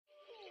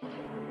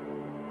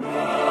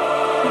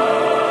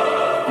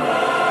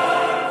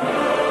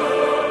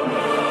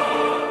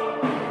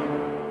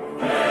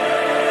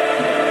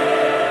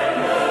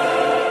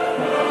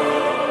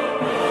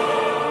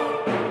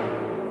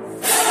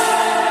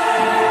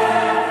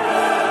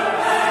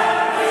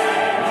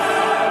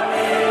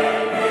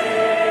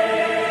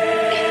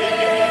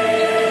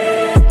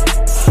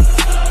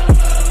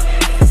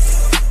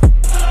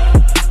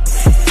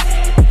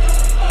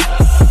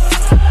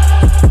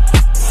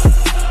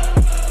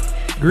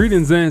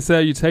Greetings and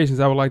salutations.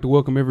 I would like to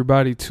welcome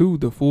everybody to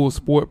the Full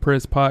Sport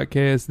Press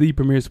Podcast, the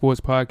premier sports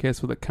podcast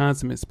for the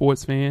consummate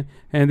sports fan.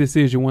 And this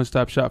is your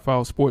one-stop shop for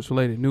all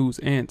sports-related news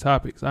and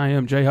topics. I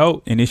am Jay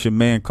Hope. And it's your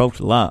man,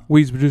 Coach Locke.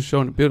 Weez producer show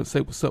in the building.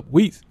 Say what's up,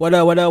 Weez. What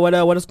up?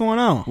 What's going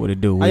on? What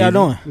it do, How y'all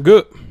doing?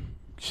 Good.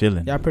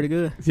 Chilling. Y'all pretty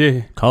good?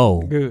 Yeah.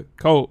 Cold. Good.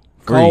 Cold.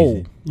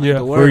 Freezing. Yeah.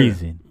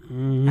 Freezing.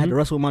 Mm-hmm. I had to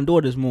wrestle with my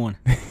door this morning.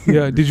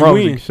 Yeah. Did you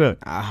win? Shut.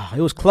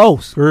 It was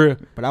close, For real.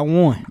 but I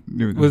won.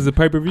 Was it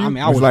pay-per-view? I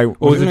mean, I was was like,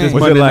 or was it just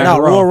was Monday it like Night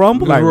Raw? Royal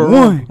Rumble? Like Royal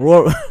one,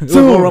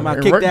 Royal Rumble. I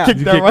kicked out.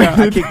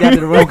 I kicked out to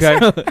the ring.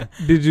 Okay.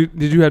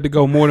 Did you have to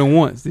go more than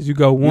once? Did you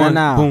go one?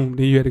 Nah. Boom.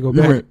 Then you had to go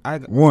You back. went I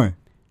got one,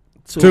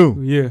 two.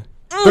 two, Yeah.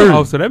 three.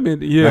 Oh, so that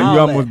meant Like, yeah. you All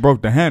almost that.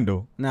 broke the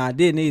handle. Nah, I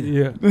didn't either.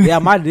 Yeah. Yeah, I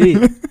might have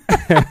did.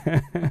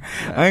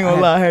 I ain't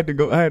gonna lie, I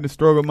had to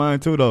struggle mine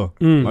too though.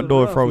 Mm. My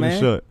door Rough, frozen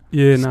man. shut.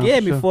 Yeah. Nah,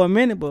 Scared me sure. for a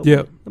minute, but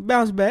Yep.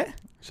 bounce back.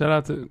 Shout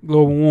out to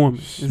global warming.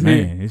 It's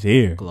Man, here. it's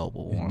here.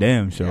 Global It's warming.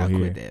 damn show Yeah, here.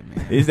 quit that,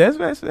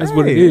 man. That's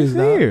what it hey, is, It's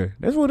dog. here.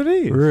 That's what it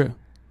is. For real.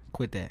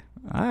 Quit that.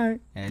 All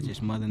right. That's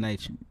just Mother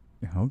Nature.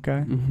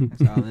 Okay.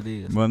 That's all it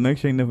is. Well,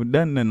 next ain't never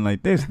done nothing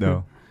like this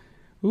though.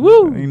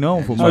 Woo. Ain't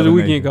known for How was Mother your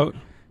weekend, Nature. Coach?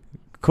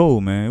 Cool,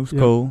 man. It was Yeah.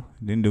 cool.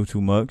 Didn't do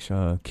too much.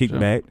 Kick Sure.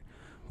 back,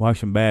 watch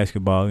some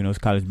basketball. You know, it's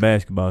college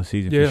basketball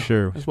season Yeah, for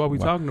sure. That's what we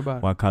talking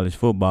about. While college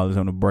football is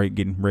on the break,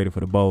 getting ready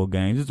for the bowl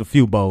games. Just a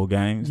few bowl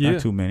games, Yeah.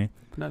 not too many.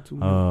 Not too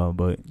much.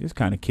 But just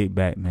kind of kick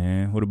back,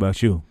 man. What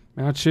about you?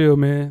 Man, I chill,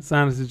 man.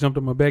 Sinuses jumped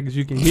on my back, as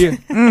you can hear.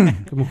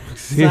 Mm. Come on.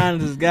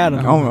 Sinus has got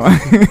him.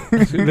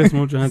 That's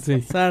what I'm trying to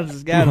say. Sinus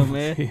has got him,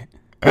 man.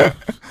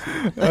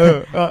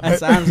 Sinus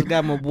has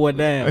got my boy I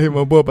down. hit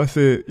my boy up. I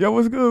said, "Yo,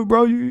 what's good,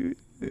 bro?" You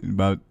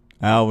about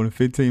an hour and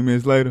 15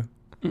 minutes later.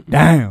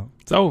 Damn,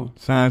 So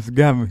science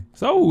got me.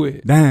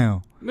 with.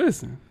 Damn.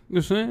 Listen, you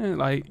know what I'm saying?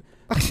 Like,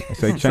 I say it's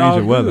change all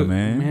the weather, good.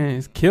 man. Man,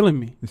 it's killing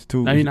me. It's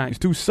too. No, you're not. It's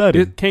too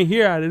sudden. Can't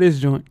hear out of this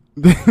joint.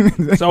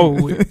 It's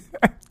over with.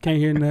 Can't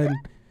hear nothing.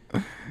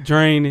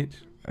 Drainage.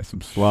 That's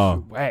some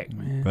swab. Whack,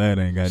 man. Glad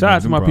I ain't got. Shout out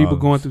to them my people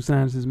problems. going through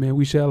sinuses, man.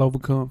 We shall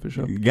overcome for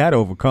sure. You gotta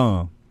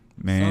overcome,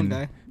 man.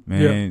 Someday.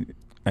 Man,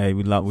 hey,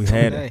 we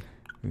Someday.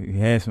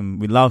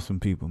 lost some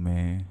people,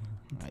 man.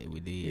 Hey, we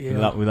did.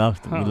 Yeah. We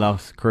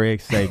lost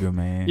Craig Sager,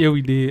 man. Yeah,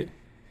 we did.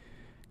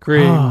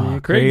 Craig, man.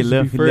 Craig used to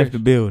left. be He left fresh. the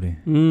building.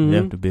 Mhm.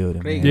 Left the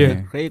building, Craig,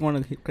 man.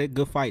 Yeah. Craig,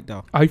 good fight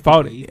though. Oh, he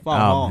fought He it. fought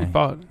Oh, hard. man. He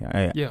fought it.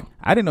 Yeah. Yeah.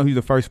 I didn't know he was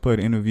the first player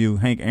to interview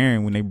Hank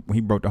Aaron when he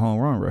broke the home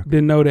run record.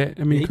 Didn't know that.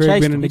 I mean, He Craig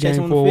chased been him. in the He chased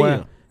game him for a on the while.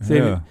 field. Said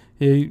Yeah. it.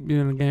 Yeah, he been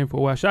in the game for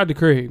a while. Shout out to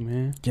Craig,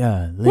 man.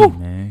 Golly, Woo.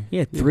 man. He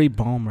had 3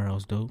 bone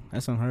marrows, dude.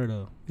 That's unheard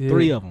of. Yeah.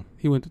 3 of them.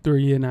 He went to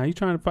 3 years now. He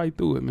trying to fight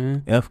through it,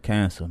 man. F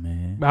cancer,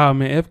 man. Oh,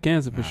 man, F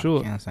cancer for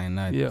sure. Can't say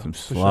nothing. Yeah, Some for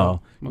slaw.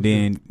 sure.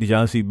 Then did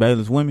y'all see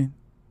Baylor's women?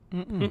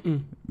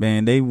 Mm-mm.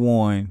 Man, they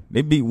won.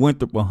 They beat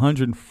Winthrop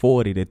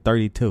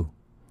 140-32.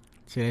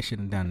 See, they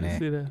shouldn't have done that.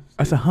 See that?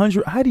 That's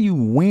 100. How do you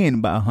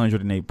win by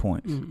 108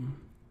 points? Mm-mm.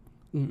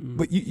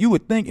 But you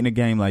would think in a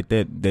game like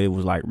that it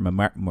was like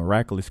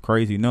miraculous,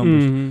 crazy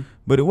numbers. Mhm.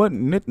 But it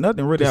wasn't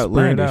nothing really Just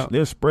spread outlandish. out.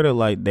 They're spread out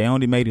like they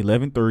only made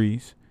 11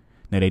 threes.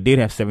 Now they did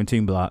have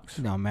 17 blocks.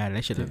 It don't matter.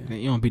 They should have.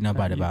 You don't beat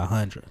nobody by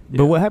 100.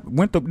 But what happened?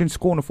 Winthrop didn't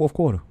score in the fourth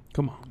quarter.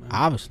 Come on, man.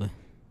 Obviously.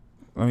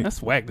 I mean,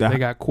 That's whack the- that they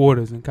got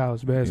quarters in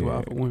college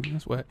basketball Yeah. for women.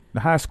 That's whack. the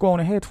highest score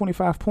only had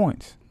 25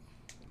 points.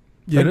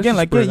 Yeah, Again,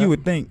 like that, you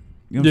would think.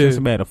 You know what I'm Yeah. saying?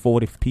 Somebody had a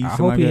 40 piece. I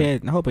something hope like he that.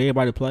 had. I hope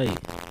everybody played.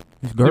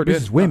 This girl, He this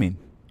better. is women.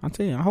 I'm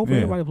telling you. I hope Yeah.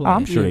 everybody played.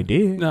 I'm sure Yeah. they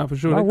did. Nah, for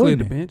sure. Why They cleared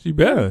the wouldn't they? bench. You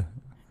better.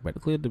 Better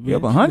clear the You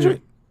have bench.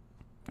 100?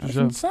 For That's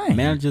sure. insane.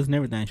 Managers and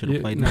everything should have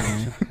Yeah, played nah.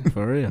 that game.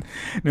 For real.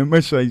 Now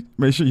make sure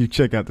you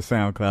check out the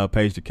SoundCloud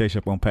page to catch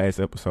up on past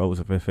episodes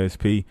of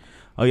FSP.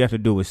 All you have to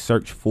do is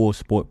search Full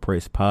Sport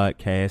Press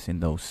Podcast in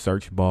those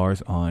search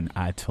bars on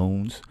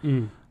iTunes,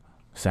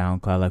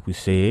 SoundCloud, like we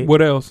said,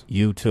 What else?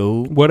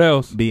 YouTube, What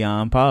else?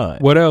 Beyond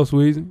Pod. What else,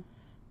 Weezy?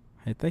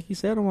 I think he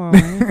said them all,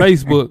 man.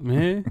 Facebook,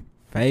 man.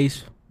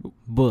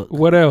 Facebook.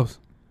 What else?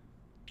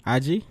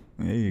 IG.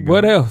 There you go.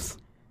 What else?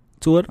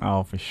 Twitter.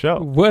 Oh, for sure.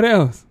 What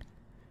else?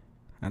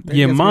 I think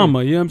Your that's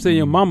mama. You know what I'm saying?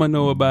 Your mama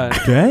know about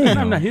it. Damn.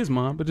 I'm not his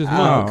mom, but just Oh,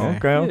 mom.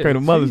 okay. Yeah, The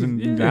mothers jeez,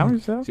 and yeah. I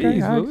was okay.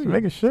 Jeez, I was Louise.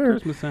 making sure.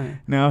 Christmas time.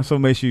 Now, also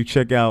make sure you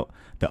check out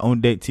the On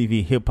Deck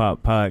TV Hip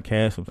Hop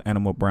Podcast with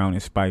Animal Brown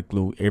and Spike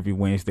Lee every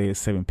Wednesday at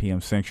 7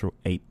 p.m. Central,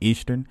 8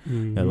 Eastern.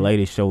 The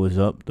latest show is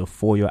up, the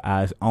For Your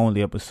Eyes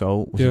Only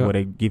episode, which is Yeah. where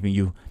they're giving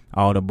you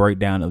all the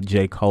breakdown of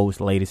J. Cole's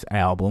latest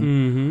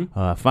album.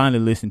 Mm-hmm. Finally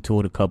listened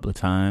to it a couple of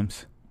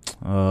times.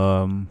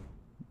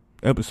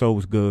 Episode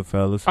was good,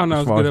 fellas. I know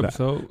As it's a far good as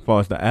episode. As far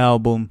as the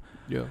album,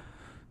 Yeah.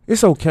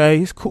 it's okay.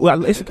 It's cool. I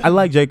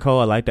like J. Cole.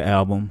 I like the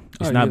album.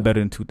 It's Oh, not yeah. better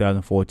than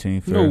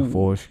 2014 No.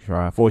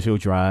 Forest Hill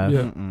Drive.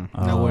 Yeah.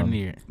 Nowhere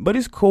near it. But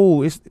it's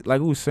cool. It's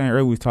like we was saying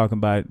earlier, we was talking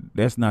about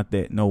that's not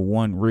that no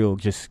one real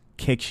just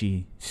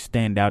catchy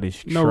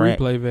standoutish No track.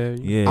 replay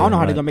value. Yeah, I don't know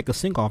how they're like- gonna make a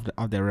sync off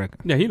that record.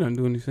 Yeah, he doesn't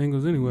do any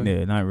singles anyway.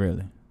 Yeah, not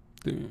really.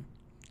 Yeah.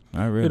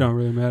 Not really. It don't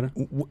really matter.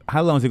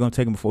 How long is it gonna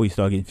take him before he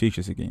start getting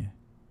features again?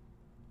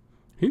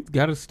 He's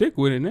got to stick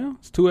with it now.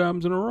 It's 2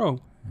 albums in a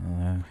row.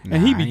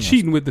 And he be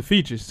cheating with the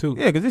features too.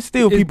 Yeah, because it's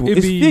still people.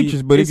 It's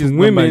features, but it's just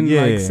women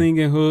like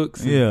singing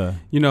hooks. And,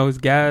 it's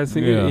guys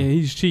singing. Yeah,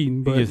 he's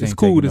cheating, but it's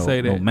cool to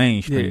say that. No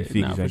mainstream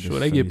features, for sure.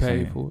 They get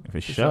paid for it.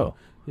 For sure.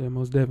 Yeah,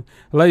 most definitely.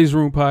 Ladies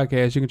Room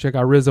Podcast. You can check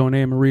out Rizzo and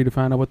Anne Marie to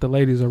find out what the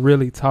ladies are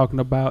really talking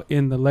about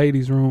in the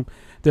ladies' room.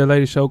 Their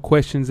ladies show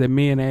Questions That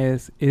Men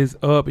Ask is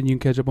up, and you can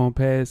catch up on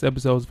past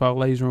episodes of our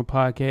Ladies Room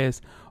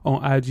Podcast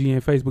on IG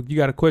and Facebook. You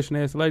got a question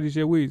to ask the ladies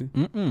yet,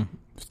 Weezy?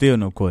 Still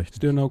no question.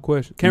 Still no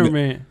question.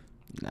 Cameraman.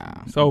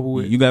 Nah. It's over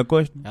with. You got a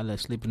question? I let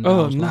sleeping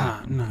dogs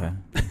lie. Nah.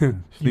 Okay.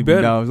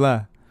 Sleeping dogs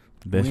lie.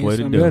 Best way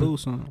to do it.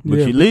 But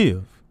you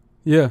live.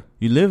 Yeah.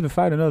 You live to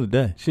fight another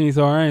day. She ain't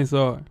sorry, I ain't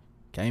sorry.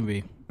 Can't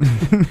be.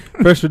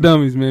 Fresh for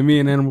Dummies, man. Me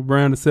and Animal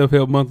Brown, the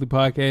self-help monthly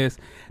podcast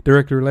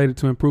directly related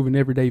to improving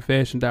everyday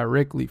fashion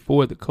directly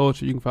for the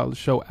culture. You can follow the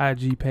show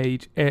IG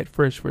page at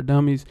Fresh for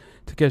Dummies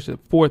to catch the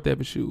fourth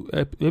issue,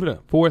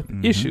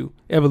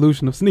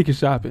 evolution of sneaker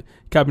shopping.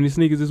 Copping your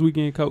sneakers this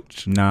weekend,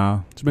 Coach?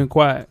 Nah. It's been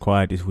quiet.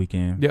 Quiet this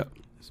weekend. Yep.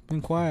 It's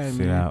been quiet,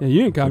 man. Yeah,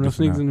 you ain't copping no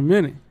sneakers in a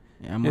minute.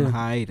 Yeah, I'm on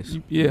hiatus.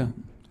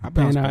 I'm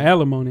paying our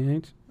alimony,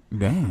 ain't you?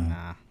 Damn.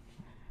 Nah.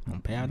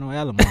 Don't pay out no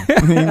alimony.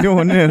 Ain't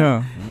doing that,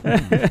 huh?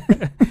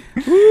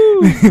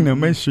 Now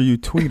make sure you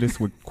tweet us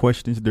with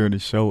questions during the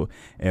show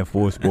at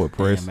Full Sport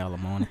Press,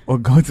 or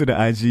go to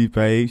the IG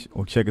page,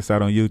 or check us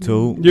out on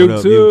YouTube.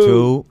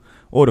 YouTube,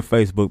 or the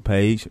Facebook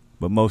page.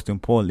 But most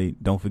importantly,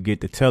 don't forget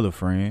to tell a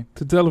friend.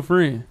 To tell a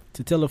friend.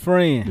 To tell a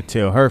friend. To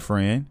tell her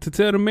friend. To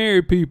tell the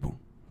married people.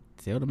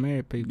 Tell the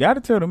married people.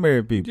 Gotta tell the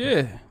married people.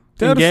 Yeah.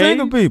 Tell the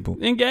single people.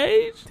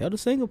 Engage. Tell the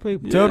single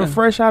people. Tell the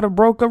fresh out of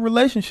broke up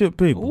relationship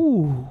people.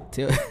 Ooh.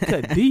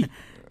 Cut deep.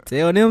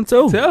 Tell them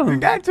too. Tell them. You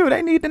got to.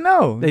 They need to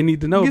know. They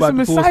need to know about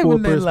the Full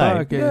Sport Press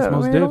podcast. Yeah,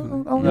 most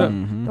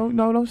definitely.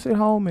 Don't sit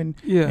home and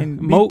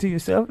beat to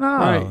yourself. No.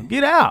 Right.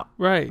 Get out.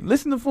 Right.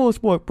 Listen to Full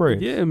Sport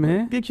Press. Yeah,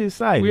 man. Get you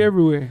excited. We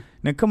everywhere.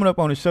 Now, coming up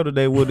on the show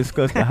today, we'll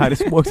discuss the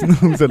hottest sports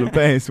news of the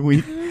past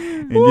week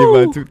and give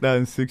our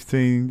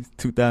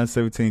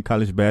 2016-2017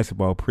 college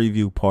basketball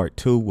preview part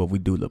 2, where we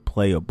do the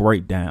player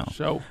breakdown.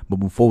 Show. But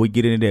before we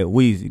get into that,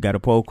 Weezy, got a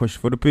poll question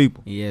for the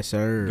people. Yes,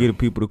 sir. Get the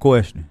people the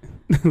question.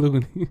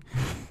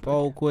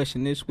 Poll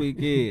question this week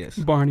is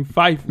Barney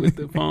Fife with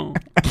the phone.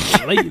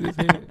 Late as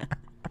hell.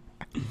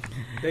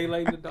 They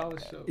late the dollar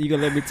show. You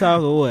gonna let me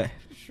talk or what?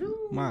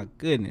 Sure. My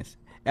goodness.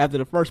 After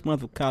the first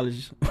month of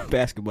college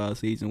basketball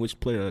season, which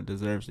player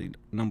deserves the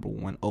number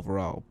 1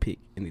 overall pick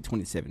in the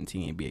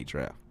 2017 NBA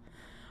draft?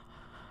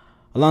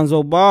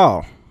 Alonzo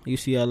Ball,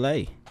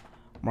 UCLA.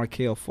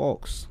 Markelle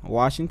Fultz,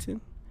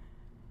 Washington.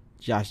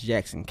 Josh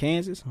Jackson,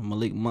 Kansas. Or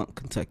Malik Monk,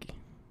 Kentucky.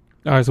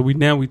 All right, so we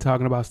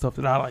talking about stuff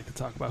that I like to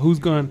talk about. Whose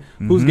game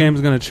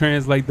is going to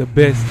translate the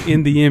best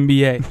in the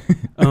NBA?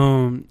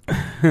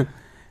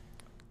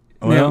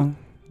 Now,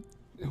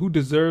 who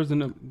deserves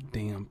the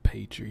damn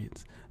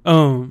Patriots?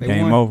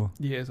 Game over.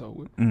 Yeah, it's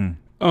over.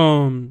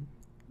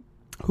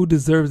 Who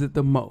deserves it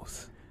the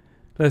most?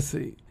 Let's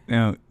see.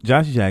 Now,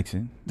 Josh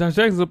Jackson's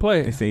a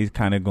player. They say he's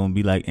kind of going to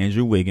be like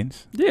Andrew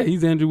Wiggins. Yeah,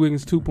 he's Andrew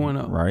Wiggins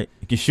 2.0. Right.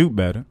 He can shoot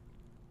better.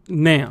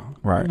 Now.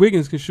 Right.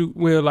 Wiggins can shoot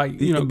well, like,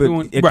 but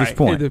going, at this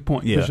point.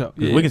 Yeah. For sure.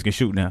 Yeah. Wiggins can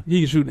shoot now.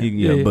 He can shoot now.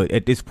 Yeah, but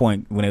at this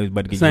point, when they was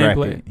about to get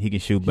drafted, he can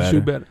shoot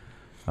better.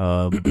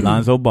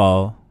 Lonzo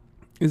Ball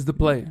is the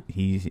player.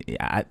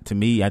 To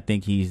me, I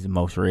think he's the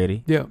most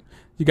ready. Yeah.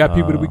 You got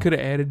people that we could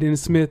have added.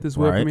 Dennis Smith as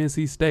well from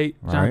NC State.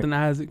 Right. Jonathan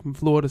Isaac from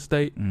Florida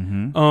State.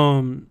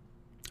 Mm-hmm.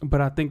 But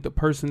I think the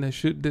person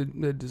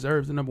that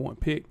deserves the number 1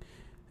 pick,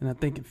 and I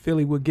think if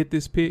Philly would get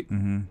this pick,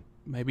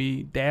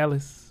 maybe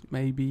Dallas,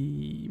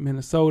 maybe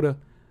Minnesota.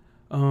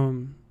 The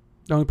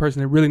only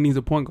person that really needs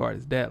a point guard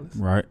is Dallas.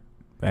 Right.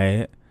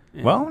 Bad.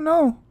 And well, I don't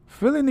know.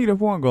 Philly need a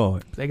point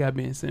guard. They got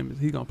Ben Simmons.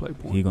 He's gonna play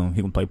point. He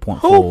gonna play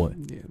point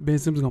forward. Yeah, Ben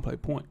Simmons gonna play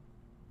point.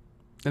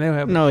 And they'll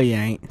have no, he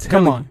ain't.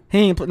 Come on, he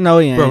ain't. No,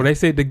 he ain't. Bro, they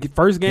said the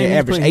first game he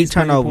averaged 8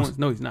 turnovers.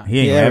 No, he's not. He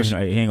ain't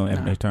gonna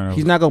average 8 turnovers.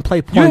 He's not gonna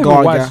play point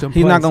guard.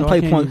 He's not gonna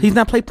play point. He's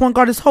not play point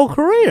guard his whole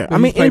career. I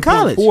mean, in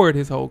college, forward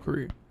his whole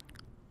career.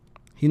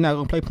 He's not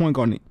gonna play point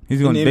guard.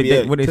 He's gonna.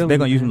 They're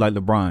gonna use him like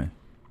LeBron.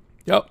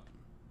 Yep.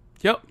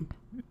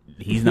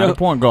 He's not a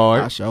point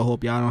guard. I sure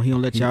hope y'all don't. He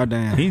don't let y'all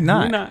down. He's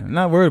not. I'm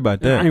not worried about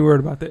that. I ain't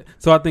worried about that.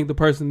 So I think the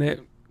person that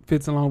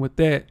fits along with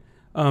that,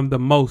 the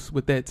most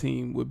with that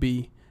team would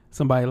be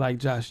somebody like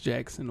Josh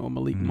Jackson or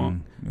Malik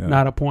Monk,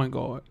 not a point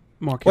guard.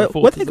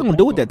 What they gonna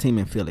do with that team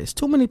in Philly? It's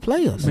too many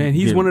players. Man,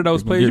 he's one of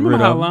those players. You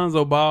remember how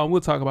Lonzo Ball?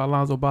 We'll talk about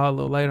Lonzo Ball a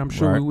little later. I'm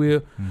sure we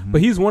will.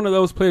 But he's one of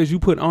those players you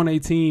put on a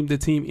team, the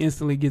team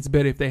instantly gets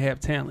better if they have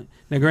talent.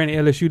 Now, granted,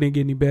 LSU didn't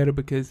get any better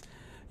because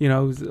it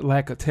was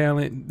lack of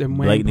talent. The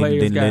wing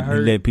players got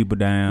hurt. Let people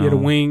down. Yeah,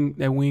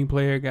 that wing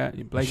player got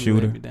Blake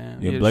shooter let me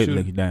down. Yeah, Blake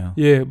let you down.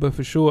 Yeah, but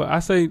for sure, I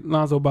say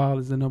Lonzo Ball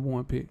is the number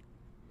 1 pick.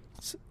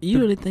 You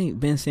really think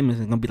Ben Simmons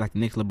is gonna be like the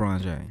next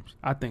LeBron James?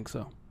 I think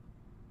so.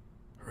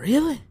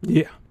 Really?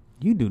 Yeah.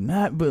 You do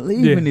not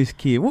believe in this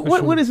kid.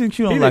 What is it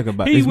you don't like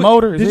about his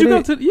motor? Did you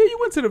go to? Yeah, you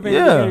went to the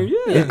Vanderbilt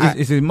game. Yeah.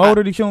 Is his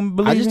motor that you don't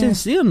believe in? I just didn't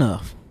see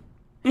enough.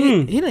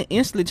 He didn't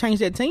instantly change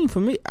that team for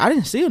me. I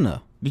didn't see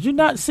enough. Did you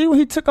not see when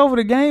he took over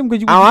the game?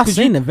 I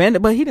seen the vendor,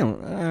 but he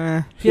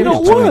didn't. You know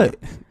what?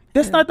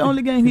 That's not the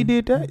only game he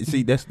did that.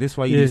 See, that's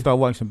why you need to start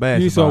watching some basketball.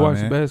 You need to start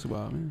watching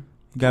basketball, man.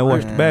 You gotta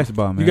watch the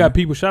basketball, man. You got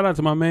people. Shout out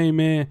to my main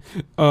man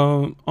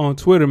on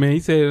Twitter, man. He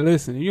said,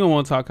 "Listen, you don't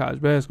want to talk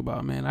college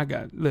basketball, man. I'm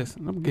gonna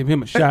give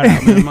him a shout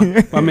out,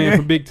 man. My man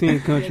from Big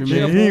Ten country,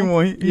 man.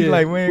 He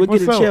like, man, we'll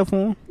what's get a up? chair for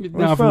him.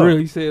 Nah, for real.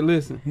 He said,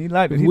 listen, he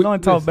like it. He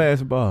don't talk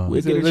basketball.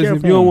 He said, listen,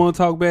 if you don't want to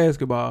talk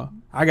basketball,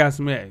 I got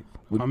some eggs.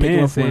 My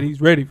man said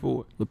he's ready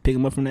for it. We'll pick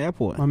him up from the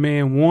airport. My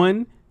man,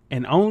 one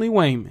and only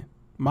Wayman.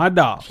 My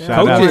dog.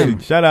 Shout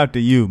out to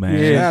you, man.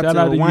 Yeah, shout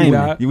out to you,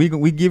 dog.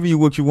 We give you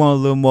what you want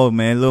a little more,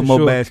 man. A little more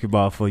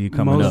baskball for you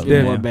coming up.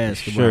 More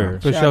basketball.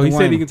 Sure. For sure. He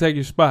said he can take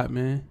your spot,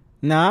 man.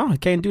 No, I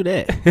can't do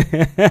that.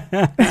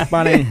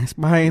 spot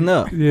ain't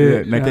up.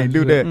 Yeah, they can't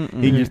do that.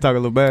 He can just talk a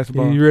little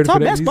basketball. Yeah, you ready talk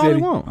for that? Basketball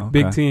he want. Okay.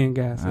 Big Ten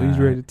guy, so he's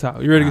ready to talk.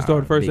 You ready to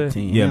start the first half?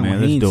 Yeah, man.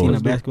 Let's do it. He ain't seen no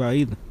basketball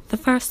either. The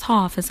first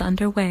half is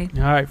underway.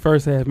 All right,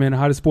 first half, man. The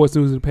hottest sports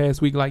news of the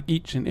past week, like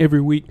each and every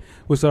week.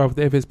 We'll start off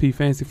with the FSP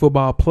Fantasy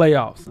Football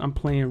Playoffs. I'm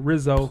playing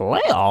Rizzo.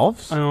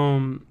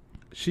 Playoffs?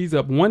 She's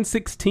up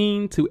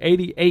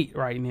 116-88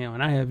 right now,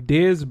 and I have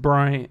Dez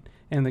Bryant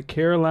and the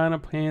Carolina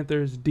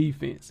Panthers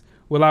defense.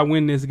 Will I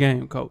win this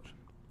game, Coach?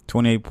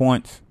 28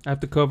 points. I have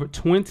to cover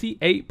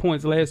 28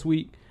 points last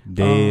week.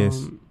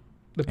 Dez.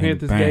 The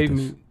Panthers gave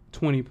me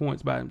 20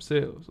 points by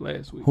themselves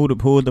last week. Who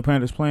are the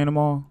Panthers playing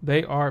tomorrow?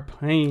 They are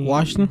playing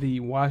the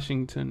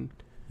Washington.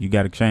 You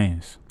got a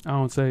chance. I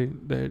don't say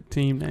their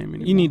team name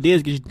anymore. You need Dez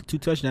to get you 2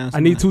 touchdowns. I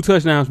need 2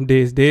 touchdowns from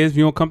Dez. Dez, if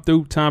you don't come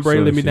through, Tom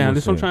Brady let me down.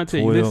 That's what I'm trying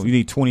to tell you. You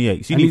need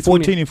 28. So you need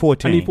 14 and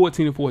 14. I need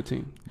 14 and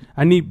 14.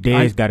 I need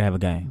Dez got to have a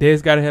game.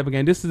 Dez got to have a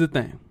game. This is the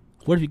thing.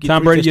 What if you get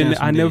Tom Brady?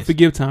 I Dez? never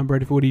forgive Tom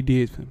Brady for what he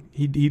did for me.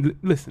 He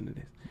listen to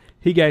this.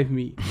 He gave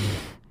me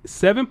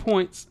 7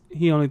 points.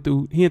 He didn't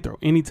throw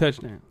any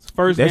touchdowns.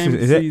 First game of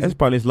the season. That's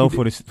probably low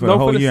for the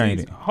whole year,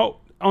 ain't it?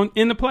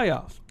 In the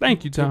playoffs.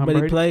 Thank you, Tom Brady.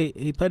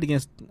 But he played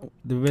against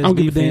the Reds. I don't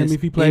give a damn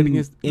if he played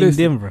against in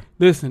Denver.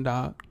 Listen,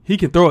 dog. He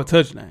can throw a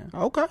touchdown.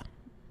 Okay.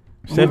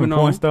 7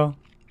 points though.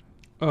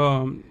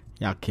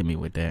 Y'all kill me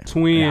with that.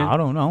 Twin. I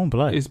don't know. I don't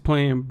play. Is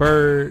playing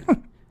Bird,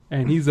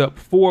 and he's up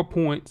 4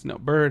 points. No,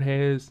 Bird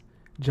has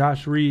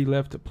Josh Reed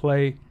left to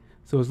play,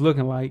 so it's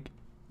looking like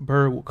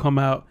Bird will come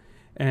out,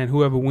 and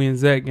whoever wins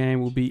that game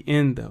will be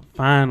in the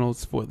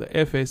finals for the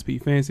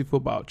FSP Fantasy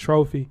Football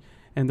Trophy,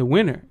 and the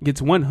winner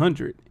gets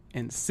 $160.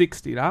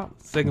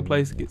 Second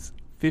place gets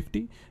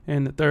 $50,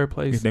 and the third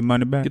place get their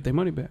money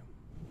back.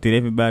 Did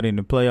everybody in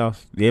the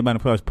playoffs? Everybody in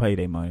the playoffs pay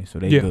their money, so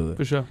they good. Yeah,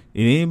 for sure. And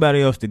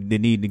anybody else that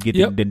need to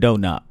get the dough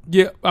knock?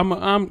 Yeah,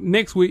 I'm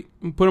next week.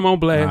 I'm put them on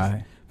blast.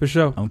 Right. For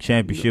sure. On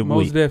championship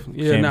Most week.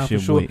 Definitely. Yeah, for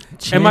sure.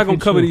 Am I going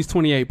to cover these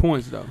 28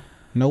 points, though?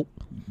 Nope.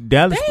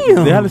 Dallas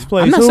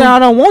plays. I'm not saying I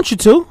don't want you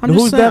to.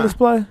 Who's Dallas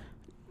play?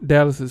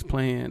 Dallas is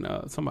playing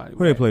somebody.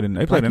 Who they play tonight?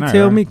 They play tonight.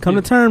 Tell me, come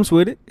to terms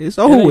with it. It's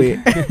over with.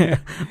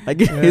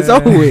 It's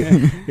over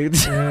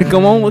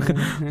with.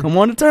 Come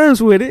on to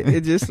terms with it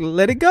and just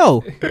let it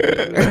go. You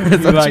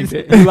like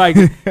that? You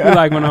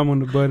like when I'm on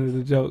the butt of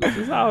the jokes.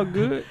 It's all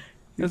good.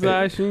 It's all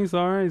right. She's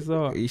all right. It's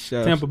all right.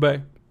 Tampa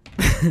Bay.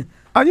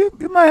 You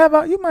might have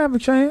a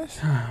chance.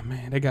 Oh,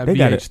 man, they got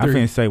VH3 I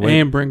finna say, wait,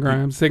 and Brent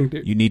Grimes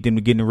secondary. You need them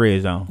to get in the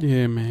red zone.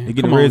 Yeah, man. They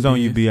get in the red zone,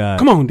 you be all right.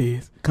 Come on,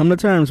 Diz. Come to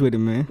terms with it,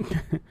 man.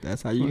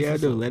 That's how you gotta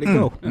do. Let it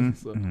go.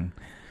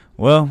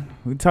 Well,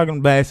 we're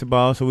talking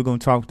basketball, so we're gonna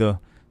talk the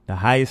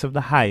highest of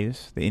the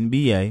highest, the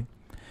NBA.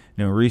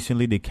 Now,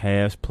 recently the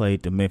Cavs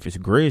played the Memphis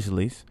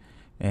Grizzlies,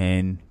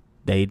 and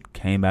they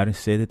came out and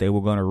said that they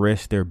were going to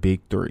rest their big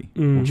three,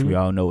 which we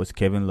all know is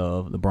Kevin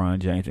Love, LeBron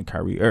James, and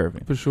Kyrie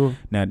Irving. For sure.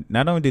 Now,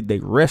 not only did they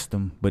rest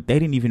them, but they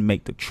didn't even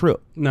make the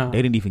trip. No.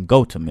 They didn't even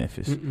go to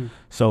Memphis.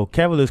 So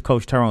Cavaliers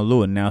coach Tyronn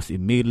Lue announced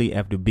immediately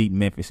after beating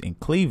Memphis in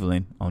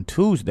Cleveland on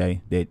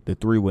Tuesday that the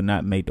three would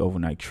not make the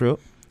overnight trip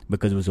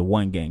because it was a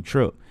one-game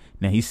trip.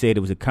 Now, he said it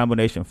was a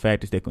combination of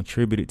factors that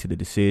contributed to the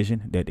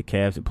decision that the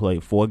Cavs had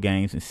played 4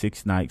 games in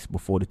 6 nights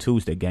before the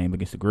Tuesday game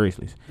against the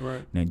Grizzlies.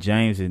 Right. Now,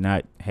 James did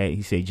not have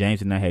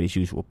his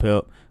usual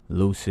pep.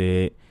 Lou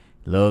said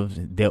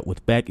Love dealt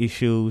with back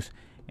issues,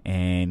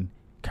 and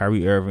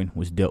Kyrie Irving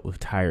was dealt with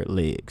tired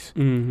legs.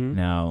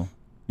 Now,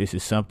 this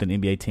is something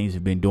NBA teams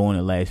have been doing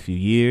the last few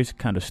years.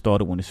 Kind of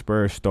started when the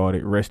Spurs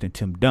started resting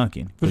Tim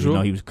Duncan. Because, you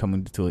know, he was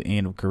coming to an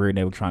end of career, and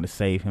they were trying to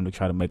save him to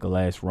try to make a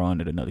last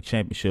run at another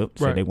championship.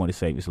 So they wanted to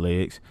save his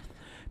legs.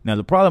 Now,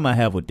 the problem I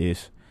have with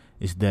this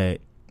is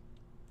that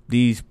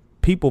these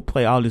people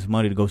pay all this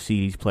money to go see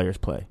these players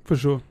play. For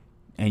sure.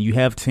 And you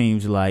have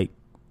teams like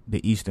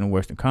the Eastern and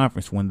Western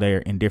Conference, when they're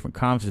in different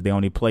conferences, they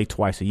only play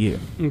twice a year.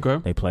 Okay.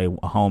 They play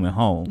home and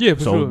home. Yeah,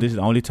 for sure. This is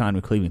the only time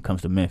when Cleveland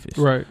comes to Memphis.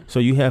 Right. So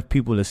you have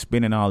people that's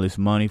spending all this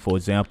money. For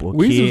example,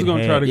 Weezy was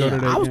going to try to go to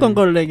that game. I was going to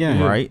go to that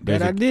game. Right.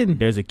 But I didn't.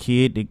 There's a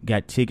kid that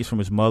got tickets from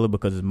his mother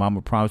because his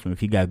mama promised him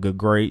if he got good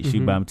grades,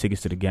 she'd buy him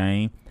tickets to the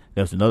game.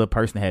 There was another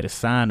person that had a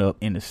sign up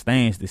in the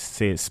stands that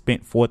said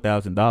spent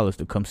 $4,000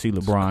 to come see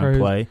LeBron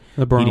play.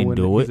 LeBron he didn't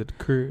do it. At the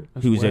crib.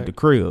 He was at the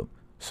crib.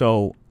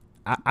 So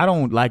I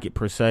don't like it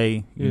per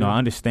se. You know, Yeah. I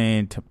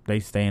understand they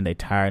saying they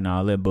tired and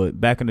all that, but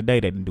back in the day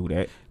they didn't do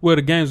that. Well,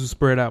 the games were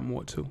spread out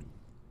more too.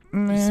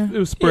 It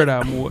was spread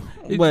out more.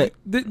 But-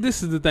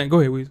 This is the thing. Go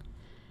ahead, Weez.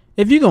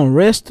 If you're gonna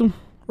rest them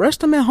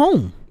at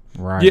home.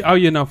 Right. Yeah, oh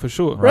yeah, no, for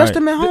sure. Right. Rest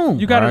them at home.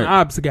 You got an Right.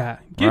 ops guy.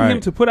 Get him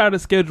Right. to put out a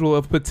schedule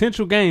of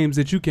potential games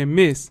that you can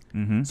miss,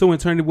 Mm-hmm. so in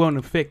turn it won't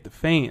affect the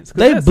fans. 'Cause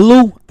They that's-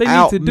 blew they need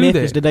out to do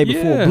Memphis that. the day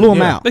before. Yeah. Blew them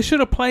Yeah. out. They should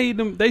have played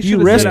them. They You should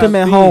have rest set them out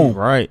at speed. home.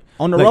 Right.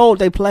 On the Like- road,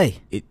 they play.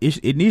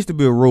 It needs to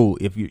be a rule.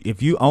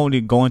 If you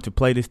only going to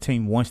play this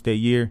team once that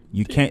year,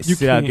 you can't You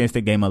sit out can't. against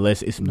the game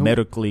unless it's Nope.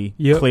 medically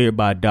Yep. cleared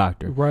by a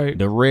doctor. Right.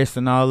 The rest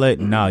and all that,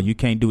 no, you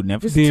can't do it. Now,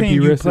 if it's a DNP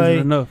team you rest play,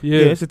 isn't enough. Yeah.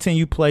 it's a team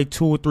you play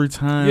 2 or 3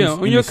 times Yeah,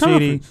 on in your the city,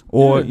 conference.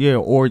 or Yeah.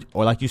 or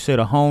like you said,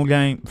 a home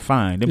game.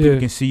 Fine, then Yeah. people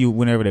can see you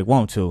whenever they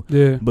want to.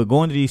 Yeah. But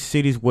going to these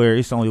cities where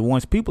it's only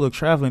once, people are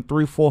traveling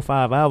 3, 4,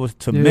 5 hours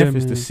to Yeah,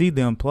 Memphis man. to see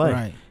them play.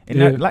 Right. And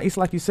Yeah. it's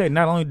like you said,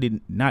 not only did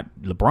not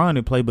LeBron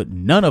didn't play, but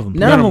none of them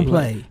None of played. them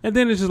played. And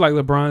then it's just like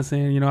LeBron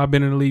saying, I've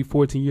been in the league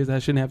 14 years. I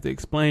shouldn't have to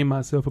explain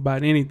myself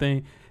about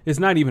anything. It's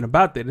not even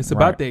about that. It's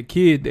about Right. that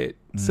kid that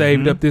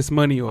saved Mhm. up this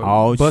money or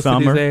All busted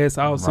summer. his ass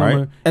all Right.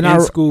 summer And in I-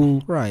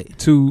 school Right.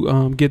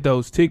 to get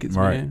those tickets,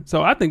 Right. man.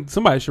 So I think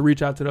somebody should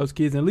reach out to those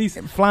kids and at least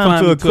Fly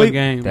them to a clip.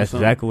 game. or That's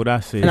something. exactly what I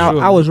said. And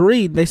Sure. I was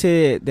reading, they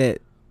said that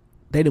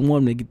they didn't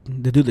want them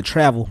to do the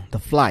travel, the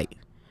flight.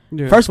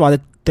 Yeah. First of all,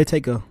 they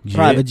take a Jet.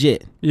 private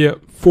jet.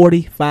 Yep.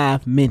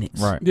 45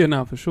 minutes. Right. Yeah,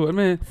 no, for sure.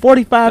 Man,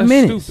 45 that's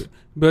minutes. stupid.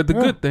 But the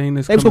Yeah. good thing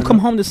is They was going to come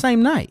home the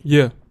same night.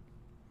 Yeah.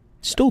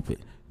 Stupid.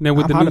 Now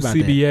with I'm the hot new about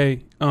that.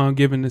 CBA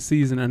giving the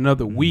season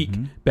another week,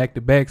 Mhm.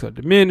 back-to-backs are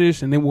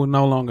diminished, and it will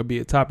no longer be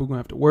a topic. We're going to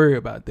have to worry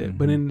about that.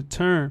 But Mhm. in the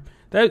term,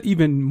 that's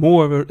even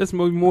more of that's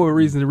more of a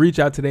reason to reach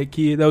out to that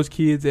kid, those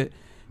kids that,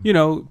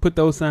 put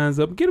those signs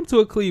up. Get them to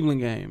a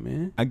Cleveland game,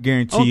 man. I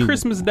guarantee On you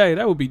Christmas Day,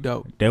 that would be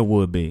dope. that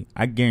would be.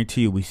 I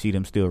guarantee you we see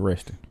them still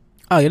resting.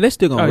 Oh, yeah, they're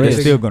still going Oh, to yeah, They're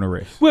rest. still gonna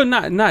rest. Well,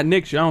 not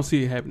next year. I don't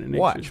see it happening next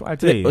Watch, year. I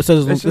tell you. So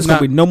That's there's just going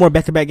to not- be no more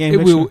back-to-back games It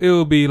next year?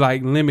 will be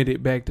like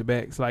limited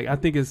back-to-backs. Like I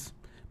think it's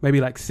maybe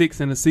like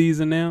 6 in a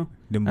season now.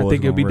 them I boys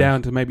think it'll be gonna down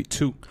rest. to maybe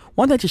 2.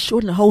 Why don't they just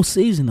shorten the whole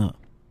season up?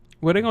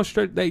 Well, they're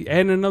gonna they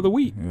add another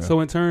week, Yeah. so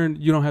in turn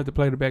you don't have to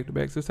play the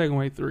back-to-backs. Let's take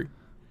away 3.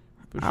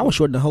 For I sure. would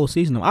shorten the whole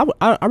season up.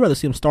 I'd rather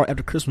see them start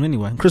after Christmas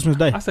anyway. Christmas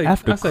Day. I say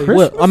After I say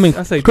Christmas? Well, I mean,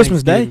 I say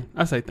Christmas Day. Thanksgiving.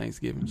 I say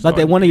Thanksgiving. Like Start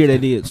that one year they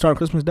Thanksgiving. did. Start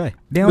Christmas Day.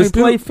 They only But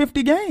still- play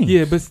 50 games.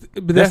 Yeah, but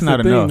that's not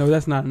the thing. enough. No,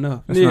 that's not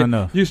enough. That's Yeah, not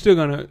enough. You're still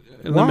gonna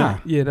eliminate.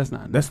 Why? Yeah, that's not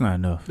enough. That's not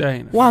enough. That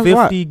ain't enough. Why?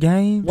 50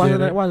 games. Why is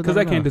that- why is Because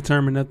that I can't enough?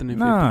 determine nothing in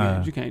 50 Nah.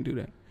 games. You can't do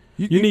that.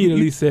 You need at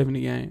least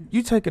 70 games.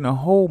 You taking a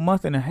whole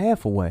month and a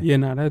half away. Yeah,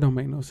 no, that don't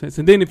make no sense.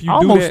 And then if you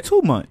Almost do that,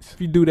 2 months.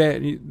 if you do that,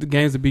 the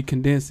games would be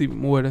condensed even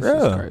more. That's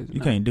just Yeah, crazy. you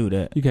Nah, can't do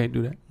that. You can't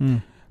do that.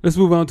 Mm. Let's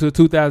move on to the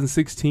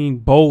 2016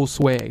 bowl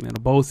swag. Now,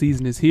 the bowl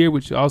season is here,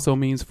 which also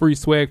means free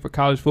swag for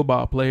college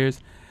football players.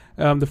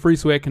 The free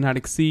swag cannot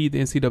exceed the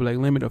NCAA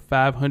limit of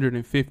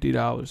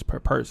 $550 per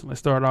person. Let's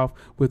start off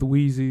with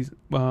Wheezy's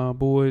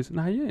boys.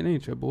 Nah, yeah, it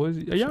ain't your boys.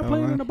 Are y'all Sure,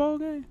 playing man. in the ball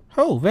game?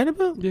 Oh,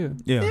 Vanderbilt? Yeah.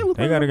 Yeah, we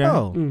they got a game.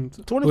 go.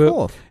 Mm. 24th.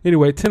 Well,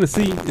 anyway,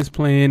 Tennessee is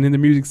playing in the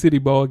Music City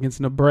Bowl against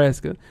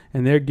Nebraska,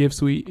 and their gift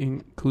suite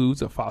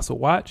includes a Fossil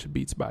watch,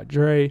 Beats by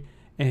Dre,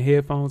 and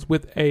headphones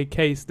with a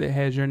case that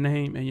has your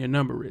name and your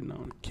number written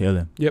on it.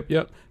 Killing.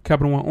 Yep.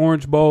 Capital One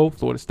Orange Bowl,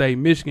 Florida State,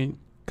 Michigan.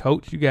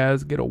 Coach, you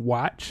guys get a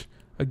watch,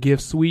 a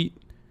gift suite,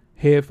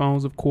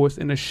 headphones, of course,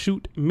 and a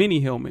Shoot mini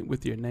helmet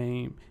with your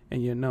name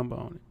and your number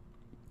on it.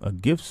 A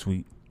gift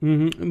suite.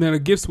 Mm-hmm. And then a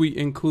gift suite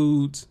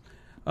includes,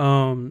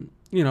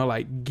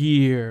 like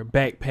gear,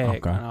 backpack,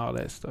 Okay. and all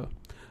that stuff.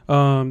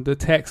 The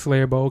Tax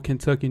Slayer Bowl,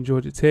 Kentucky and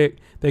Georgia Tech,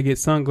 they get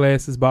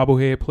sunglasses,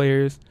 bobblehead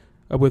players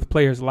with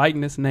players'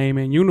 likeness, name,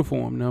 and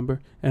uniform number,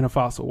 and a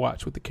Fossil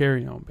watch with the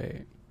carry-on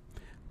bag.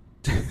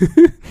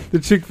 The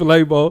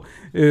Chick-fil-A Bowl,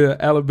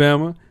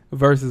 Alabama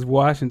versus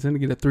Washington, to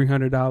get a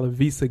 $300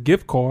 Visa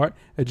gift card,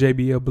 a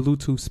JBL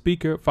Bluetooth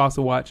speaker,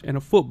 Fossil watch, and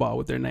a football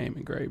with their name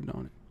engraved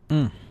on it.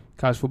 Mm.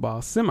 College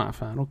football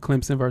semifinal,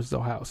 Clemson versus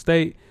Ohio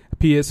State, a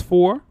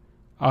PS4,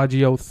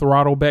 RGO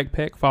throttle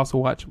backpack,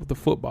 Fossil watch with the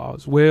football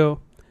as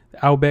well.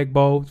 The Outback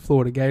Bowl,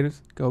 Florida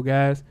Gators, go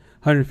guys.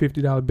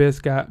 $150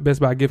 Best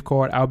Buy gift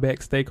card, Outback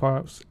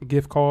Steakhouse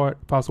gift card,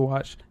 Fossil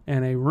watch,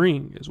 and a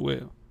ring as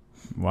well.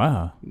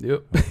 Wow.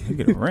 Yep. You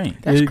get a ring.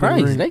 That's you can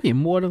crazy. ring. They get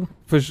more than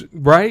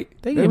Right?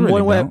 they They get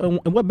more really than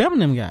what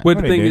Birmingham got. But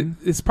No, the they thing is, didn't.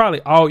 it's probably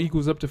all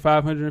equals up to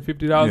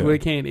 $550, Yeah. but they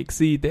can't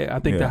exceed that. I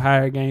think the Yeah.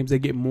 higher games, they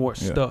get more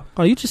Yeah. stuff.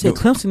 Oh, you just said Yo.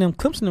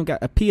 Clemson them got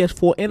a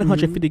PS4 and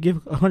 $150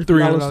 gift $150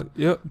 $300.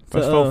 Yep.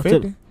 That's to,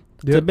 $450.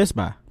 to Yep. Best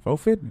Buy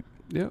 $450.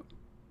 Yep.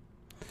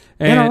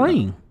 and a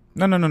ring.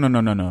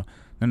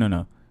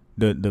 No.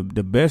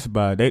 The Best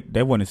Buy,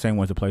 they weren't the same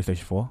ones the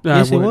PlayStation 4. Nah,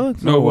 Yes, it wasn't.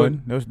 was. No, it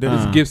wasn't. That was It's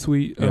different. gift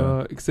suite, Yeah.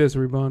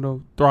 accessory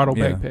bundle, throttle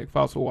Yeah. backpack,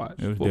 Fossil watch.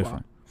 It was football.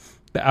 different.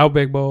 The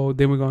Outback Bowl,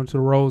 then we're going to the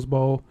Rose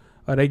Bowl.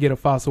 They get a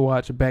Fossil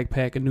watch, a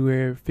backpack, a New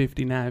Era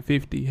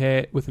 5950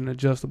 hat with an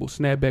adjustable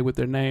snapback with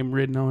their name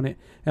written on it.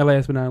 And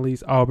last but not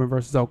least, Auburn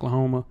versus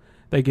Oklahoma.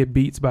 They get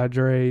Beats by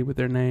Dre with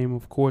their name,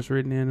 of course,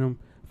 written in them.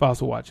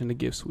 Also watching the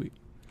gift suite.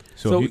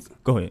 So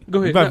go ahead.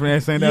 Go ahead. Go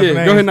ahead.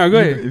 Go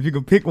ahead. If you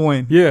could pick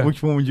one,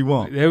 which one would you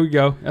want? There we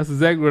go. That's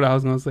exactly what I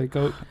was going to say,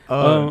 Coach.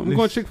 I'm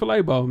going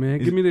Chick-fil-A ball, man.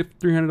 Give me the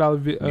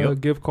 $300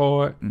 gift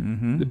card,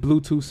 the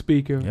Bluetooth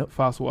speaker,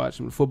 Fossil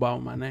watching the football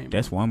with my name.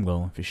 That's where I'm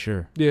going for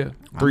sure. Yeah.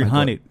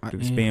 $300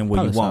 to spend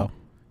where you want.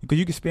 Because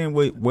you can spend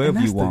wherever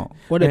you want.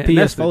 Well, the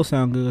PS4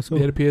 sound good, too.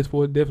 Yeah, the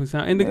PS4 definitely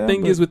sound. And the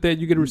thing is with that,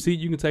 you get a receipt,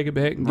 you can take it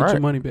back and get your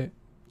money back,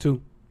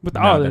 too. With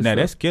all that stuff.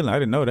 That's killing. I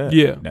didn't know that.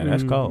 Yeah.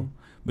 That's cold.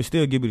 But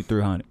still give me the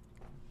 $300.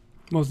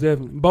 Most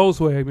definitely. Bowl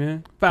swag,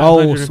 man.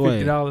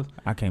 $550.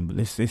 I can't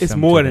believe it's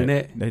more than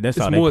that. That's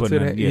it's all more they put to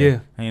in. that. Yeah.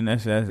 And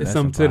that's something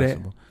impossible. to that.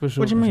 For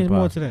sure. What you mean it's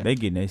more to that? They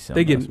getting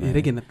they're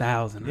getting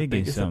 $1,000. They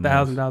getting it's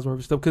 $1,000 worth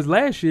of stuff. Because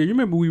last year, you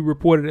remember we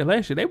reported it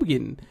last year, they were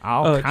getting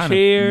all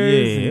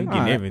chairs. And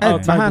getting everything.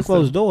 Behind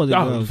closed doors.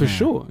 For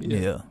sure.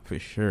 Yeah, for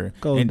sure.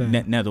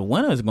 And now the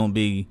winner is going to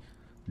be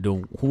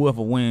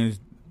whoever wins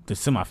the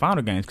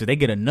semifinal games because they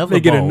get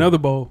another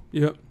bowl.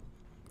 Yep.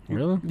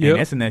 Really? Yeah. And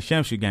that's in that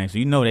championship game, so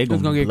you know they're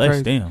going to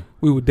bless them.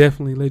 We would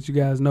definitely let you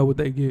guys know what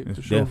they get.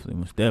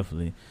 Most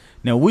definitely.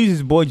 Now,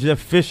 Weezy's boy Jeff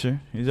Fisher,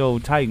 his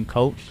old Titan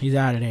coach. He's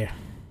out of there.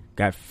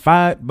 Got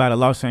fired by the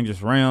Los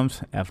Angeles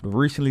Rams after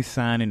recently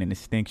signing an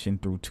extension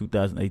through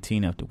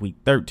 2018 after week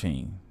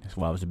 13. That's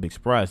why it was a big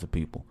surprise to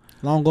people.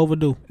 Long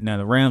overdue. Now,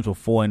 the Rams were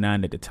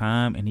 4-9 at the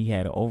time, and he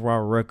had an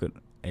overall record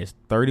as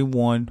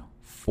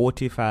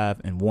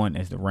 31-45-1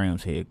 as the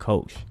Rams head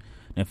coach.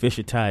 Now,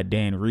 Fisher tied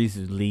Dan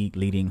Reese's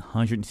league-leading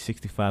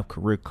 165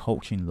 career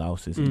coaching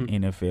losses in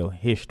NFL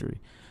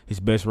history. His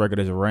best record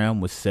as a Ram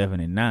was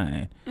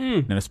 7-9.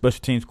 Now, the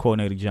special teams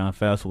coordinator John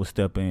Fausto has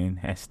stepped in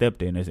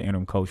as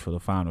interim coach for the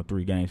final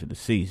 3 games of the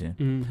season.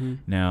 Mm-hmm.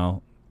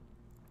 Now,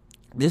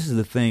 this is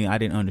the thing I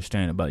didn't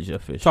understand about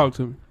Jeff Fisher. Talk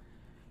to me.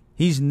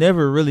 He's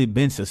never really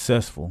been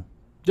successful.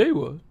 Yeah, he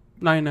was.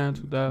 99,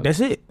 2000.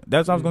 That's it.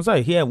 That's what I was going to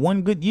say. He had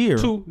one good year.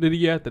 2 the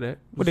year after that.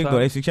 What they go?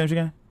 ACC championship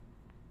game?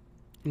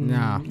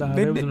 Nah, that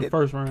was in the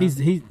first round. He's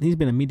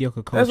been a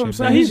mediocre coach. That's what I'm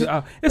saying.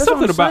 It's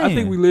something about. I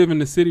think we live in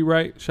the city,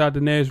 right? Shout out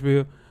to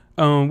Nashville.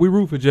 We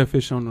root for Jeff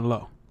Fisher on the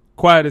low.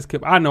 Quiet as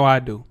kept. I know I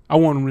do. I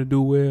want him to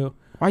do well.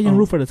 Why you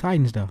root for the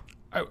Titans though?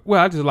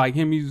 I just like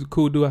him. He's a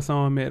cool dude. I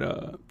saw him at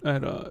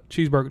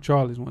Cheeseburger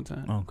Charlie's one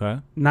time.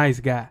 Okay. Nice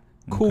guy.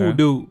 Cool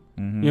dude.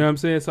 Mm-hmm. You know what I'm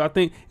saying? So I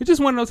think it's just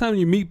one of those times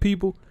you meet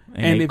people.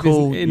 And if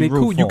cool,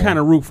 you kind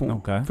of root for them.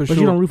 Okay. For but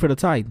you don't root for the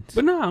Titans.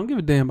 But no, I don't give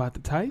a damn about the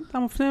Titans.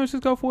 I'm a San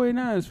Francisco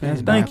 49ers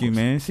fan. Thank you,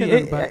 man.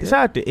 See, shout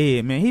out to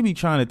Ed, man. He be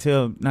trying to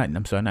tell,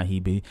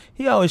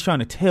 he always trying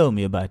to tell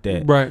me about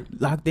that. Right.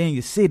 Locked in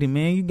your city,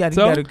 man. You got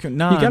to root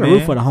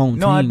for the home team.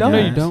 No, I don't. No,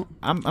 you don't.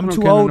 I'm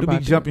too old to be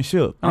jumping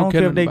ship. I don't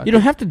care if they. You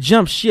don't have to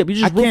jump ship. You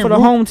just root for the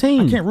home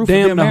team. I can't root for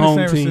them the home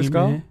San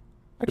Francisco. Team,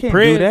 I can't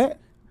do that.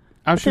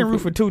 I can't root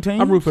for 2 teams.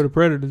 I root for the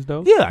Predators,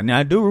 though. Yeah, now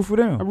I do root for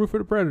them. I root for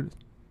the Predators.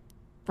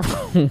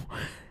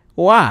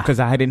 Why? Because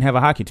I didn't have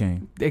a hockey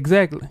team.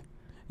 Exactly.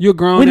 You're a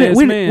grown ass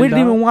man. We didn't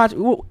even watch.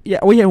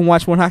 We haven't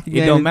watched one hockey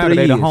game. It don't matter.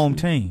 They the home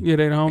team. Yeah,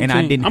 they the home team. And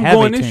I didn't have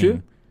going a team. This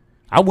year.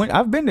 I've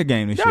been to a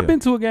game this year. I've been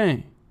to a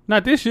game.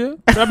 Not this year.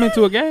 I've been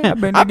to a game.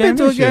 I've been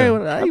to a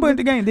game. I've been to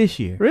the game this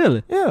year.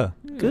 Really? Yeah.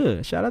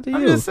 Good. Shout out to you.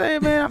 I'm just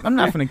saying, man. I'm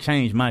not going to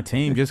change my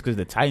team just because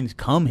the Titans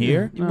come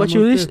here. Yeah. But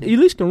you at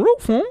least can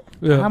root for them.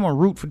 Yeah. I'm going to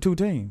root for 2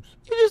 teams.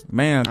 You just you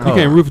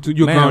can't root for 2.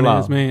 You're a grown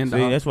ass man.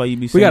 See, that's why you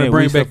be we saying got to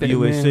bring back that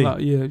USC. Man.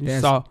 Yeah, you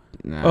saw.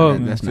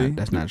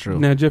 That's not true.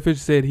 Now Jeff Fisher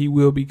said he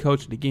will be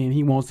coaching again.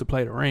 He wants to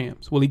play the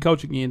Rams. Will he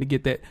coach again to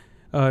get that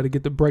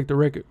break the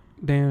record?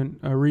 Dan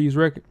Reeves'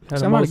 record.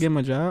 Somebody give him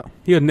a job.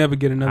 He'll never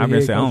get another. I'm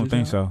gonna say I don't job.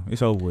 think so.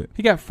 It's over with.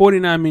 He got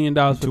 $49 million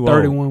for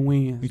 31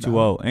 wins. He's too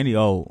old, and he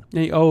old.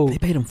 He old. They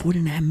paid him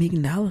 $49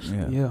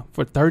 million. Yeah,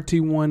 for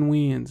 31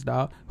 wins,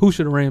 dog. Who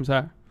should the Rams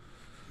hire?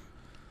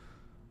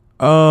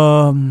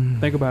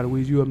 Think about it,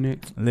 Weez. You up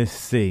next? Let's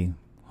see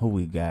who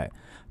we got.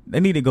 They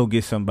need to go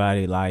get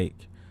somebody like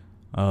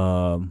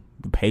the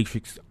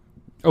Patriots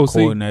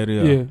coordinator.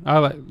 Yeah, I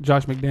like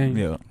Josh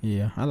McDaniels.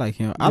 Yeah, I like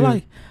him.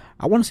 I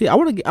want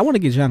to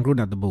get John Gruden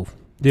out the booth.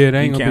 Yeah, they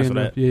ain't gonna be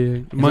enough. That. Yeah,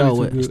 money's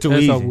too good. It's too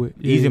easy.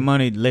 Easy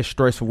money, less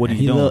stress for what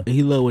he's doing.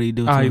 He love what he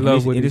do. He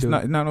love what he do. It's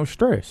not no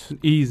stress.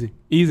 Easy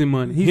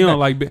money. I don't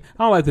like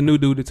the new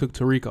dude that took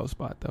Tirico's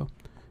spot though.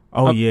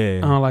 I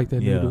don't like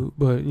that new dude.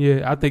 But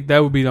yeah, I think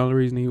that would be the only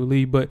reason he would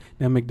leave. But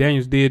now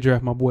McDaniels did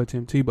draft my boy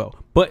Tim Tebow.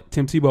 But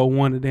Tim Tebow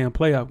won the damn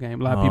playoff game.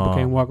 A lot of people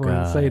can't walk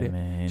around and say that.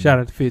 Man. Shout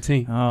out to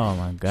 15. Oh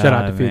my God. Shout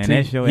out to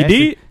 15. He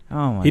did.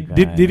 Oh my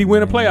God. Did he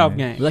win a playoff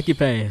game? Lucky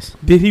pass.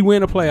 Did he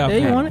win a playoff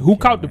game? He Who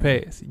caught the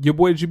pass? Your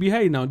boy that you be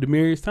hating on,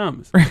 Demaryius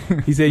Thomas.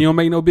 He said you don't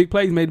make no big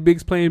plays. Made the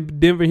biggest play in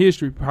Denver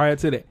history prior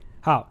to that.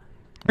 Holla.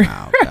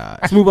 Oh God.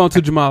 Let's move on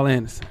to Jamal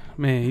Anderson.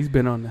 Man, he's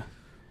been on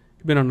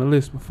the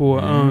list before.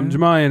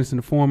 Jamal Anderson,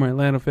 the former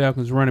Atlanta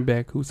Falcons running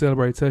back who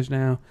celebrated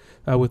touchdown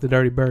with the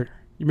Dirty Bird.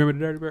 You remember the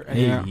Dirty Bird?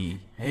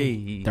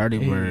 Hey. Dirty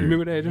Bird. You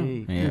remember that,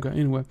 John? Yeah. Okay,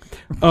 anyway.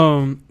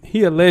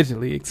 He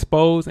allegedly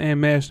exposed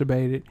and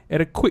masturbated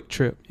at a Quick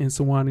Trip in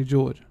Sewanee,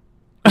 Georgia.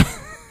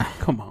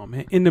 Come on,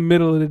 man. In the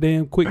middle of the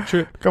damn quick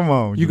trip. Come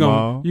on, You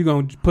Jamal.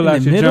 gonna pull In out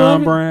the your middle of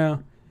John it?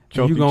 Brown.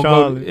 Choke You gonna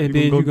Charlie. go and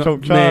You then gonna you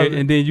choke gonna Charlie.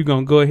 and then you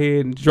gonna go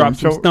ahead and drop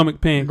some stomach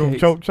You gonna pancakes.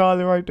 choke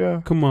Charlie right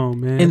there? Come on,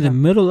 man. In the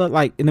middle of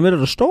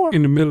the store.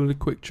 In the middle of the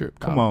quick trip.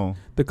 Come dog. on.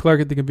 The clerk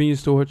at the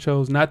convenience store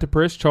chose not to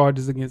press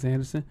charges against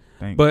Anderson,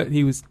 Thank but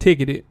he was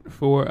ticketed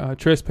for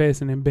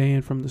trespassing and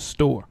banned from the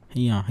store.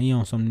 He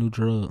on some new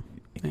drug.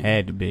 It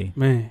had to be.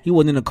 Man. He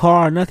wasn't in the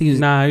car or nothing. He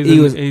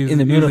was in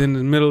the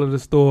middle of the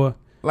store.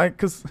 Like,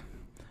 cause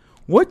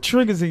what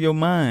triggers in your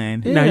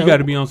mind? Yeah. Now you got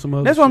to be on some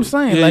other That's what I'm shit.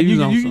 saying. Yeah, like he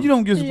was on you some-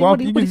 don't just Yeah, walk.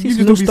 what You he just see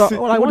don't some be star- sit-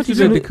 like, What what you you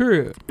did at do- the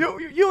crib?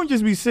 you don't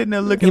just be sitting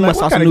there He looking like must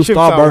what have kind some new of chips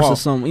I Starburst or want.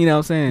 something. You know what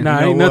I'm saying? Nah,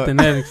 You ain't know nothing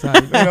that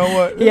exciting. You know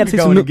what? He had Let to me see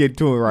go some on new- and get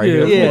to it right yeah,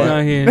 here. yeah. boy. Go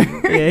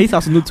ahead. Yeah, he saw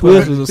some new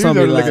Twizzlers or He was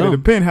something looking like at the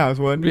that. penthouse,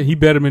 wasn't he? He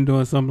better been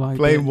doing something like that.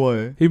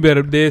 Playboy. He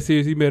better dead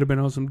serious. He better been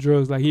on some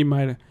drugs. Like he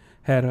might have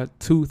had a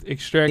tooth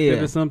extracted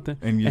Yeah. or something,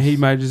 And and he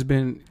might have just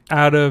been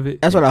out of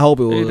it. That's what I hope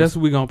it Yeah, was. that's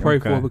what we're gonna pray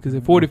Okay. for because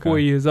at 44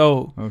 Okay. years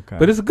old, Okay.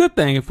 but it's a good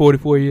thing at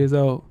 44 years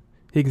old,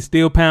 he can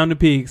still pound the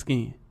pig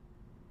skin.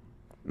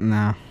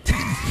 Nah.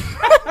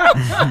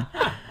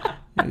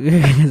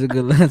 That's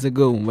a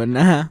good one, but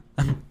nah.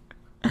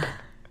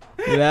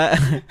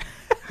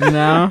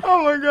 No.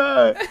 Oh my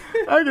God!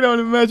 I can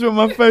only imagine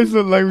what my face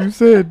looked like when you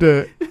said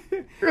that.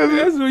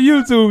 That's what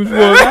YouTube's for.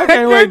 I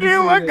can't wait to see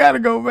I that. gotta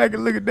go back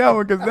and look at that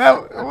one because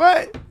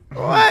that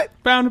what?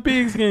 Pound the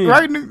pig skin.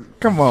 Right?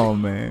 Come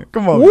on, man.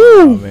 Come on,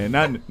 Woo! Jamal,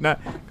 man. Not.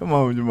 Come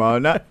on, Jamal.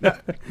 Not.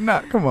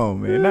 Come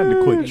on, man. Not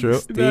the quick trip.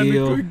 Not the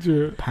Still. quick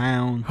trip.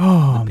 Pound.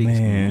 Oh The pig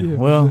man. skin. Yeah,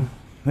 Well, for sure.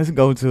 let's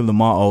go to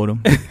Lamar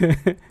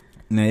Odom.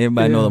 Now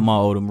everybody know Yeah.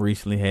 Lamar Odom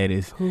recently had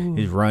his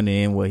run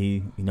in where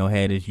he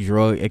had his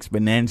drug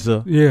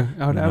exponenza. Yeah,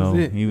 oh, that was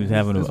it. He was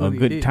having That's a what he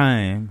good did.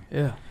 time.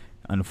 Yeah,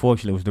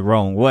 Unfortunately, it was the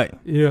wrong way.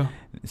 yeah.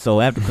 So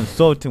after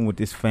consulting with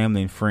his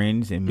family and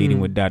friends and meeting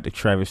Mhm. with Dr.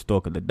 Travis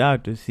Stork of the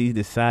doctors, he's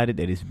decided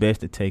that it's best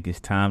to take his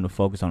time to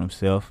focus on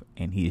himself,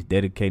 and he is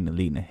dedicated to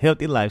leading a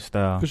healthy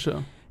lifestyle For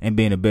sure. and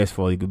being the best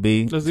father he could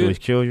be That's to it. his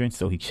children.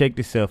 So he checked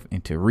himself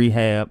into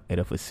rehab at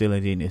a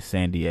facility in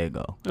San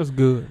Diego. That's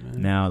good,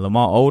 man. Now,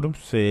 Lamar Odom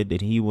said that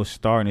he will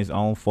star in his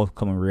own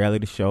forthcoming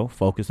reality show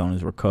focused on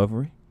his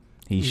recovery.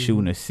 He's Mhm.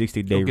 shooting a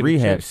 60-day Go get a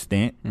rehab check.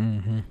 stint.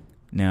 Mm-hmm.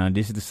 Now,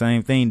 this is the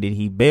same thing that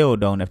he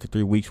bailed on after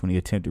 3 weeks when he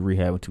attempted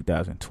rehab in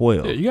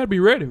 2012. Yeah, you gotta be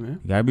ready, man.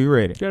 You gotta be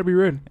ready. You gotta be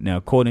ready. Now,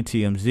 according to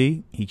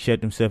TMZ, he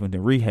checked himself into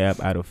rehab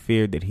out of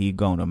fear that he'd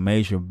gone a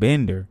major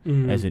bender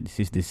Mhm. as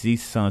his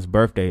deceased son's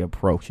birthday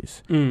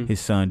approaches. Mm. His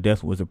son's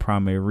death was the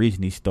primary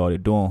reason he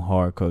started doing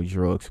hardcore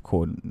drugs,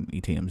 according to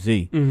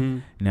TMZ. Mm-hmm.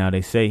 Now,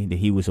 they say that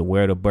he was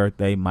aware the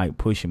birthday might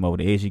push him over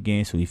the edge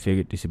again, so he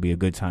figured this would be a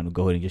good time to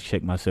go ahead and just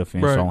check myself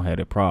in Right. so I don't have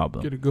that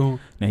problem. Get it going.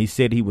 Now, he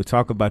said he would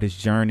talk about his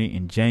journey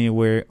in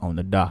January on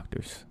the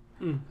doctors.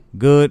 Mm.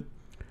 Good.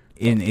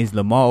 And is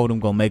Lamar Odom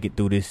going to make it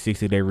through this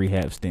 60-day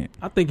rehab stint?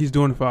 I think he's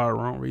doing it for all the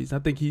wrong reasons. I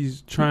think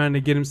he's trying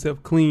to get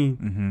himself clean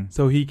Mm-hmm.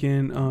 so he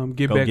can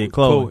get Go back get with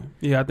Chloe. Chloe.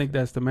 Yeah, I think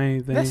that's the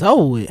main thing. That's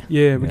over with.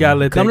 Yeah, we Yeah. gotta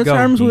let Come that to go.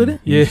 terms with it.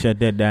 Yeah. Shut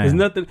that down.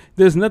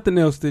 There's nothing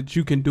else that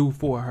you can do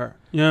for her.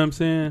 You know what I'm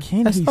saying?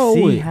 Can That's he over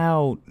see with.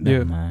 how? Yeah.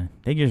 Never mind.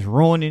 They just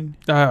ruining.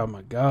 Oh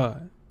my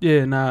God.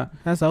 Yeah, nah.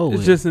 That's over It's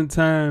with. just in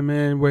time,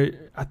 man, where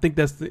I think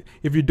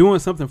if you're doing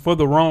something for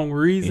the wrong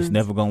reasons, It's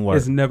never going to work.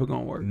 it's never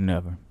gonna work.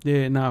 Never.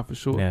 Yeah, nah, for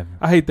sure. Never.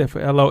 I hate that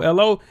for LO.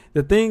 LO,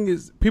 the thing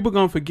is, people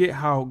gonna forget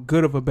how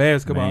good of a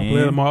basketball Man.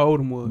 player Lamar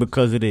Odom was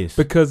Because it is.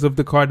 because of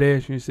the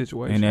Kardashian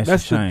situation. And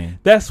that's a shame.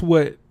 That's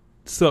what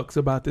sucks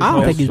about this. I don't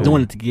whole think he's story.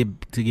 doing it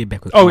to get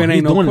back with. Oh, Chloe. it ain't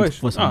he's no doing question. it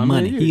for Oh, some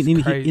man, money. you is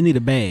He crazy. need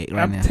a bag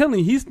right I'm now. telling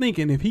you, he's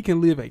thinking if he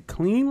can live a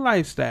clean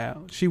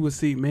lifestyle, she would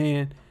see,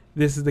 man,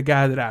 this is the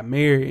guy that I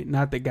married,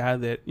 not the guy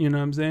that, you know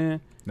what I'm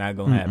saying? Not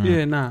going to happen.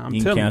 Yeah, nah, I'm He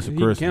can telling cancel you.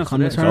 He Christmas. can cancel Come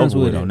to that. terms It's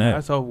over with on it. that.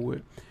 That's over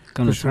with.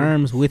 Come for to sure.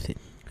 terms with it.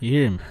 You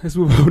hear me? Let's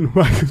move on to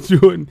Michael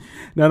Jordan.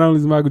 Not only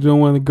is Michael Jordan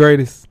one of the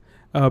greatest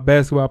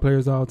basketball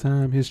players of all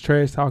time, his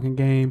trash talking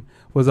game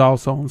was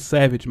also on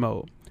savage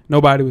mode.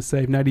 Nobody was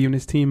safe, not even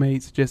his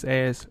teammates, just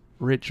asked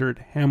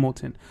Richard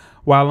Hamilton.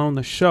 While on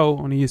the show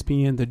on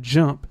ESPN The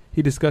Jump,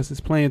 he discussed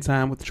his playing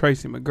time with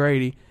Tracy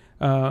McGrady,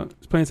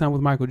 his playing time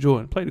with Michael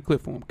Jordan. Play the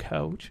clip for him,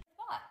 Coach.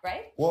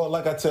 Right? Well,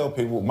 like I tell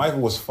people, Michael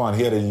was fun.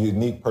 He had a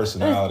unique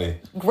personality.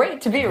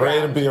 Great to be Great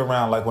around. to be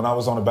around. Like when I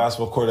was on the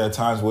basketball court at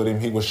times with him,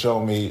 he would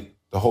show me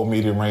the whole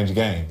medium range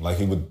game. Like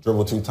he would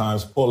dribble 2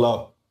 times, pull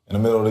up in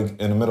the middle of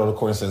the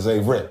court and says, "Hey,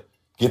 Rip,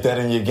 get that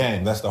in your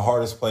game. That's the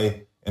hardest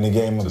play in the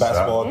game of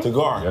basketball to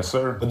guard." Yes,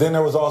 sir. But then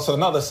there was also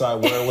another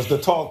side where it was the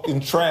talking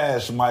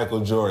trash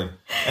Michael Jordan.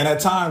 And at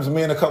times,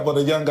 me and a couple of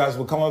the young guys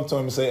would come up to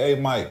him and say, "Hey,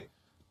 Mike,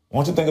 why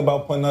don't you think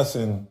about putting us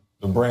in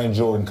the brand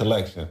Jordan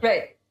collection?"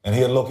 Right. And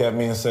he'd look at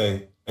me and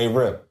say, "Hey,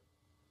 Rip,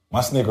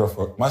 my sneakers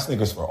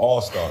for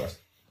all-stars."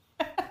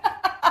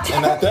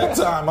 And at that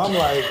time, I'm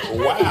like,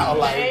 wow,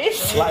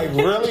 like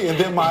really? And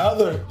then my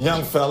other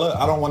young fella,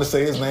 I don't want to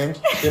say his name,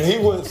 then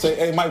he would say,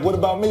 "Hey, Mike, what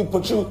about me?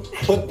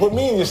 Put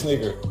me in your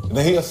sneaker." And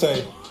then he'll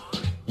say,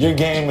 "Your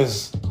game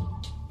is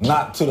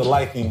not to the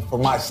liking for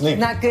my sneakers.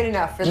 Not good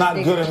enough for Not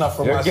sneakers. good enough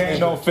for Your my game sneakers.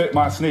 don't fit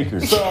my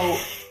sneakers. So,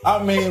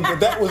 I mean, but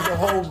that was the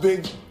whole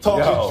big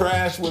talking Yo.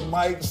 trash with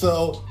Mike.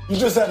 So you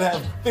just had to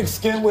have thick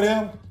skin with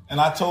him. And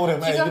I told him,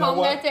 Did hey, you go you know home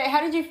what? that day?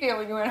 How did you feel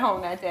when you went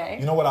home that day?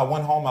 You know what? I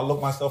went home, I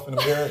looked myself in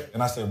the mirror,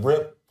 and I said,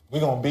 Rip, we're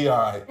going to be all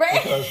right.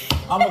 Right. Because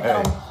I'm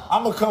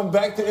going to come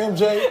back to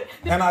MJ.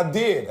 And I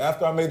did.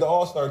 After I made the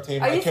All-Star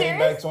team, Are I you came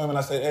serious? back to him and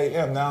I said, hey,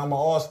 M, now I'm an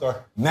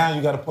All-Star. Now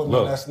you got to put me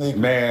in that sneaker.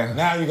 Man.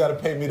 Now you got to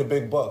pay me the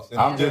big bucks. And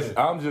I'm he did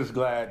it. just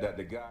glad that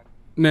the guy.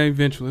 Now,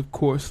 eventually, of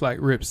course, like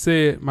Rip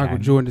said, Michael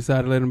Jordan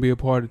decided to let him be a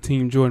part of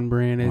Team Jordan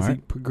brand as he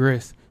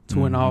progressed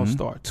to an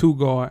All-Star,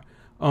 two-guard.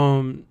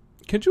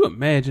 Could you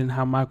imagine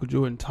how Michael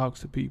Jordan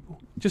talks to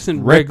people? Just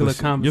in regular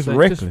conversation.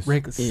 Just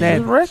reckless.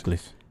 Savage.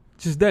 Reckless.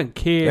 Just doesn't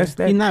care. That's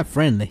that. He's not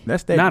friendly.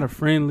 That's that. Not a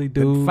friendly that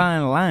dude.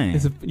 fine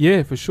line.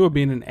 Yeah, for sure.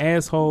 Being an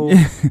asshole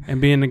and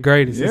being the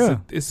greatest. Yeah.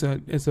 It's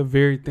a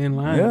very thin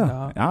line.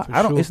 Yeah, Dog,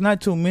 I don't. sure. It's not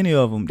too many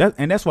of them.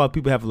 And that's why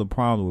people have a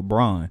problem with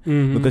Bron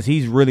Mhm. because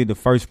he's really the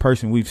first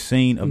person we've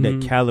seen of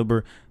that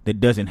caliber that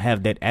doesn't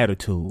have that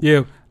attitude.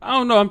 Yeah, I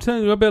don't know. I'm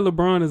telling you, I bet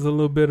LeBron is a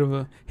little bit of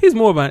a. He's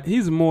more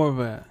of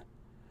a.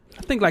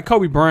 I think like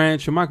Kobe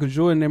Bryant or Michael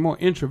Jordan, they're more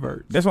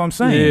introverts. That's what I'm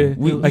saying. Yeah,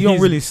 We like don't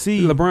he's- really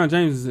see. LeBron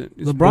James is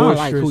LeBron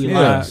like who he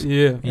boisterous. likes.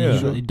 Yeah, And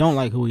Yeah. you don't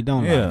like who he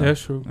don't Yeah. like.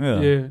 that's true.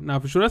 Yeah. Yeah, now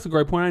for sure, that's a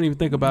great point. I didn't even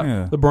think about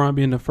Yeah. LeBron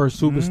being the first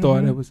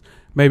superstar that was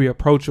maybe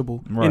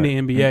approachable in Right. the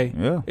NBA.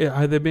 Yeah.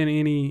 Have there been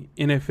any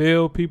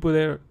NFL people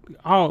that are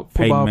all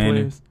Peyton football Manning.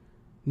 players?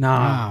 Nah,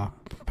 Nah,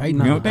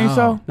 Peyton, You don't think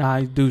so? nah,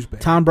 he's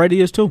douchebag. Tom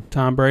Brady is too.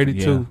 Tom Brady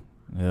Yeah. too,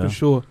 Yeah. for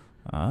sure.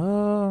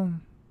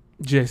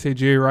 Jesse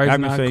Jerry I Rice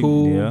can not say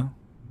cool. yeah.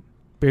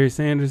 Barry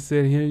Sanders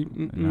said he.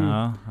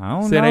 Nah, I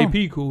don't Said know.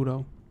 AP cool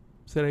though.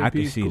 Said AP I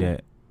can is see cool.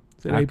 that.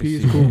 Said I AP can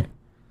is see cool. that.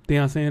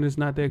 Deion Sanders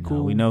not that cool.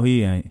 No, we know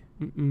he ain't.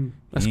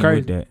 That's He ain't crazy.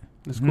 with that.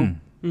 That's cool.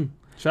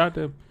 Shout out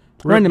to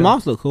Randy Rip,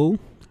 Moss look cool. though.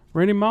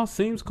 Randy Moss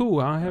seems cool.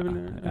 I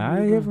haven't.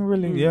 I haven't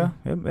really. Yeah,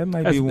 that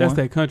might That's, be one. that's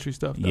that country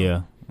stuff. Though.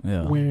 Yeah,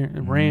 yeah.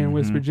 Ran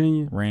West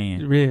Virginia.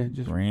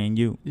 Ran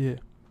you. Yeah.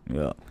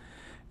 Yeah.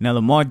 Now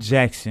Lamar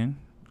Jackson,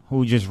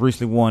 who just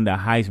recently won the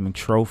Heisman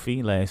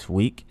Trophy last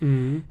week,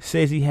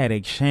 says he had a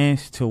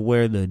chance to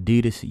wear the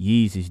Adidas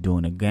Yeezys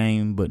during the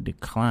game, but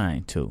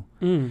declined to.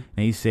 And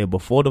he said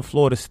before the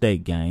Florida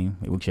State game,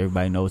 which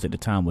everybody knows at the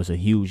time was a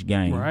huge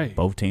game, Right.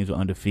 both teams were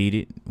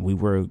undefeated. We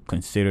were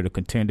considered a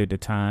contender at the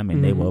time,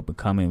 and they were up and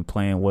coming and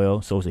playing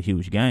well, so it was a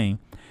huge game.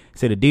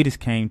 Said Adidas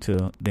came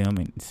to them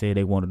and said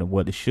they wanted to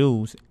wear the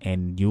shoes,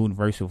 and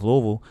University of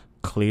Louisville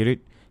cleared it,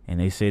 and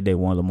they said they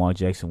wanted Lamar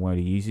Jackson to wear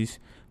the Yeezys.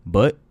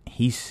 But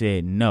he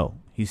said no.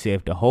 He said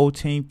if the whole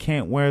team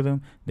can't wear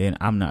them, then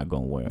I'm not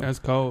going to wear them. That's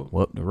cold.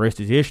 Well, the rest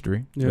is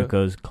history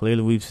because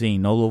clearly we've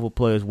seen no Louisville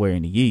players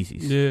wearing the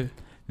Yeezys. Yeah.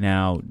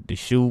 Now, the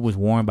shoe was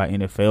worn by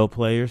NFL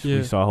players. Yeah.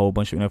 We saw a whole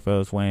bunch of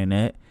NFLs wearing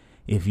that.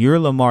 If you're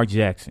Lamar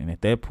Jackson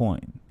at that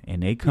point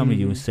and they come to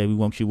you and say, we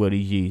want you to wear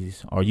these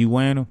Yeezys, are you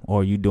wearing them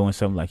or are you doing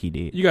something like he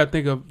did? You got to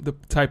think of the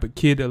type of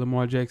kid that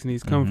Lamar Jackson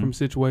is, coming from a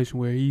situation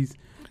where he's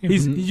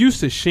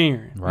used to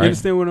sharing. Right. You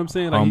understand what I'm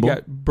saying? Like Humble. he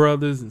got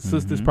brothers and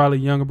sisters, probably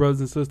younger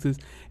brothers and sisters.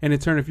 And in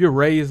turn, if you're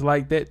raised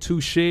like that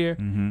to share,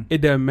 it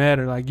doesn't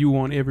matter. Like you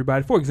want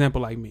everybody. For example,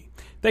 like me,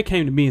 they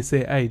came to me and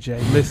said, "Hey Jay,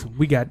 listen,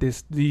 we got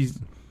these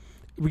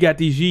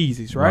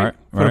Yeezys, right?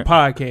 For the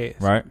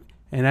podcast, Right.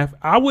 And if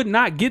I would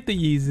not get the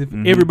Yeezys if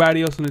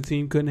everybody else on the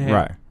team couldn't have.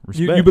 Right. It.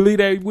 You Respect. believe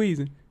that,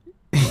 Weezy?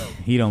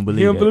 He don't believe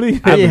You don't that.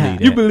 believe I that? believe Yeah.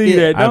 that. You believe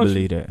that? I Don't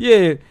believe you? that.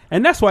 Yeah,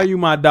 and that's why you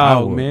my I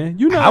dog, would. man.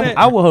 You know I, that.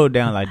 I will hold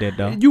down like that,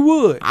 though. You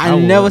would. I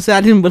would. never said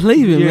I didn't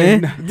believe it,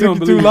 man. nah, Took don't you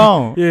believe too it.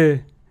 long. Yeah.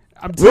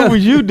 I'm What telling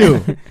would you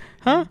do?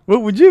 Huh?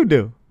 What would you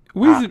do?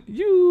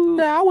 you.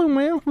 Yeah, I wouldn't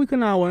wear them. We could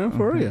not wear them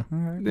for real.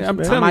 I'm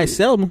I telling might you.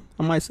 sell them.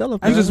 I might sell them.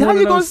 I just How one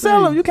you of gonna those sell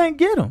them? things. You can't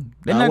get them.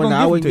 They're not I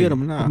gonna wouldn't give get them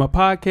to them. you. Nah. My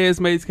podcast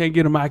mates can't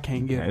get them. I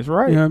can't get them. That's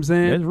right. You know what I'm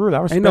saying? That's real. I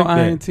respect Ain't no that.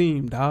 iron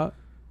team, dog.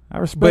 I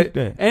respect But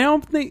that. and I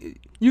don't think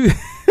you.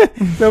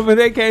 So when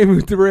they came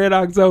with the Red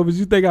Octobers,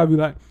 you think I'd be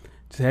like,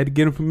 just had to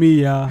get them for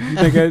me, y'all. You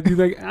think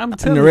I'm And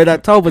telling the you. Red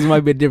Octobers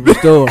might be a different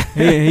story.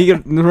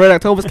 The Red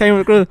Octobers came in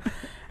the crib.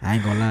 I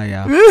ain't gonna lie,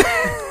 y'all.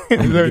 Let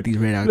me get these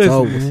Red Listen,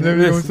 Octobers. man. Let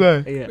me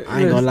Listen. say. Yeah,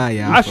 I ain't gonna lie,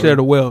 y'all. I share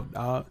the wealth,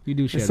 dog. You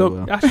do share So the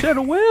wealth. I share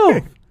the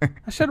wealth.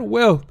 I share the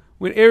wealth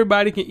when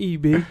everybody can eat,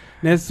 big.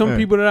 There's some Hey.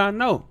 people that I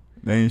know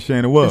They ain't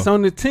sharing the wealth. that's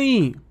on the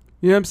team.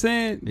 You know what I'm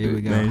saying? Here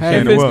we go. They ain't Hey,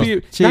 sharing the wealth.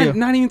 FSP, Chill.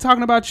 not even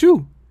talking about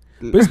you.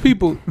 But it's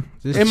people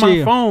Just in my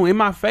chill. phone, in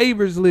my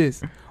favorites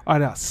list, are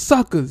the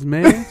suckers,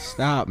 man.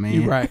 Stop, man.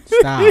 You right.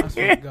 Stop.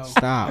 Go.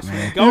 Stop,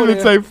 man. Go You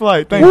there. take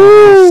flight. Thank Woo!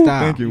 you.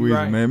 Stop. Thank you, You Weezy,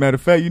 right. man. Matter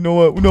of fact, you know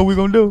what? We know what we're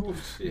gonna do. Oh,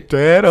 shit.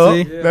 Tear it up.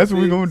 See? That's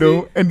what we're gonna See?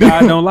 do. And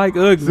I don't like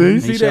ugly. You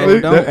See, see Ain't that?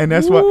 shit. Don't. and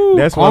that's why. Woo.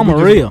 That's why. Karma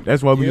we real. just,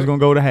 that's why we just gonna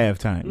go to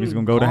halftime. We're just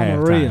gonna go to Karma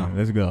halftime. real.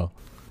 Let's go.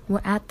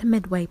 We're at the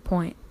midway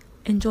point.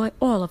 Enjoy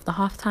all of the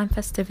halftime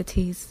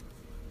festivities.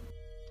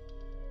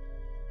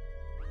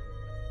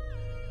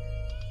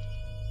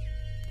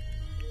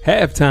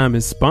 Halftime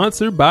is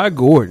sponsored by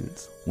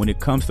Gordon's. When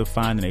it comes to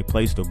finding a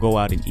place to go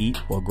out and eat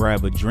or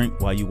grab a drink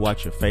while you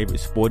watch your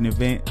favorite sporting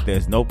event,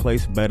 there's no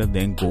place better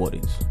than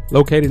Gordon's.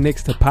 Located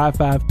next to Pie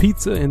 5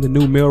 Pizza in the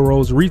new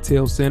Melrose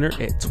Retail Center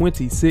at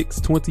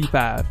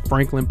 2625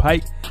 Franklin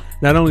Pike.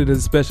 Not only does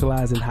it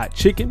specialize in hot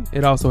chicken,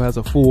 it also has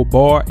a full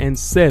bar and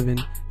 7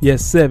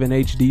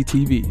 HD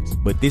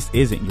TVs. But this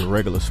isn't your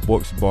regular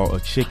sports bar or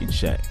chicken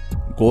shack.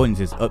 Gordon's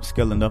is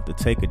upscale enough to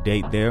take a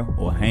date there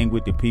or hang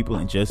with the people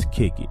and just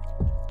kick it.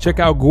 Check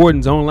out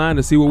Gordon's online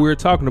to see what we were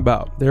talking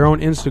about. They're on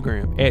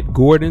Instagram at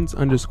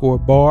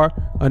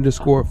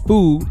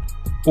Gordons_bar_food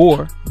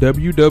or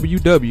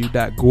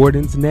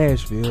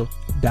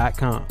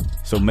www.gordonsnashville.com.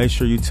 So make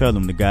sure you tell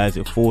them the guys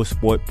at Full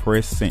Sport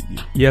Press sent you.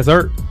 Yes,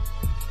 sir.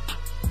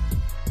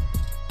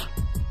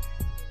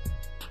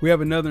 We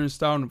have another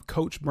installment of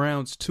Coach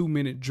Brown's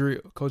 2-minute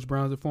drill. Coach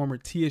Brown's a former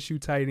TSU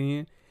tight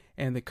end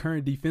and the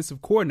current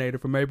defensive coordinator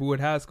for Maplewood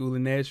High School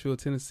in Nashville,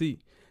 Tennessee.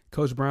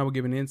 Coach Brown will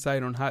give an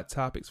insight on hot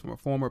topics from a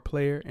former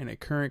player and a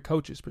current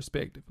coach's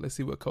perspective. Let's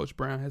see what Coach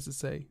Brown has to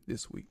say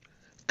this week.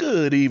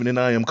 Good evening.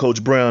 I am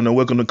Coach Brown, and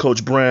welcome to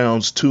Coach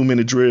Brown's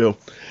 2-minute drill.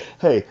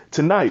 Hey,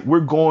 tonight we're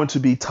going to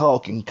be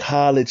talking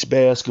college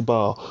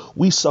basketball.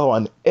 We saw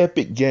an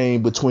epic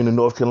game between the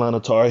North Carolina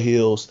Tar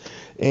Heels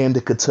and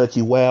the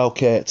Kentucky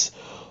Wildcats.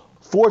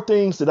 4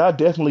 things that I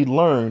definitely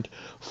learned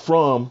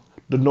from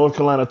the North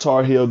Carolina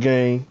Tar Heel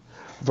game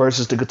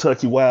versus the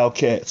Kentucky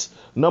Wildcats.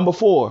 Number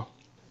 4,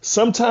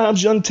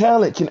 sometimes young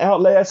talent can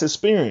outlast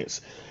experience.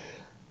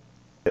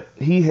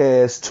 He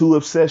has 2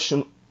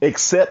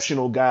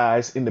 exceptional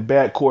guys in the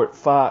backcourt,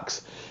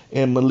 Fox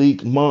and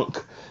Malik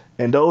Monk,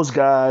 and those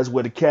guys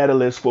were the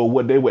catalyst for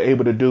what they were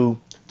able to do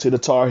to the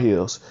Tar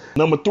Heels.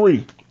 Number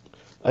 3,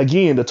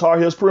 again, the Tar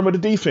Heels perimeter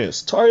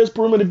defense. Tar Heels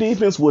perimeter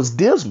defense was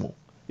dismal.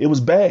 It was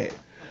bad.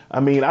 I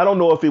mean, I don't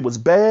know if it was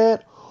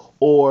bad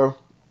or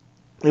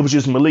it was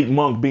just Malik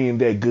Monk being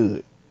that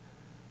good.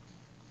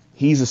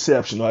 He's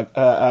exceptional,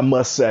 I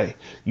must say.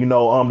 You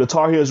know, the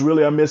Tar Heels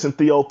really are missing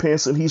Theo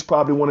Pinson. He's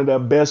probably one of their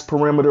best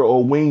perimeter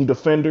or wing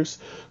defenders,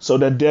 so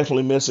they're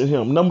definitely missing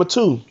him. Number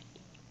 2,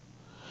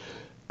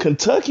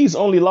 Kentucky's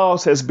only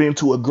loss has been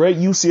to a great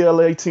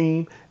UCLA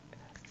team.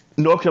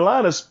 North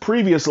Carolina's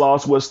previous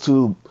loss was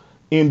to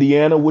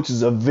Indiana, which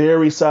is a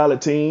very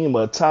solid team,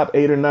 a top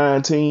 8 or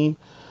 9 team.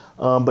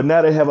 But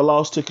now they have a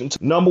loss to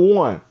Kentucky. Number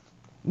 1,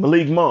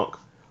 Malik Monk,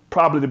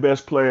 probably the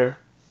best player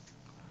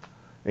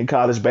in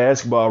college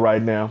basketball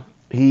right now.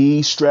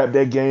 He strapped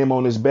that game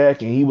on his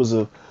back, and he was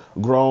a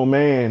grown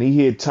man. He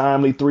hit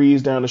timely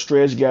threes down the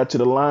stretch, got to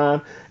the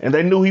line, and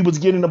they knew he was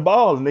getting the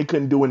ball, and they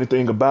couldn't do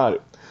anything about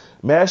it.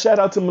 Man, shout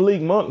out to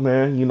Malik Monk,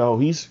 man. You know,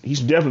 he's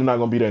definitely not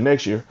going to be there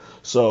next year.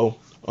 So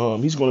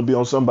he's going to be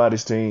on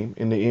somebody's team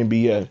in the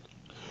NBA.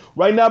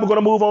 Right now, we're going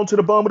to move on to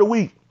the bum of the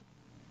week.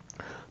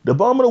 The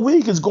bum of the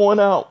week is going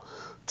out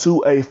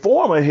to a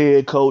former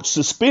head coach,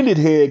 suspended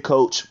head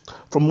coach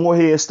from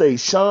Morehead State,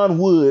 Sean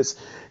Woods.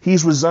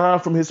 He's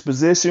resigned from his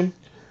position.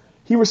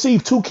 He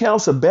received 2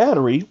 counts of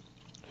battery.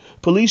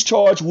 Police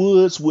charged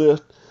Woods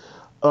with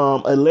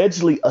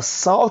allegedly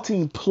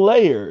assaulting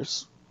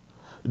players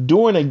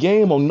during a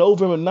game on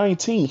November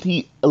 19th.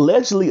 He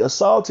allegedly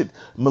assaulted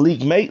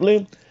Malik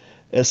Maitland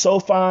and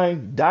Sophie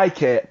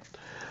Dykat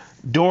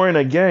during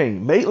a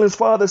game. Maitland's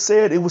father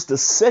said it was the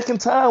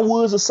second time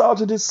Woods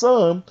assaulted his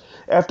son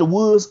after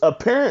Woods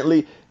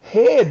apparently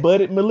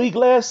headbutted Malik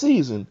last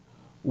season.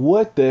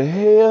 What the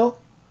hell?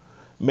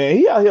 Man,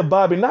 he out here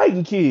Bobby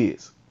Knighting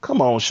kids.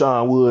 Come on,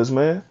 Sean Woods,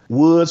 man.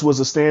 Woods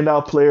was a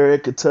standout player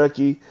at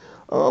Kentucky.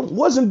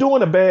 Wasn't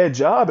doing a bad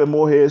job at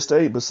Morehead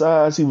State.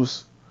 Besides, he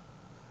was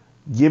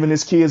giving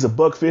his kids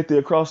 $150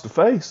 across the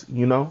face,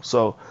 you know.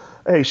 So,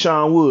 hey,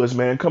 Sean Woods,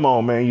 man, come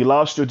on, man. You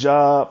lost your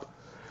job.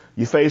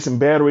 You're facing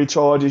battery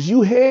charges. You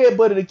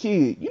headbutted a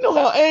kid. You know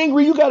how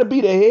angry you got to be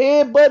to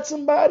headbutt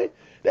somebody?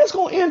 That's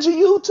going to injure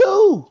you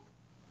too.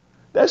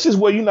 That's just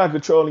where you're not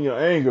controlling your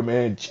anger,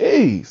 man.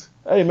 Jeez.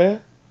 Hey,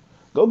 man,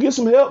 go get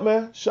some help,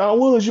 man. Sean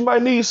Woods, you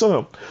might need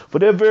some. For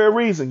that very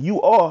reason,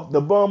 you are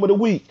the bum of the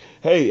week.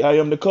 Hey, I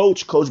am the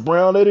coach, Coach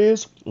Brown, that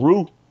is,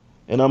 Rue,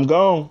 and I'm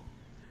gone.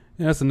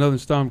 Yeah, that's another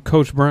installment,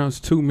 Coach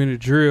Brown's 2-minute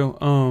drill.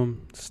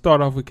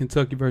 Start off with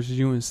Kentucky versus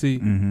UNC.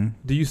 Mm-hmm.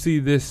 Do you see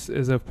this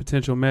as a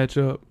potential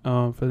matchup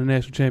for the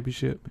national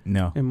championship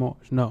No. in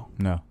March? No.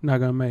 No. Not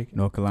going to make it.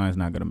 North Carolina's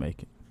not going to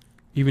make it.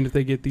 Even if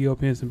they get Theo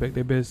Pinson back,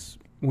 their best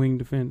wing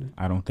defender.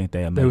 I don't think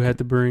they'll make They would it. have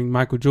to bring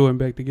Michael Jordan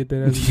back to get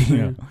that as a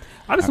defender.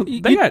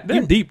 Yeah.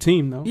 They're a deep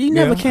team, though. You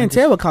never can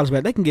tell with college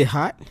basketball. They can get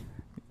hot.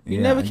 You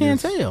Yeah, never I can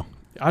guess. tell.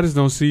 I just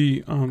don't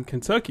see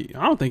Kentucky.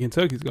 I don't think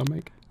Kentucky's going to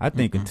make it. I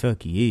think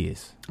Kentucky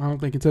is. I don't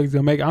think Kentucky's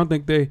going to make it. I don't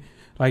think they,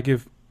 like,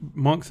 if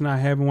Monk's not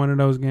having one of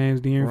those games,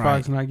 De'Aaron Right.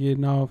 Fox not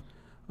getting off,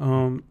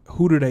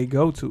 who do they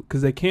go to?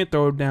 Because they can't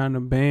throw it down to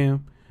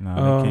Bam.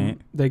 No, they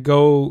can't. They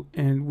go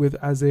and with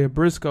Isaiah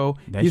Briscoe,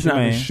 That's he's your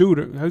not a man.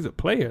 shooter. He's a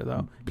player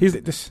though. He's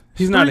This-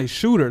 not a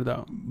shooter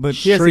though. But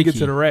He has to get Streaky.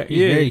 to the rack. He's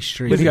Yeah, very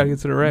streaky. but he got to get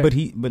to the rack.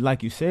 But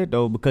like you said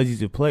though, because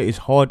he's a player, it's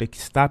hard to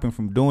stop him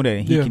from doing that,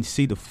 and he Yeah. can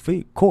see the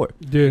court.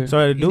 yeah, So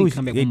all He they do need is to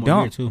come back they one more year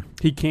don't. too.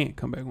 he can't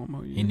come back one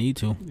more year. He need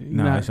to. He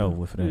No, not- it's over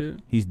with for that. Yeah.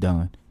 He's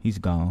done. He's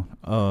gone.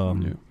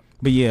 Yeah.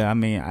 But yeah, I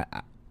mean,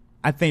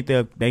 I think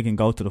they can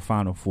go to the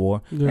Final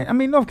Four. Yeah. I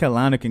mean, North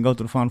Carolina can go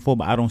to the Final Four,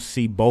 but I don't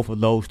see both of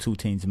those two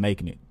teams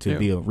making it to Yeah.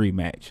 be a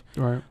rematch.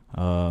 Right.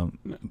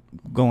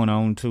 Going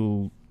on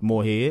to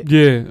Morehead.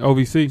 Yeah,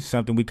 OVC.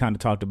 Something we kind of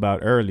talked about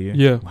earlier.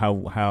 Yeah.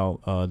 How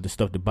the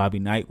stuff that Bobby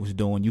Knight was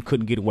doing, you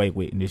couldn't get away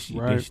with in this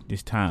Right.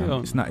 this time. Hell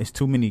It's not. It's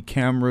too many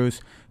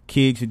cameras.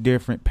 Kids are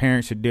different.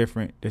 Parents are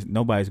different.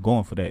 Nobody's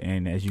going for that.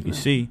 And as you can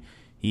see,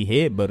 he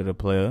headbutted a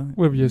player.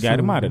 What if your got son,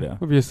 him out of there.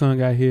 What if your son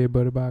got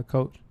headbutted by a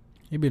coach?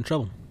 He be in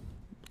trouble.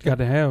 Got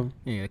to have him.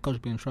 Yeah, the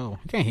coach be in trouble.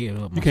 You can't head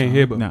up. You can't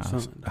headbutt Nah, my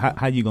son.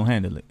 how you gonna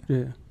handle it?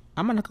 Yeah.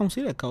 I'm not gonna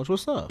see that coach.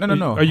 What's up?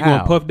 No. Are you How?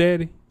 going Puff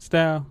Daddy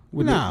style?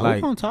 With Nah, like-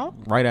 we gonna talk.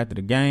 Right after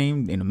the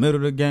game, in the middle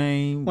of the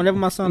game. Whenever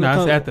my son, No, it's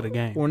comes- after the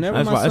game. Whenever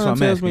That's my why- that's son what I'm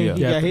tells asking, me yeah.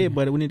 he Yeah, got after the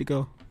headbutted, we need to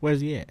go.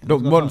 Where's he at? No,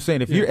 Let's go what I'm talk.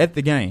 saying, if Yeah. you're at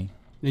the game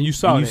And you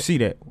saw and you that. see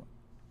that,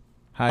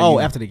 how Oh, you,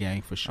 after the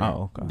game for sure.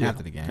 Oh, okay.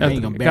 After the game, After I ain't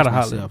the gonna game. embarrass Gotta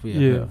holler. myself.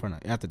 Yeah. In front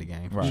of- after the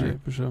game, for Right. sure. Yeah,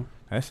 for sure.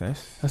 that's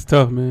That's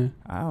tough, man.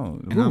 I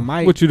don't. And I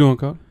might. What you doing,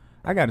 coach?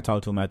 I got to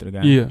talk to him after the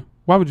game. Yeah.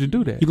 Why would you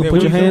do that? You gonna Yeah,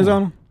 put what your you hands doing?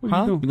 on him? What Huh?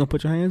 you You doing? gonna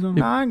put your hands on him?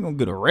 Nah, I ain't gonna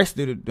get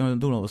arrested or doing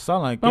no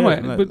something like that. Oh,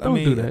 wait, Like, but don't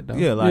do that, though.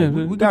 Yeah, like Yeah,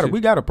 we but got you- we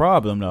got a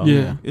problem though.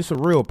 Yeah. It's a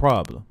real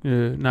problem.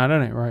 Yeah, nah,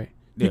 that ain't right.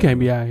 You Yeah. can't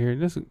be out here.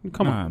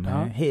 Come Nah, on,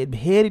 man. dog.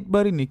 Headed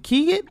buddy the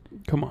kid.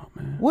 Come on,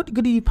 man. What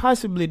could he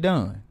possibly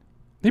done?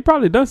 He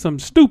probably done something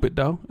stupid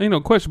though. Ain't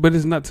no question, but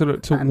it's not to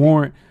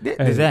warrant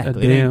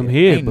Exactly. a damn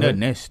head. Ain't nothing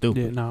that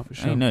stupid. Yeah, nah, for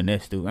sure. Ain't nothing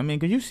that stupid. I mean,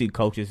 because you see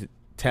coaches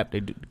tap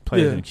their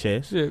players Yeah. in the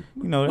chest. Yeah. You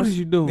know, What that's, is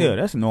you doing? Yeah,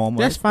 that's normal.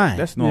 That's fine.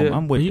 That's normal. Yeah.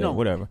 I'm with But you that. don't-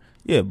 Whatever.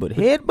 Yeah, but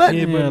headbutt.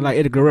 Yeah, like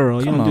Eddie Guerrero.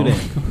 You Come don't do on.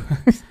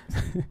 that.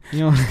 You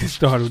don't.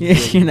 Started with Yeah,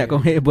 the- you're not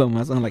gonna headbutt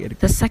my son like Eddie.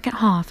 The second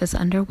half is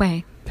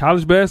underway.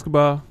 college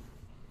basketball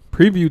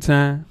preview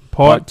time.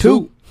 Part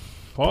two.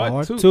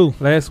 Part two.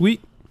 Last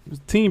week was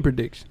team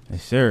prediction.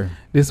 Yes, sir.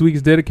 This week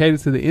is dedicated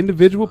to the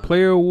individual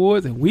player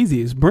awards, and Weezy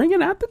is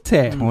bringing out the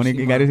tab. 20.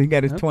 He got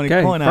his 20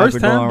 Okay, point first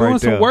outfit time going doing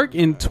right some there. work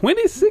in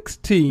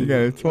 2016. He got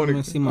his I'm 20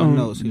 gonna see my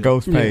notes here.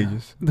 ghost Yeah.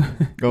 pages.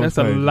 That's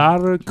a pages.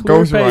 lot of clear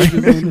Ghost pages.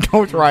 writing.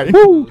 Ghost writing.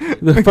 Woo!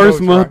 The first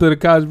Ghost month writing. of the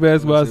college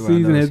basketball Let's see what I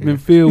season notice has been here.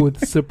 filled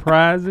with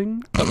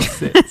surprising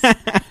upsets.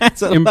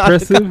 That's a lot of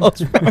Impressive.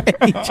 ghost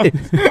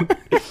pages.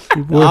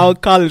 Boy, All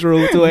college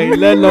rules too. Ain't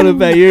nothing on the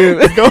back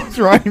here. Ghost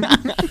writing.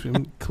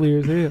 clear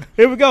as hell.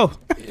 Here we go.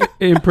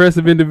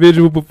 Impressive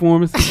individual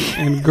performances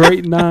and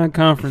great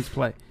non-conference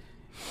play.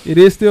 It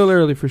is still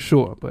early for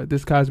sure, but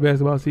this college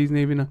basketball season,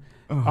 even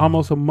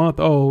almost a month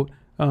old,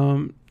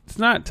 it's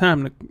not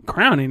time to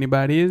crown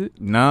anybody, is it?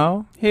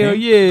 No. Hell Ain't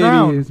yeah,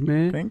 crown. it is,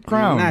 man. Ain't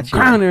crown. Not yet.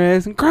 Crown their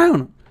ass and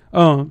crown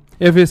them.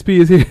 FSP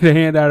is here to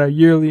hand out our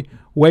yearly,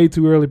 way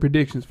too early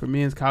predictions for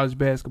men's college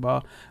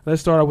basketball.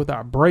 Let's start out with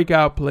our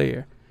breakout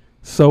player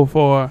so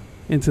far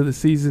into the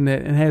season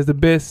and has the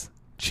best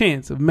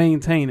chance of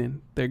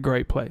maintaining their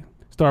great play.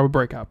 Start with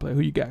breakout player.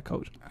 Who you got,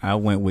 Coach? I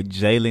went with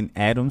Jalen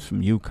Adams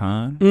from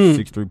UConn,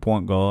 6'3"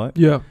 point guard.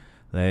 Yeah.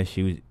 Last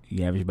year,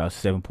 he averaged about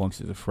 7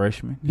 points as a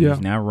freshman. Yeah. He's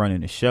now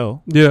running the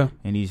show, Yeah.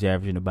 and he's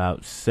averaging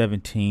about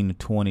 17 to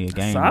 20 a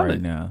game Solid.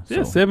 right now.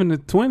 Yeah, 7 to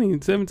 20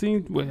 and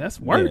 17. Well, that's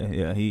work.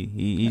 Yeah,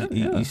 he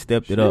Yeah.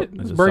 stepped it Shit, up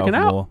that's as a breaking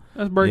out. sophomore.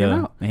 That's breaking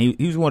Yeah. out. And he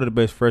was one of the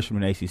best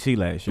freshmen in ACC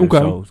last year. Okay.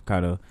 So it's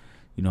kind of,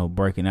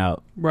 breaking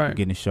out, Right.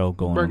 getting the show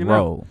going on Breaking the out.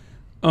 road.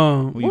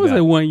 What you was got?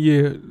 that one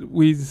year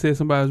Weezy said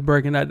somebody was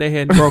breaking out? They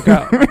hadn't broke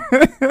out. Was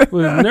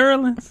it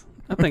Nerlens?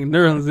 I think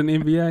Nerlens in the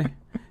NBA.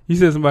 He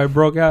said somebody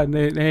broke out and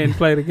they hadn't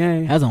played a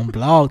game. That's on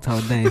Blog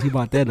Talk Days. He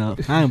brought that up.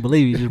 I didn't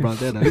believe he just brought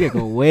that up. He gotta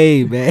go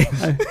way back.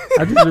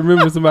 I just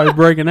remember somebody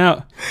breaking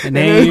out and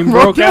they ain't even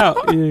broke out.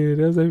 Yeah,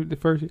 that was the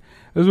first year.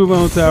 Let's move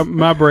on to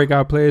my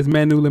breakout players,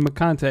 Manuli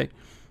McContact.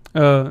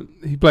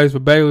 He plays for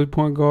Baylor,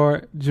 point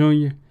guard,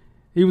 junior.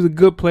 He was a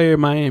good player in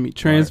Miami.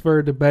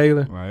 Transferred to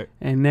Baylor, Right.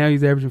 and now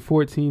he's averaging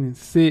 14 and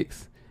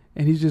 6.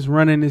 And he's just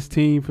running this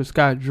team for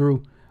Scott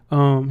Drew.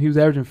 He was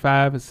averaging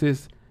 5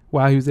 assists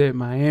while he was at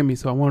Miami,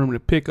 so I want him to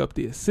pick up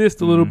the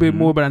assist a little bit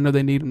more, but I know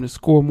they need him to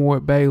score more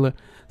at Baylor.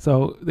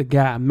 So the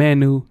guy,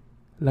 Manu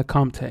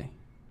Lecomte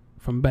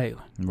from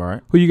Baylor.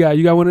 Right. Who you got?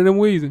 You got one of them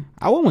Weezy?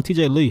 I went with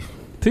TJ Leaf.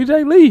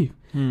 TJ Leaf.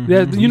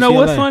 That, you know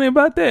what's UCLA. funny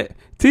about that?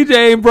 TJ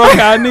ain't broke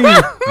out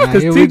neither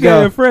because here we TJ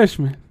go. a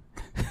freshman.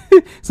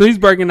 So he's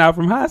breaking out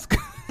from high school.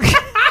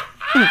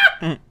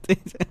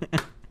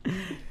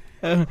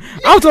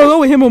 I was talking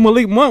with him or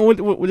Malik Monk,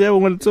 whichever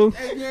one of the two.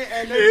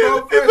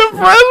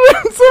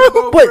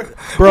 But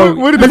Bro,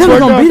 what did but they they're break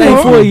gonna out be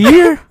there from? for a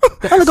year.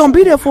 They're gonna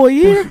be there for a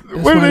year.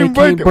 Where did they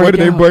break? Where did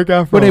they break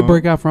out from? Where they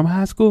break out from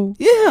high school?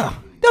 Yeah,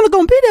 they're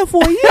gonna be there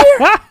for a year.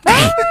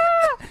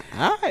 I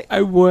All right.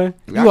 Hey, boy.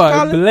 You Y'all are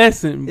call a it-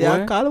 blessing, boy.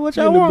 Yeah, call it what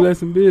You y'all in the want.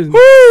 blessing business.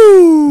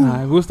 Woo! All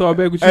right, we'll start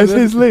back with you. That's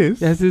Lester. his list.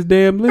 That's his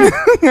damn list.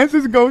 That's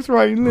his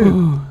ghostwriting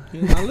list.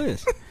 Here's my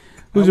list.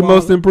 Who's your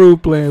most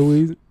improved player,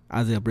 Weezy?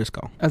 Isaiah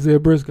Briscoe.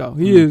 Isaiah Briscoe.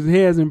 He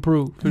has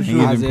improved for He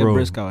sure. is Isaiah improved.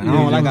 Briscoe. And I He's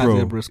don't like Isaiah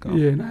improved. Briscoe.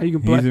 Yeah, now you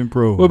can play. He's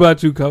improved. What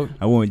about you, Coach?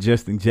 I went with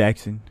Justin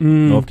Jackson,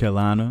 Mm. North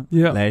Carolina.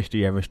 Yeah. Last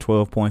year, averaged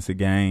 12 points a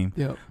game,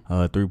 Yep.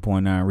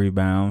 3.9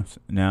 rebounds.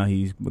 Now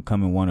he's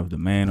becoming one of the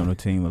man on the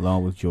team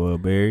along with Joel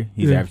Berry.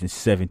 He's Yeah. averaging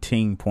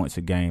 17 points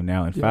a game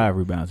now and Yeah. 5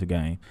 rebounds a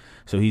game.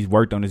 So he's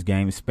worked on his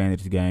game, expanded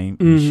his game.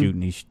 Mhm. He's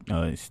shooting. He's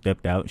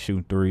stepped out,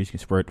 shooting threes, can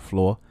spread the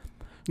floor.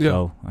 Yeah.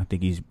 So I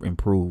think he's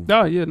improved.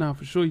 Oh, yeah, no,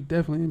 for sure. He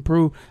definitely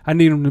improved. I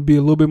need him to be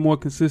a little bit more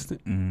consistent.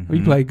 Mhm. He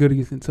played good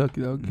against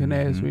Kentucky, though. Can't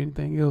ask for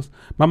anything else.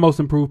 My most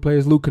improved player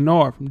is Luke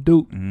Kennard from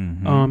Duke.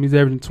 Mhm. He's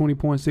averaging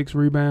 20.6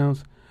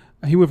 rebounds.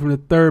 He went from the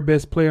third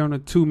best player on the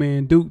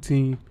two-man Duke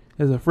team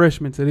as a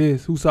freshman to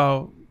this. Who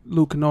saw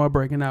Luke Kennard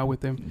breaking out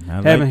with him? I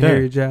like Having that.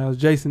 Harry Giles,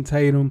 Jason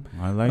Tatum,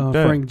 I like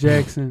that. Frank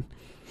Jackson.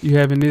 You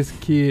having this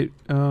kid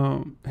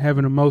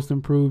having a most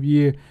improved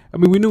year. I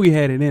mean, we knew he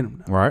had it in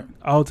him. Right.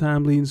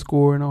 All-time leading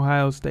scorer in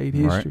Ohio State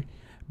history,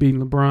 beating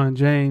LeBron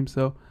James.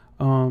 So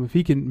if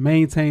he can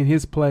maintain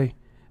his play,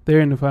 they're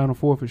in the Final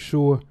Four for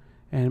sure,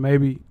 and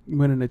maybe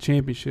winning a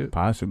championship.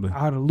 Possibly.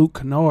 Out of Luke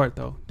Kennard,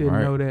 though. Didn't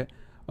Right. know that.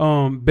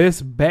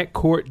 Best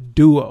backcourt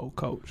duo,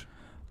 Coach.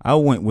 I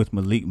went with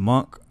Malik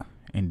Monk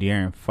and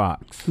De'Aaron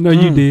Fox. No,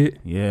 you did.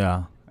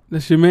 Yeah.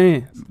 That's your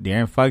man.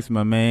 De'Aaron Fox,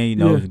 my man, you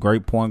know, Yeah. he's a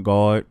great point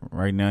guard.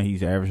 Right now,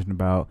 he's averaging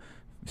about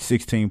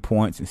 16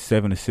 points and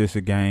 7 assists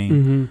a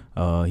game.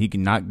 Mm-hmm. He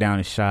can knock down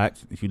his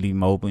shots if you leave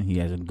him open. He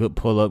has a good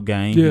pull-up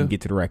game. He Yeah. can get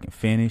to the rack and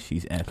finish.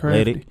 He's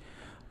athletic.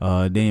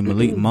 Crafty. Then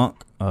Malik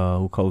Monk,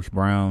 who Coach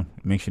Brown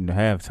mentioned at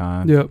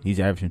halftime, Yep. he's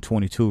averaging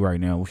 22 right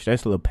now, which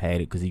that's a little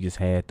padded because he just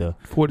had the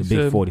big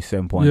 47.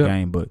 47-point Yep.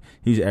 game. But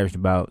he's averaged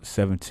about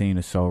 17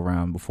 or so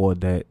around before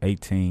that,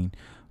 18.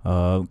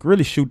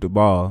 Really shoot the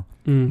ball.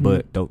 Mhm.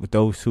 But with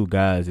those two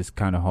guys, it's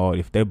kind of hard.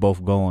 If they're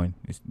both going,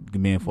 it's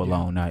in for a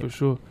long night. For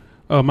sure.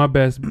 My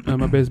best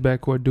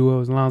backcourt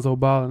duo is Lonzo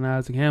Ball and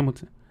Isaac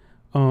Hamilton.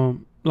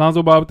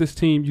 Lonzo Ball with this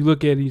team, you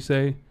look at it and you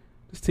say,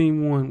 this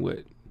team won what?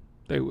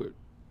 They were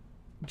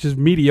just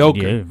mediocre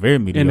Yeah, very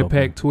mediocre. in the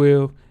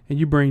Pac-12. And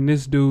you bring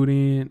this dude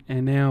in,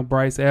 and now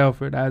Bryce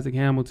Alford, Isaac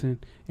Hamilton,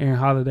 Aaron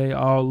Holiday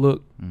all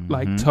look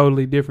like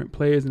totally different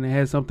players, and it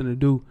has something to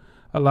do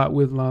a lot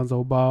with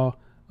Lonzo Ball.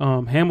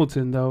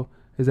 Hamilton, though,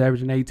 is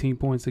averaging 18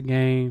 points a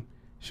game,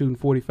 shooting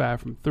 45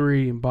 from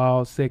 3, and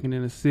Ball second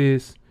in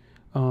assists,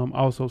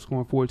 also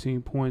scoring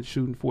 14 points,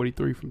 shooting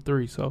 43 from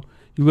 3. So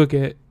you look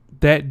at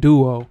that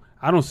duo,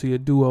 I don't see a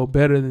duo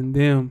better than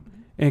them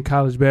in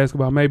college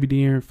basketball. Maybe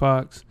De'Aaron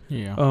Fox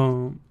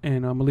and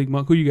Malik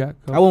Monk. Who you got?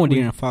 I went with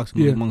De'Aaron Fox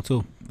and Malik Monk,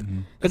 too.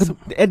 That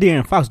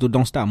De'Aaron Fox dude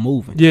don't stop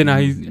moving. Yeah, nah,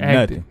 he's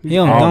active. Nothing. He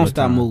don't All the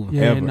stop time. moving.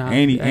 Yeah, Ever. nah,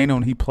 and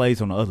he's he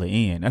plays on the other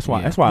end. That's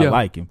why Yeah. I Yeah.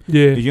 like him.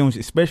 Yeah. 'Cause you don't,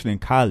 especially in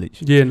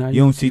college. Yeah, nah,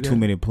 You don't see see too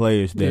many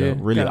players that Yeah, are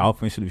really gotta-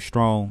 offensively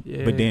strong,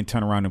 Yeah. but then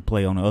turn around and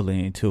play on the other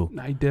end too.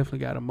 Nah, he definitely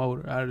got a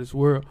motor out of this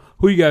world.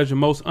 Who you got as your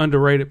most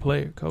underrated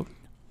player, Coach?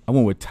 I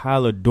went with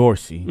Tyler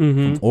Dorsey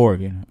Mhm. from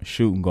Oregon, a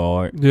shooting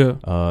guard.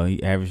 Yeah.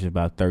 He averages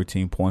about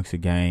 13 points a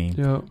game,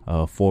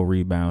 Yeah. 4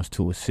 rebounds,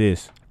 2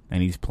 assists.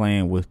 And he's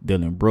playing with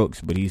Dylan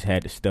Brooks, but he's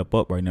had to step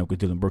up right now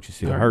because Dylan Brooks is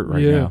still hurt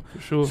right yeah, now. for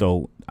sure.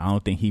 So I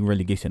don't think he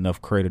really gets enough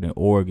credit in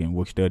Oregon,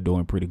 which they're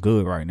doing pretty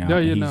good right now. Yeah,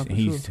 yeah, And nah, for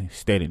he's sure.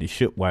 steady the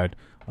ship while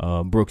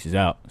Brooks is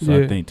out. So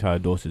Yeah. I think Tyler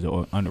Dorsey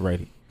is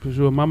underrated. For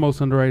sure. My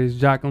most underrated is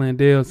Jock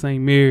Landale,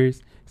 St.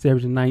 Mary's. He's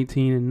averaging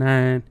 19 and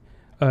 9.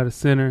 The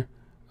center,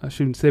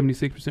 shooting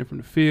 76% from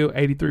the field,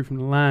 83 from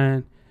the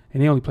line,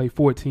 and he only played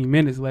 14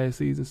 minutes last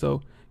season.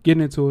 So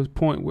getting into his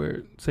point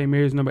where St.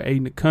 Mary's number 8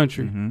 in the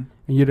country,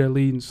 and you're their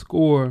leading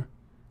scorer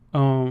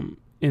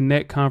in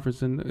that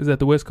conference. And is that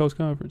the West Coast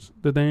Conference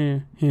that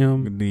they're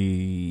in?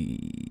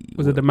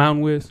 Was it the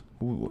Mountain West?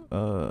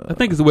 I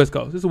think it's the West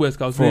Coast. It's the West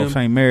Coast. For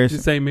St. Mary's.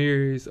 It's St.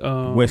 Mary's.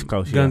 West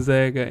Coast,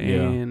 Gonzaga,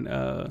 yeah. and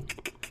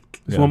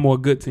there's one more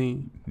good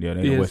team. Yeah,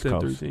 they're the West it's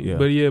Coast. 3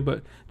 teams. Yeah.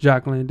 But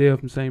Jock Landale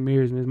from St.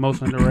 Mary's is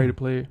most underrated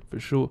player for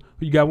sure.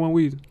 Who you got? One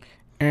Weezy?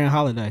 Aaron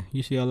Holiday,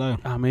 UCLA.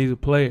 I mean, he's a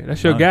player.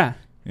 That's your guy.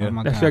 Yeah. Oh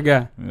my That's God. your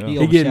guy. Yeah. He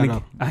He getting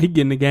overshadowed. he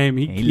getting the game.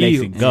 And He lets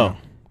killed. it go.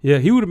 Yeah,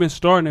 he would have been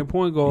starting at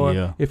point guard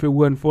Yeah. if it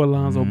wasn't for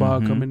Lonzo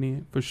Ball Mhm. coming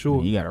in for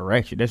sure. You got a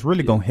ratchet. That's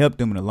really gonna help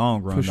them in the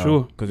long run, For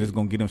sure. because it's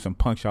gonna get them some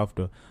punch off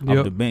the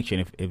Yep. bench.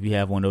 And if you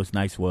have one of those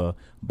nights where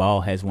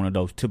Ball has one of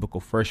those typical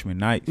freshman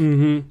nights,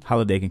 Mm-hmm.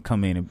 Holiday can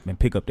come in and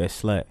pick up that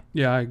slack.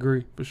 Yeah, I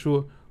agree for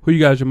sure. Who you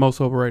guys your most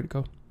overrated,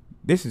 Coach?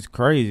 This is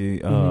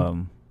crazy.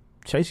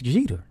 Chase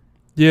Jeter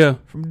Yeah,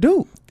 from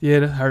Duke. yeah,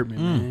 that hurt me,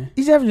 man.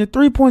 He's averaging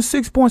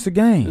 3.6 points a This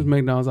game.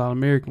 McDonald's All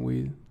American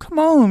Weezy. Come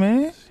on,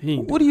 man. He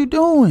ain't What are you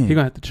doing? He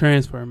gonna have to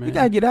transfer, man. You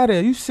gotta get out of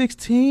there. You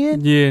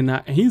 6'10". Yeah, nah,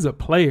 and he's a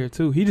player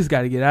too. He just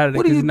got to get out of there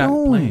What are because you he's not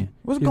doing? playing.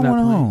 What's He's going not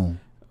playing.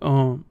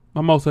 on?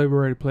 My most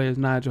overrated player is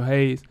Nigel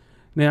Hayes.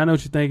 Now I know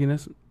what you're thinking.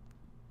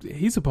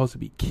 he's supposed to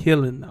be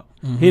killing though.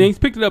 He's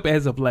picked it up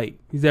as of late.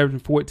 He's averaging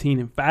 14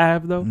 and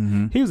 5 though.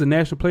 He was a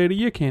National Player of the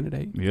Year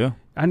candidate. Yeah.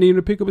 I need him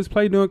to pick up his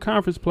play during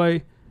conference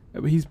play.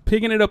 He's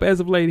picking it up as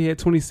of late. He had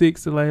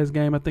 26 the last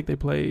game. I think they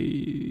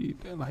played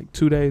like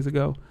 2 days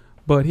ago.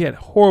 But he had a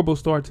horrible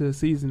start to the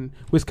season.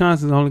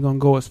 Wisconsin's only going to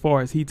go as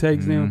far as he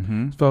takes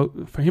them. So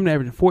for him to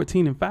average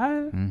 14 and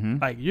 5,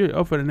 like you're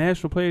up for the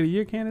National Player of the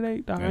Year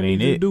candidate, dog, I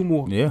need you to do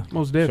more. Yeah.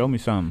 Most definitely. Show me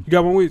something. You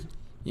got one with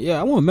you? Yeah,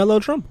 I want Melo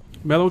Trimble.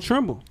 Melo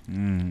Trimble.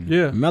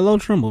 Yeah. Melo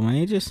Trimble, man.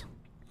 He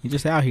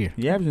just out here.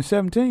 He averaging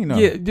 17 though.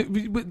 Yeah,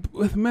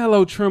 with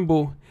Melo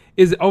Trimble,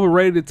 is it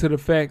overrated to the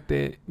fact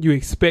that you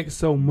expect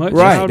so much?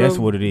 Right, out that's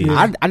of what it is.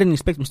 I didn't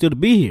expect him still to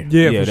be here.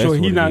 Yeah, Yeah, for that's sure. what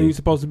He's it not is. even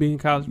supposed to be in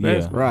college Yeah,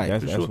 basketball. right.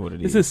 That's For sure. what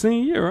it It's is. his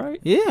senior year, right?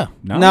 Yeah.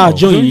 No, Nah,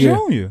 junior year.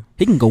 Junior.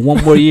 He can go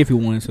one more year if he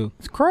wanted to.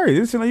 It's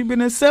crazy. It's like you've been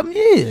there 7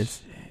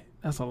 years.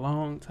 That's a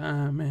long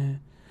time,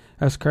 man.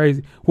 That's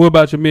crazy. What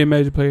about your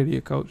mid-major player of the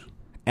year, coach?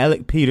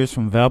 Alec Peters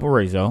from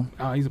Valparaiso,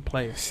 Oh, he's a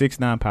player.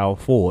 6'9" power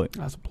forward.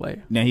 That's a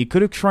player. Now, he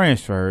could have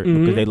transferred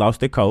because they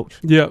lost their coach.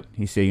 Yep.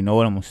 He said, you know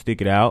what, I'm going to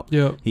stick it out.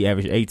 Yep. He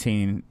averaged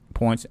 18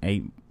 points,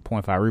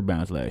 8.5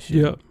 rebounds last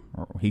year. Yep.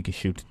 He can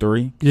shoot the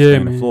three, Yeah, stay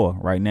on the man. floor.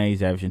 Right now,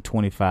 he's averaging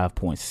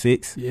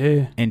 25.6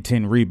 Yeah. and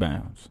 10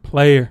 rebounds.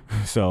 Player.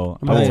 So,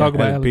 I'm going to I talk want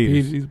about Alec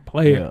Peters. He's a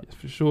player, Yeah.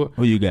 for sure.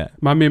 Who you got?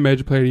 My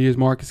mid-major player of the year is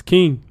Marcus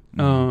King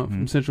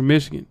from Central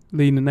Michigan,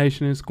 leading the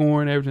nation in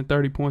scoring, averaging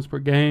 30 points per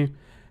game.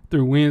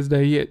 Through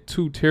Wednesday, he had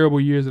 2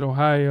 terrible years at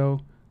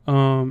Ohio,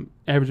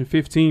 averaging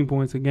 15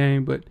 points a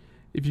game. But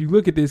if you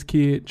look at this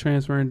kid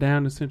transferring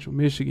down to Central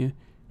Michigan,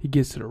 he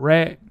gets to the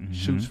rack,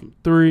 shoots from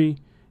 3.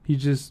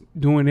 He's just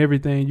doing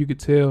everything. You could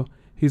tell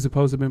he's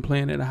supposed to have been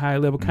playing at a high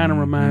level. Kind of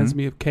reminds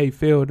me of Kay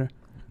Felder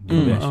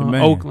from That's your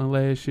man. Oakland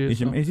last year. Is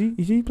So-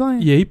 he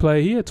playing? yeah, he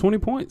played. He had 20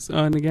 points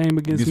in the game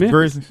against Against Memphis.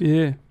 Grizzlies?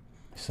 Yeah.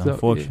 It's So,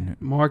 unfortunate. yeah.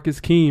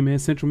 Marcus King, man,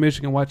 Central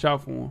Michigan, watch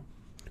out for him.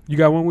 You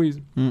got one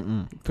reason?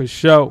 Mm-mm. For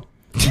sure.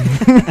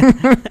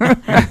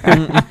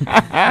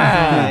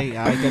 I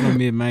ain't got no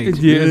mid-major.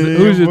 Yeah,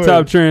 who's your boy.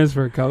 top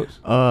transfer, coach?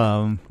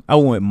 I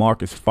went with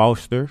Marcus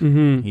Foster.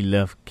 Mm-hmm. He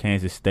left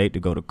Kansas State to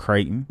go to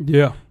Creighton.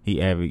 Yeah.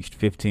 He averaged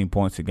 15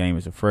 points a game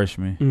as a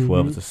freshman,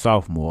 12 as a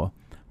sophomore.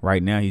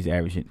 Right now, he's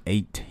averaging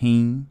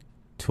 18,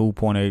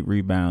 2.8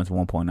 rebounds,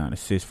 1.9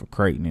 assists for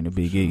Creighton in the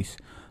Big East.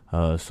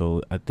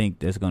 So I think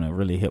that's going to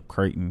really help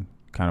Creighton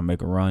kind of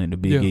make a run in the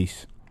Big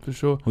East. For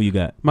sure. Who you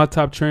got? My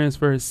top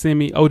transfer is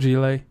Semi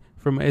Ojale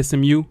from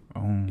SMU.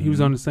 He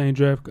was on the same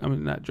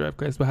not draft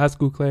class, but high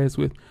school class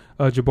with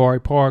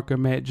Jabari Parker,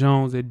 Matt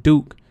Jones at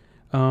Duke.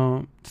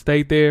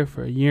 Stayed there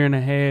for a year and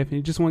a half, and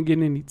he just wasn't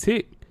getting any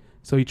tick.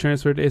 So he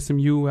transferred to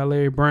SMU while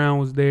Larry Brown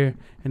was there,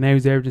 and now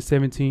he's averaging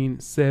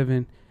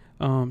 17-7,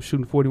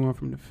 shooting 41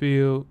 from the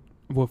field,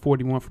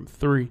 41 from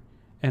 3,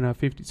 and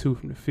 52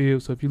 from the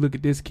field. So if you look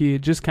at this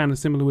kid, just kind of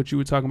similar to what you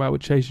were talking about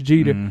with Chase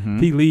Jeter,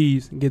 if he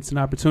leaves and gets an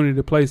opportunity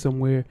to play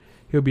somewhere,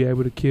 he'll be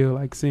able to kill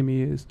like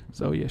Semi is.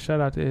 So, yeah, shout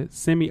out to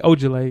Semi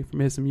Ojale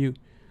from SMU.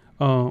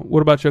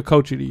 What about your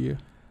coach of the year?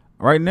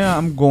 Right now,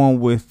 I'm going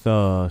with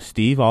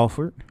Steve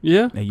Alford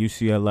Yeah? at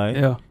UCLA.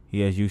 Yeah. He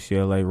has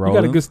UCLA You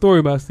rolling. got a good story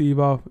about Steve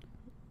Alford.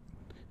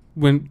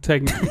 When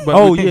taking,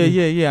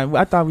 yeah.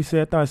 I thought I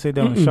said that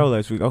on the show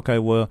last week. Okay,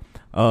 well,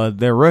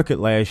 their record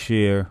last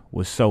year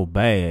was so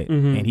bad,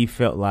 and he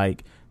felt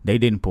like they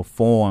didn't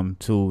perform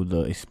to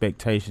the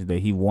expectations that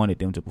he wanted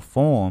them to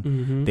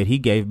perform, that he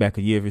gave back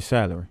a year of his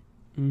salary.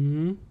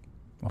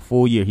 A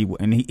full year. He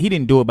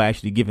didn't do it by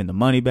actually giving the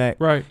money back.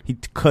 Right. He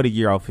cut a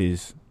year off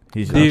his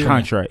Deal.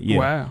 contract. Yeah.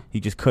 Wow. He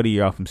just cut a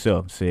year off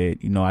himself. Said,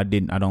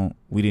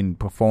 we didn't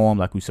perform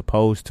like we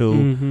supposed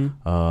to.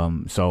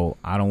 So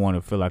I don't want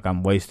to feel like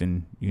I'm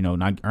wasting,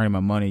 not earning my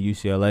money at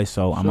UCLA.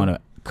 So I'm gonna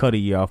cut a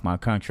year off my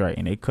contract,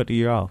 and they cut the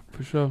year off.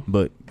 For sure.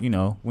 But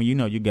when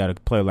you got a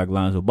player like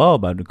Lonzo Ball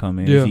about to come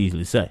in, Yeah. it's easy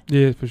to say.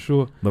 Yeah, for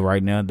sure. But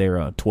right now they're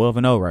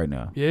 12-0 right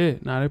now. Yeah,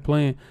 they're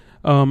playing.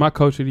 My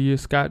coach of the year,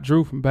 Scott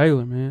Drew from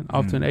Baylor, man.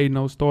 Off to an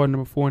 8-0 start,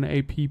 number 4 in the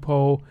AP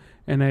poll,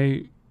 and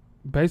they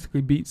basically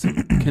beat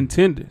some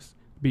contenders.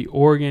 Beat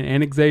Oregon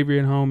and Xavier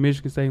at home,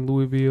 Michigan State and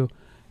Louisville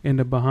in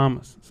the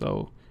Bahamas.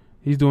 So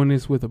he's doing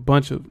this with a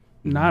bunch of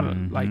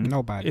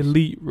Nobody.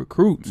 elite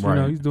recruits.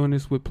 Right. He's doing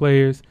this with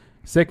players,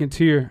 second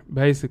tier,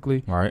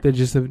 basically, Right. that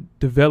just have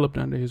developed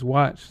under his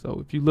watch. So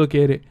if you look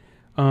at it,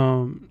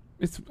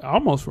 it's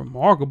almost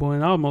remarkable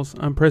and almost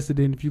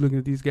unprecedented if you look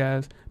at these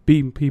guys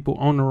beating people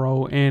on the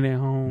road and at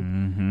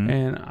home.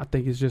 And I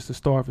think it's just a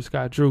start for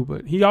Scott Drew.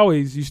 But he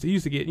always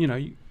used to get,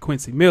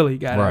 Quincy Miller, he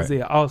got Right.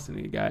 Isaiah Austin,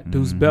 he got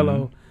Deuce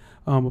Bello,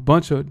 a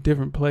bunch of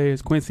different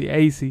players, Quincy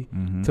Acey,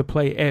 to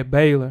play at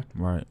Baylor.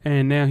 Right.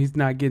 And now he's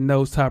not getting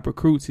those top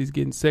recruits. He's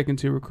getting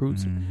second-tier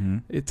recruits.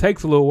 It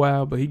takes a little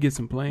while, but he gets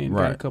some playing. Got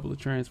a Right. couple of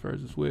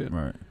transfers as well.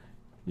 Right.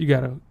 You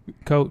got a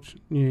coach.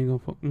 You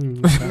ain't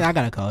gonna. Yeah, I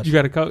got a coach. You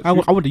got a coach. I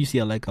went to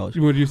UCLA coach.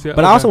 You went to UCLA,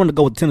 but I also want to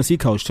go with Tennessee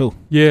coach too.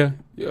 Yeah,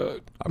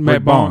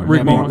 Matt Barnes.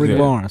 Rick Rick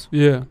Barnes.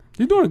 Yeah,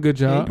 he's doing a good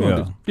job.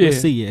 Yeah.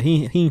 Let's see. Yeah,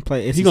 he ain't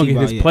play. He's gonna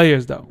get his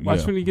players though.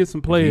 Watch when he gets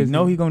some players. You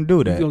know he's gonna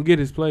do that. He's gonna get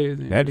his players.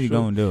 That he's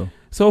gonna do.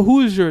 So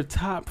who is your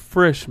top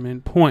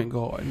freshman point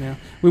guard now?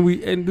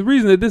 And the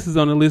reason that this is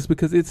on the list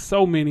because it's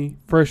so many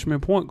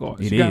freshman point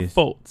guards. You got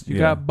Fultz, you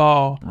got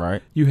Ball,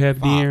 right? You have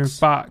De'Aaron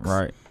Fox,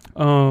 right?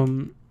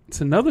 It's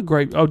another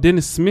great.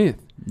 Dennis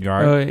Smith,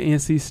 right?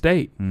 NC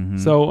State.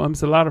 So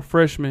it's a lot of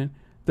freshmen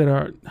that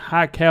are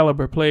high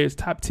caliber players,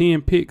 top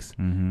 10 picks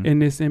in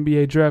this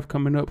NBA draft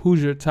coming up.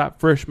 Who's your top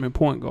freshman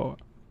point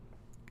guard?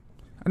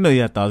 I know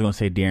you thought I was going to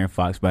say De'Aaron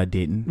Fox, but I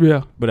didn't.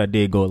 Yeah. But I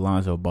did go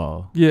Lonzo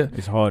Ball. Yeah.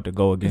 It's hard to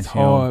go against him.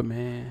 It's hard,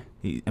 man.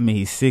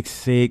 He's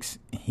 6'6".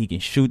 He can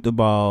shoot the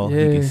ball.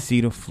 Yeah. He can see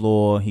the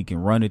floor. He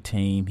can run a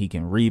team. He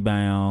can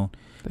rebound.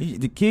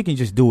 The kid can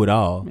just do it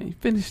all. Man,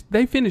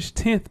 they finished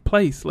 10th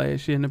place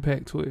last year in the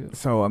Pac-12.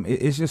 So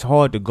it's just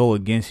hard to go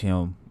against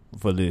him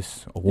for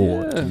this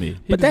award to me.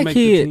 But that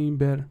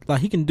kid, like,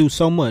 he can do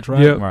so much,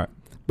 right? Yep. Right.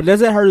 But does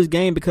that hurt his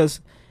game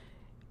because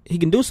he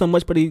can do so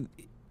much, but he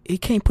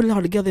can't put it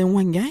all together in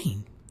one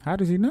game? How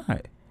does he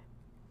not?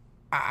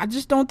 I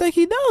just don't think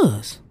he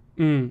does.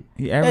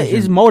 He averaging,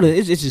 his motor,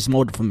 it's just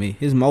motor for me.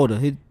 His motor.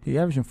 He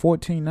averaging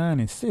 14, 9,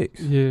 and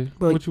 6. Yeah.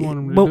 But what you want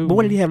him to do? But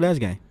what did he have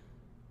last game?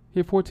 He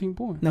had 14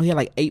 points. No, he had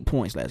like 8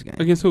 points last game.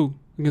 Against who?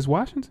 Against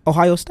Washington?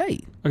 Ohio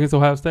State. Against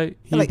Ohio State?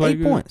 He had like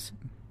 8 points.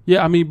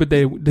 Yeah, I mean, but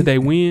did they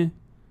win?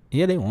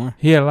 Yeah, they won.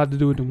 He had a lot to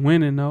do with them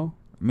winning, though.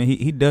 I mean,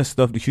 he does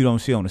stuff that you don't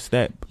see on the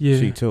stat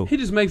sheet, too. He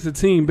just makes the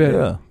team better.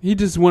 Yeah. He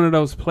just one of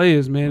those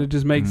players, man, that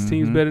just makes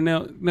teams better.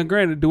 Now,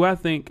 granted, do I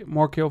think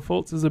Markelle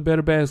Fultz is a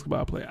better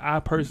basketball player?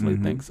 I personally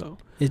think so.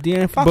 Is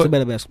De'Aaron Fox a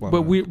better basketball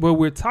player? But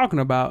we're talking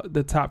about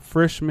the top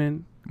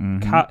freshmen.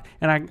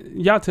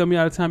 Y'all tell me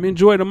all the time,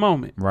 enjoy the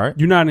moment. Right.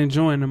 You're not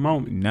enjoying the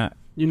moment.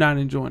 You're not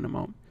enjoying the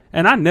moment.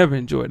 And I never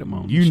enjoy the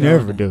moment. You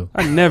never do.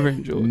 I never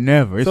enjoy it.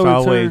 Never. It's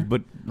always,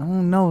 but I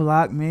don't know,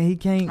 Locke, man. He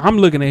can't. I'm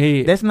looking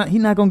ahead. He's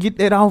not going to get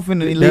that off in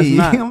the league.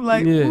 I'm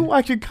like, we're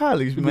watching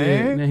college,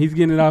 man. Yeah, he's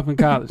getting it off in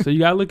college. So you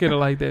got to look at it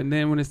like that. And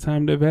then when it's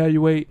time to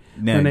evaluate,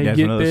 when they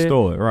get there,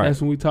 story, right. That's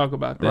when we talk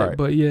about that. Right.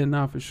 But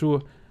yeah, for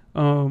sure.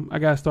 I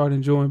got to start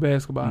enjoying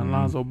basketball. And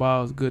Lonzo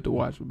Ball is good to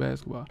watch with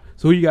basketball.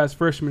 So who you guys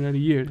freshman of the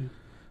year then?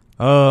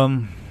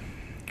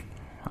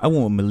 I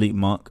went with Malik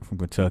Monk from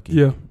Kentucky.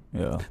 Yeah.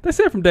 Yeah. They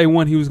said from day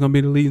one he was going to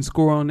be the leading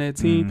scorer on that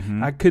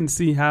team. I couldn't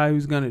see how he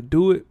was going to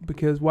do it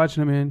because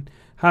watching him in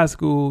high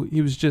school,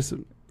 he was just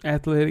an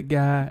athletic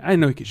guy. I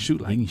didn't know he could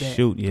shoot like that. He can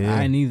shoot, yeah.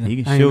 I didn't either.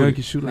 He can I didn't know he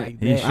could shoot like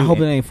that. I hope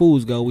it ain't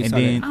Fool's Gold.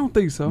 I don't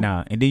think so.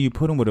 Nah, and then you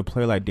put him with a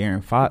player like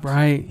De'Aaron Fox.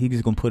 Right. He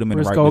just going to put him in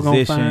Briscoe the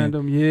right position. Gonna find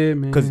him. Yeah,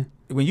 man. Because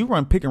when you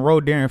run pick and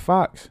roll De'Aaron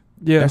Fox,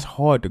 that's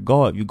hard to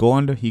guard. You go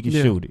under, he can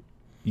shoot it.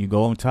 You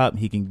go on top,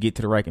 he can get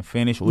to the rack and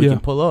finish, or he can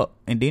pull up,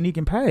 and then he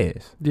can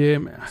pass. Yeah,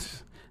 man.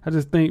 I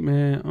just think,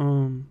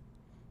 man,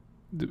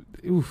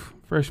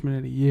 freshman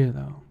of the year,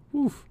 though.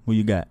 Oof. Who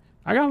you got?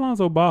 I got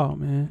Lonzo Ball,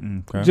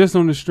 man. Okay. Just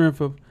on the strength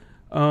of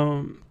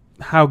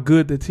how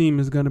good the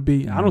team is going to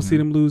be. I don't see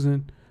them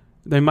losing.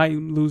 They might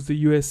lose to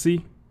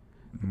USC,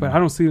 but I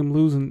don't see them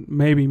losing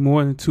maybe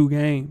more than 2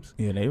 games.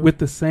 Yeah, with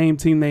the same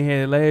team they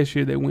had last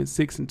year that went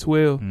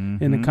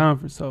 6-12 in the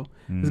conference. So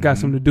it's got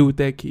something to do with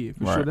that kid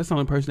for sure. That's the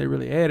only person they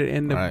really added,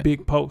 and the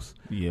big post.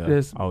 Yeah.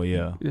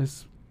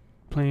 That's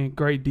playing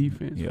great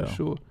defense for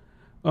sure.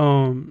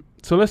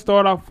 So let's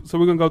start off. So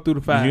we're gonna go through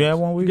the 5. You have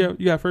one?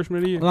 You got freshman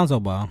of the year. Lonzo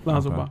Ball.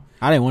 Ball.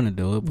 I didn't want to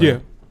do it. But yeah.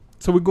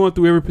 So we're going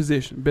through every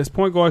position: best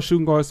point guard,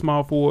 shooting guard,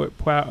 small forward,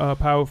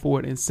 power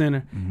forward, and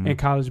center in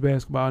college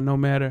basketball. No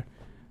matter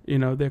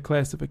their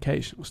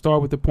classification. We'll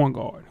start with the point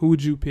guard. Who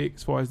would you pick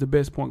as far as the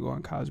best point guard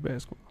in college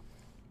basketball?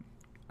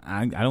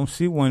 I don't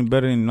see one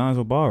better than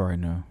Lonzo Ball right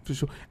now. For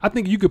sure. I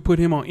think you could put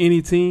him on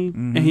any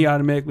team, and he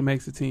automatically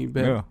makes the team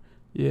better.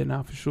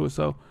 Yeah, for sure.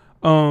 So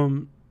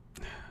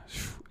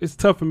it's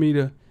tough for me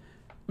to.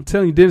 I'm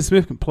telling you, Dennis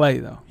Smith can play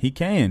though. He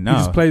can. No. He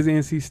just plays at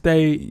NC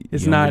State.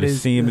 It's not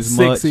as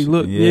sexy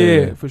look.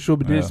 Yeah, for sure.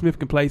 But Dennis Smith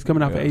can play. He's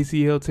coming off an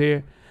ACL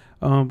tear.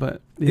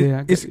 But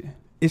yeah,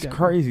 it's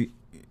crazy.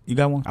 You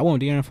got one? I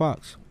want De'Aaron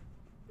Fox,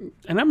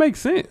 and that makes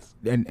sense.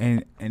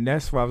 And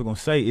that's what I was gonna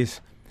say.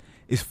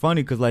 It's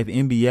funny because like the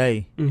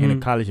NBA and the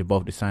college are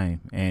both the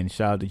same. And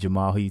shout out to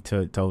Jamal. He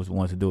told us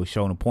wants to do a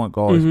show on the point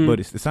guards, but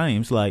it's the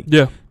same. It's like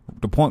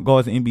the point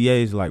guards in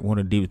NBA is like one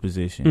of the deepest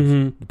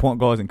positions. The point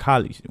guards in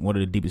college, one of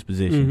the deepest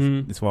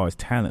positions as far as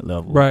talent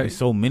level. Right. There's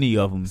so many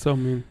of them. So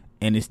many.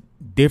 And it's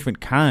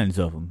different kinds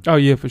of them. Oh,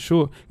 yeah, for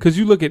sure. Because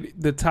you look at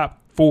the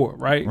top 4,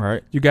 right?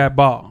 Right. You got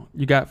Ball,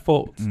 you got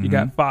Fultz, you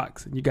got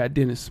Fox, and you got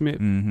Dennis Smith.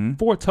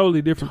 4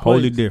 totally different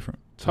players.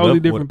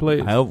 Totally different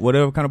players.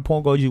 Whatever kind of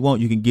point guard you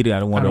want, you can get it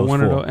out of one of those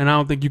 4. And I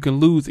don't think you can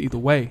lose either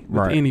way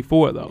with any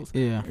 4 of those.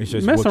 Yeah. It's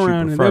just mess what around you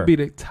and prefer. they'll be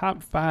the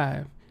top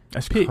 5.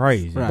 That's picks,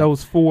 crazy. Right.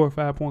 Those 4 or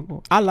 5 point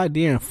guards. I like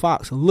De'Aaron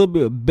Fox a little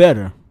bit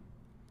better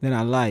than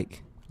I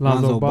like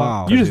Lonzo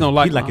Ball. You just don't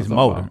like his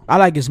motor. I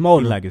like his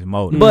motor. He like his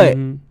motor. But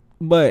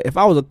But if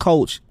I was a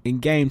coach in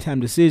game time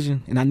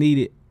decision and I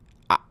needed,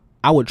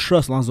 I would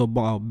trust Lonzo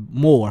Ball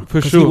more.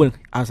 For sure.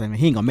 I was like, man,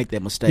 he ain't going to make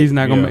that mistake. He's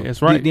not going to make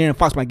that's right. De'Aaron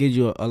Fox might give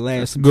you a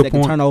last good second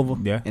point. turnover.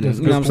 Yeah. And That's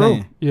you know what I'm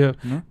saying? Yeah.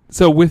 Mm-hmm.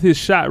 So with his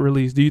shot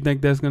release, do you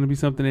think that's going to be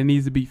something that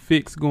needs to be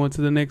fixed going to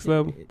the next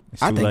level?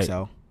 It's I too think late.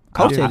 so.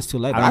 Coach said it's too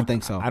late, but I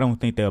think so. I don't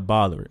think they'll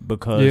bother it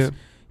because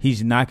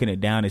he's knocking it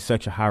down at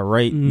such a high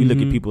rate. Mm-hmm. You look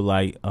at people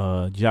like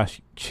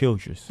Josh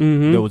Childress.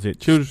 Mm-hmm. That was at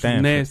Childress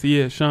Stanford. nasty.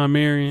 Yeah, Sean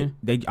Marion.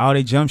 All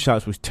their jump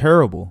shots was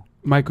terrible.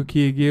 Michael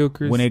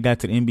Kidd-Gilchrist. When they got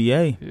to the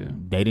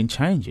NBA, they didn't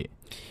change it.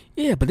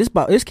 Yeah, but this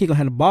kid gonna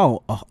have the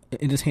ball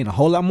in his hand a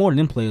whole lot more than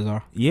them players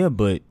are. Yeah,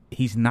 but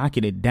he's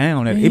knocking it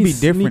down. Yeah, It'd be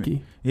he's different.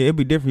 sneaky. Yeah, it'd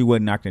be different. He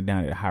wasn't knocking it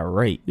down at a high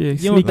rate. Yeah,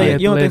 he's You don't sneaky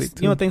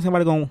think athletic,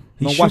 somebody gonna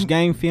watch shooting-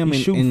 game film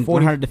he's shooting and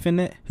 40 learn how to defend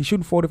that? He's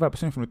shooting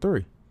 45% from the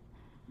three.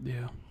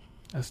 Yeah,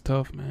 that's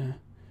tough, man.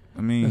 I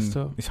mean, That's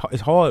tough.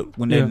 it's hard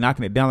when they're Yeah.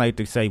 knocking it down like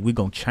they say we're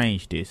gonna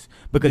change this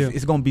because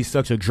it's gonna be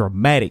such a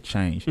dramatic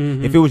change.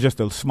 Mhm. If it was just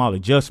a small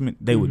adjustment,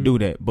 they would Mhm. do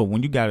that. But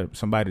when you got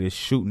somebody that's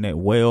shooting that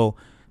well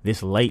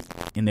this late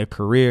in their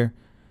career,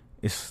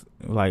 it's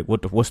like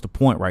what's the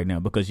point right now?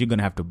 Because you're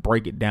gonna have to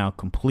break it down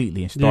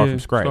completely and start from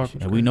scratch,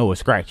 and we know what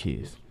scratch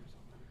is.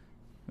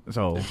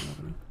 So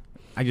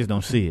I just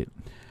don't see it.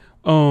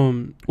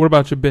 What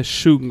about your best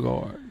shooting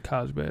guard,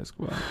 college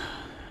basketball?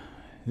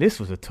 This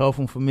was a tough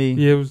one for me.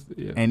 Yeah, it was.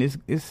 Yeah. And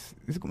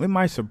it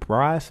might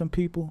surprise some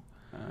people.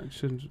 I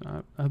shouldn't.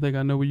 I think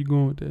I know where you're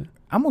going with that.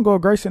 I'm gonna go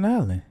Grayson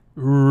Allen.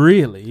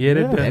 Really? Yeah,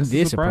 Yeah. that's That a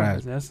did surprise.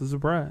 surprise. That's a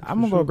surprise.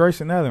 I'm gonna go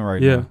Grayson Allen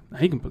right Yeah, now.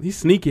 he's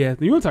sneaky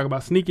athletic. You want to talk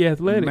about sneaky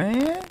athletic?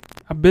 Man,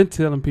 I've been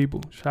telling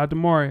people. Shout out to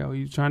Mario.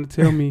 He's trying to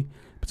tell me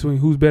between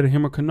who's better,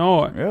 him or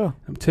Kennard. yeah.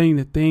 I'm telling you,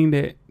 the thing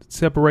that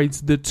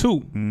separates the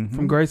two Mhm.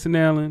 from Grayson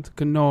Allen to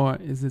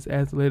Kennard is his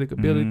athletic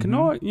ability. Mhm.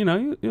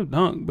 Kennard, he'll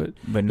dunk, but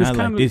But it's not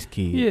like kinda- this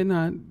kid.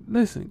 yeah,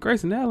 listen,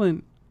 Grayson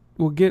Allen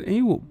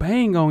he will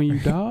bang on you,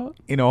 dog.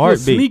 In a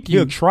heartbeat, sneak you.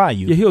 he'll try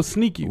you. Yeah, he'll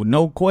sneak you. with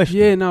no question.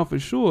 Yeah, no, for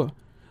sure.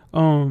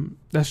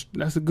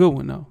 That's a good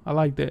one though. I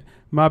like that.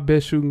 My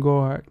best shooting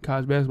guard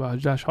college basketball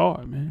is Josh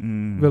Hart,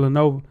 man.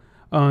 Villanova.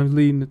 He's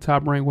leading the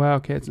top ranked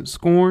Wildcats in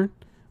scoring,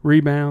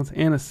 rebounds,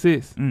 and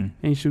assists. And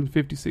he's shooting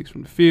 56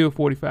 from the field,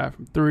 45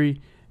 from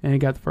three, and he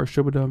got the first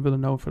triple double in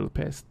Villanova for the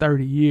past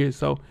 30 years.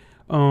 So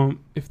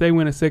if they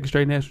win a second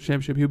straight national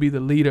championship, he'll be the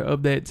leader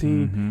of that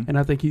team. And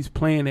I think he's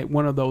playing at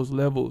one of those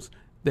levels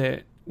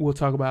that we'll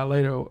talk about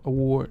later,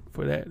 award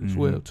for that as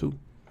well too.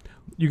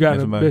 You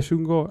got a best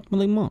shooting guard?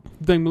 Malik Monk.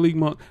 You think Malik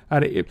Monk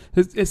out of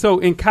it? So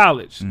in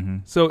college,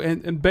 so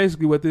and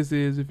basically what this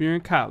is, if you're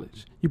in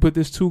college, you put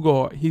this two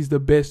guard. He's the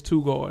best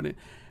two guard.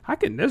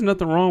 And there's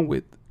nothing wrong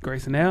with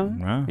Grayson Allen.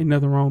 Wow. Ain't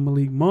nothing wrong with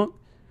Malik Monk.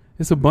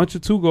 It's a bunch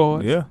of two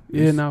guards.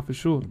 Yeah, now for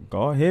sure.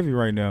 guard heavy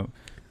right now.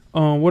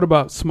 What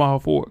about small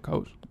forward,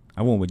 coach?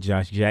 I went with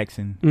Josh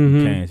Jackson Mhm.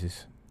 from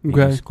Kansas. He Okay.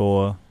 can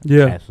score.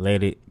 Yeah.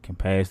 Athletic, can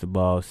pass the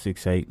ball,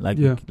 6'8". Like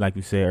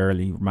you said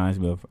earlier, he reminds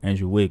me of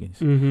Andrew Wiggins.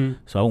 Mm-hmm.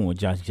 So I went with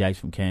Josh Jackson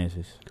from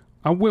Kansas.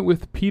 I went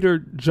with Peter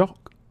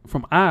Jock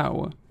from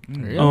Iowa.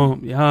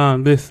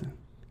 Really?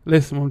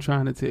 Listen what I'm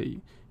trying to tell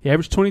you. He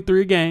averaged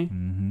 23 a game.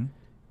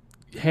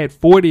 Mm-hmm. Had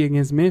 40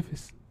 against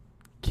Memphis.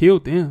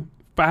 Killed them.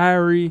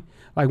 Fiery.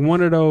 Like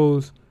one of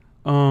those.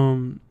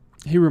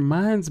 He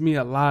reminds me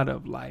a lot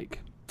of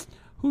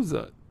who's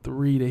a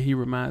three that he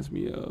reminds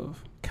me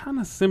of? Kind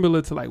of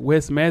similar to like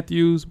Wes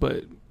Matthews,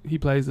 but he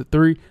plays the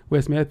three.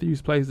 Wes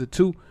Matthews plays the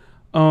two.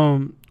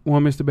 Won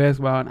Mr.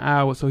 Basketball in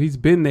Iowa, so he's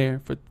been there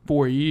for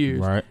 4 years.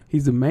 Right.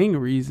 He's the main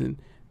reason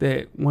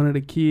that one of the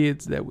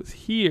kids that was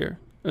here,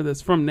 or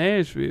that's from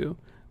Nashville,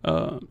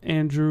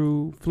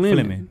 Andrew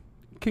Fleming,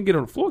 can get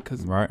on the floor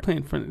because playing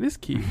in front of this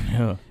kid.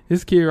 Yeah.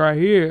 This kid right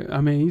here,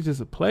 I mean, he's just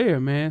a player,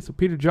 man. So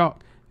Peter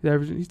Jock,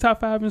 he's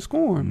top 5 in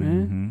scoring,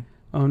 man.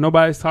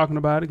 Nobody's talking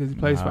about it because he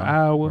plays for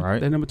Iowa. Right.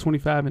 They're number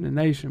 25 in the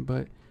nation,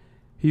 but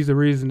he's the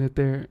reason that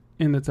they're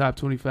in the top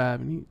 25.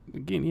 And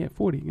he had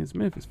 40 against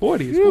Memphis.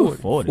 40 is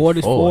 40. 40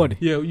 is 40.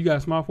 Yeah, you got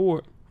a small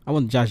forward. I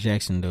want Josh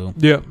Jackson, though.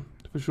 Yeah,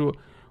 for sure.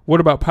 What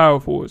about power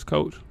forwards,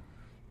 coach?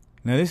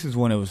 Now, this is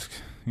one that was,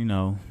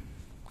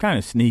 kind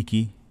of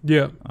sneaky.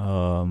 Yeah.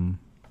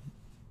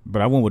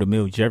 But I went with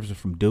Emil Jefferson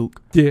from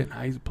Duke. Yeah,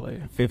 he's a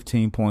player.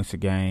 15 points a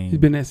game. He's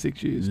been there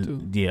 6 years,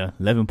 too. Yeah,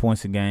 11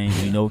 points a game.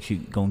 You know what you're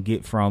going to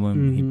get from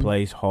him. He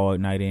plays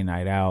hard night in,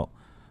 night out.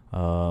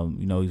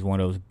 He's one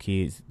of those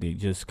kids that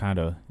just kind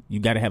of – you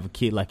got to have a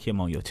kid like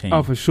him on your team.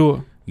 Oh, for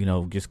sure.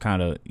 Just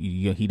kind of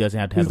he doesn't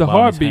have to have He's the the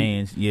ball in his heartbeat.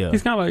 hands. Yeah.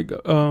 He's kind of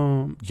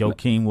like Joe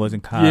King was in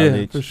college.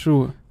 Yeah, for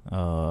sure.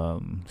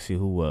 See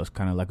who else?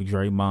 Kind of like a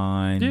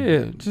Draymond.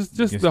 Yeah, just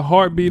the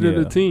heartbeat of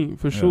the team,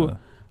 for sure.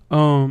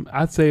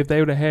 I'd say if they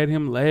would have had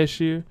him last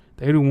year,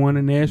 they would have won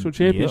a national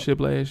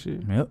championship last year.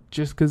 Yep.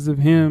 Just because of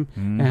him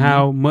and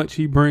how much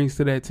he brings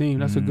to that team.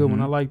 That's a good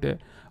one. I like that.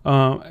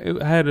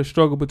 I had a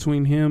struggle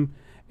between him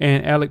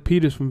and Alec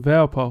Peters from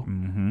Valpo.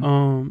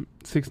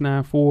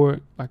 6'9"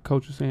 forward, like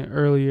Coach was saying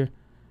earlier.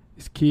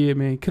 This kid,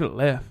 man, could have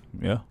left.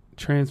 Yeah.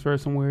 Transfer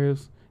somewhere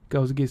else.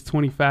 Goes against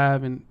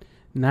 25 and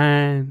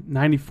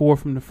 94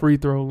 from the free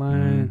throw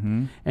line.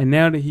 Mm-hmm. And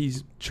now that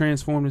he's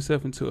transformed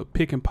himself into a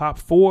pick and pop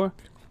 4,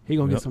 he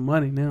going to get some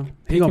money now.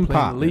 He going to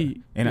play in the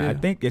league. And I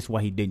think that's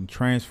why he didn't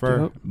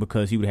transfer,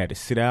 because he would have had to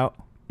sit out.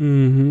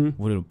 Mm-hmm.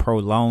 Would have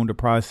prolonged the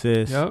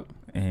process. Yep.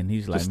 And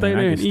he's like, Just man, stay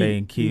I there can and stay eat.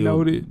 and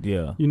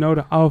kill. You know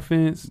the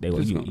offense.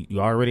 You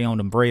already on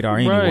the radar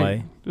anyway.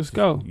 Right. Just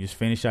go. You just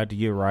finish out the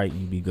year right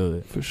and you be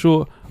good. For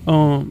sure.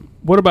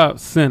 What about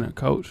center,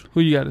 Coach?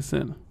 Who you got at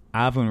center?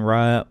 Ivan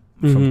Rabb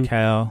from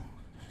Cal,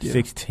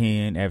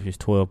 6'10", averages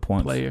 12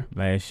 points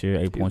last year,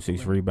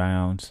 8.6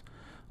 rebounds.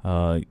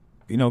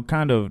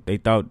 Kind of they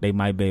thought they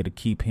might be able to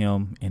keep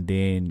him, and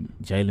then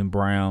Jaylen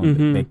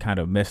Brown, they kind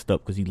of messed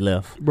up because he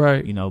left.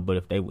 Right.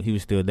 But if he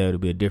was still there, it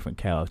would be a different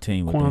Cal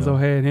team. Quanzo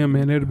had him,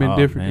 man. It would have been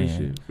different this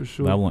year, for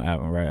sure. But I want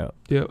Ivan Rabb.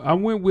 Yeah, I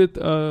went with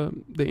the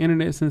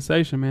internet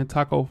sensation, man,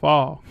 Taco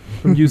Fall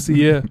from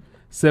UCF,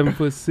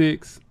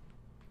 7'6".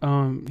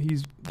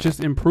 He's just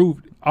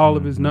improved all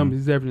of his numbers.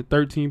 He's averaging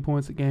 13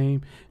 points a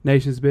game,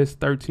 nation's best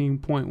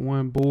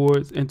 13.1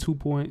 boards and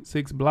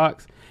 2.6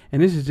 blocks.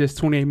 And this is just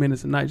 28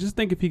 minutes a night. Just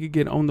think if he could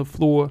get on the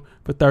floor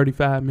for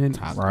 35 minutes.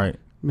 Right.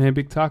 Man,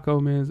 Big Taco,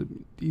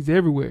 man, he's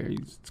everywhere.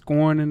 He's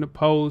scoring in the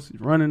post. He's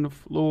running the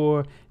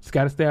floor. He's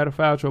got to stay out of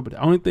foul trouble. But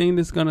the only thing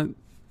that's going to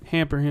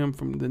hamper him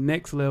from the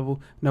next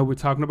level, no, we're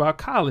talking about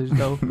college,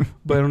 though.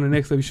 But on the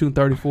next level, he's shooting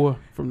 34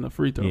 from the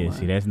free throw line.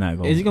 See, that's not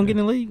going to... Is he going to get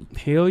in the league?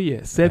 Hell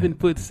yeah.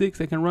 7'6",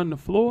 they can run the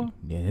floor.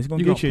 Yeah, it's going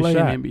to get you a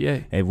shot. In the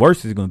NBA. At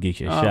worst, it's going to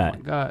get you a shot. Oh,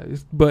 my God.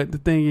 But the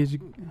thing is,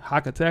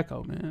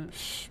 Hack-a-taco, man.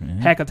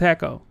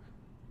 Hack-a-taco.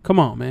 Come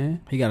on,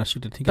 man. He got to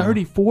shoot the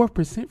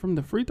 34% from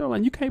the free throw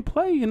line. You can't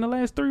play in the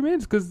last 3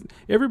 minutes because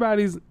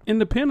everybody's in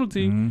the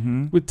penalty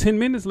with 10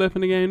 minutes left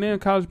in the game now in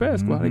college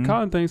basketball. They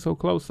calling things so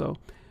close, so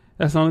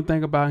that's the only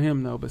thing about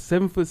him, though. But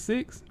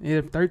 7'6", he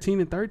had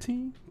 13 and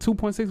 13,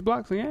 2.6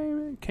 blocks a game,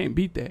 man. Can't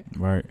beat that.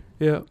 Right.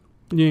 Yep.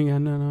 You ain't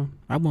got none on.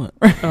 I want.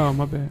 Oh,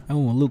 my bad. I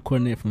want Luke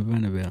Cornett from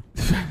Vanderbilt.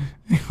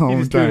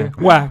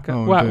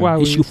 Why?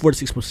 He shoot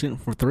 46%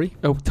 for 3.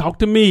 Oh, talk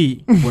to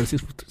me.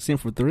 46%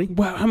 for 3.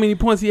 Wow, how many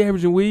points he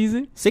averaging,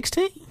 Weezy?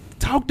 16.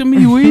 Talk to me,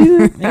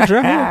 Weezy.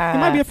 He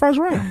might be a first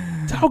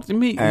round. Talk to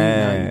me.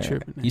 You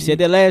tripping. You said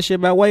that last year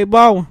about Wade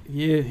Baldwin.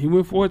 Yeah, he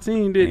went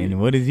 14, didn't he? And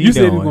what is he doing? You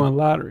doing? said he was going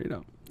lottery,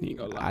 though. He ain't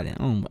going lottery. I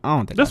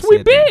don't think that's I what we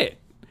said that. bet.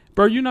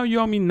 Bro, you know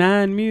you owe me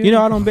 $9 million. You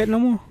know I don't bet no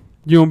more.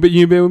 You ain't bet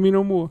with me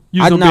no more?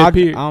 You don't bet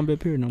period. I don't bet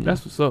period no more.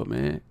 That's what's up,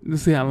 man.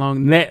 Let's see how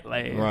long that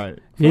lasts. Right.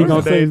 He ain't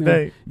going to say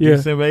that. Yeah.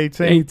 December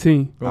 18.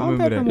 18. I don't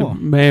bet no more.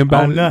 Man,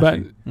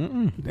 nothing.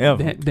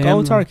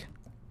 Cold turkey.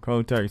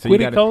 Cold turkey. So,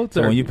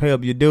 so when you pay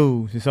up your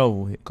dues, it's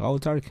over with.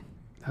 Cold turkey.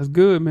 That's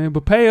good, man.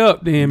 But pay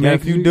up then, man.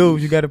 If you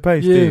dues, you got to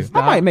pay still.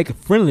 I might make it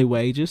friendly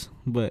wages,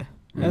 but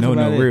that's no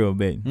about real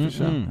betting. For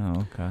sure.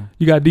 Oh, okay.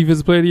 You got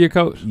defensive player of the year,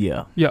 coach?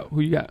 Yeah. Yo,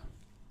 who you got?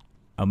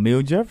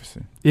 Emil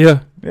Jefferson.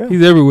 Yeah.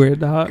 He's everywhere,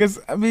 dog. Because,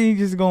 Duke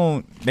is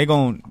going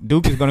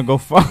to go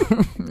far.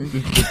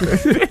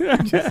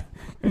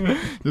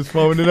 just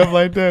folding it up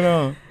like that,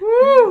 huh?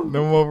 Woo!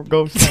 No more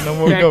ghosts,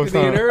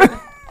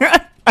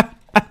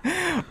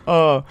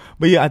 huh?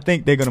 But yeah, I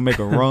think they're going to make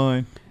a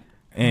run.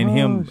 And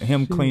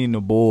him cleaning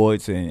the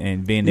boards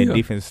and being that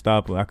defensive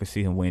stopper, I could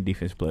see him win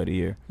defensive player of the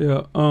year.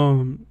 Yeah.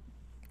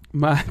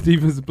 My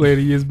defensive player of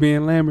the year is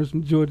Ben Lammers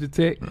from Georgia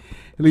Tech.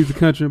 He leads the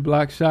country in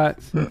block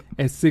shots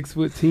at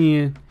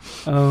 6'10".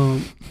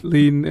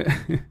 Leading,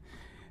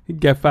 he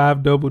got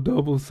 5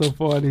 double-doubles so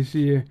far this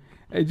year.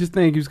 I just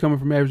think he was coming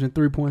from averaging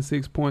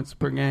 3.6 points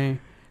per game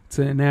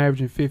to an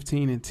averaging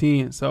 15 and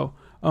 10. So,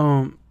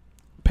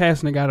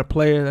 Pastner got a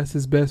player. That's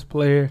his best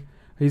player.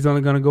 He's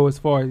only going to go as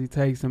far as he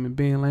takes him. And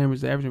Ben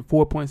Lammers averaging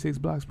 4.6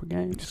 blocks per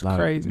game. It's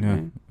crazy,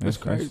 man. That's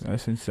crazy.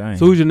 That's insane.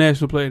 So who's your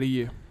national player of the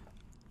year?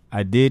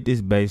 I did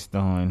this based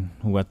on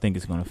who I think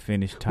is going to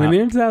finish top. When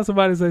anytime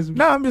somebody says...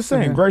 No, I'm just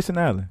saying Grayson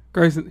Allen.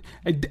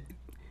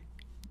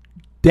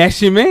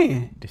 That's your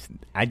man.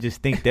 I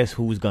just think that's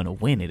who's going to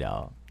win it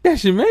all.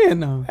 That's your man,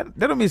 though. That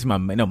don't mean it's my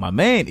man. No, my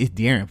man is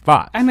De'Aaron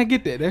Fox. And I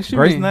get that. That's your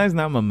Grayson man. Allen's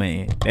not my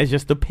man. That's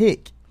just a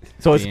pick.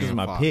 So it's because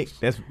my pick.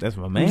 That's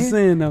my man. I'm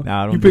saying, though.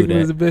 Nah, don't you do pick that.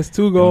 him as the best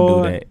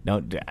 2-guard.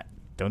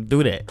 Don't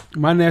do that.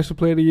 My national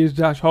player of the year is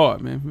Josh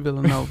Hart, man, from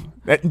Villanova.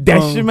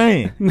 That's your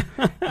man.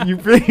 You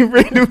bring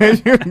him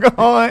as your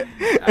guard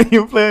and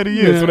your player of the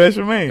year, so that's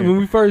your man. When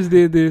we first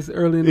did this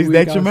early in the week,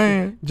 is that your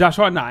man? Josh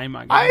Hart? Nah, ain't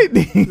my guy.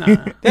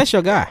 Nah. That's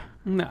your guy.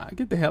 Nah,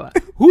 get the hell out.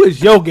 Who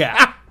is your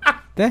guy?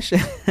 That's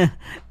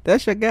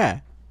your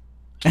guy.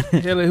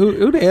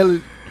 Who the hell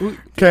is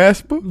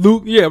Casper?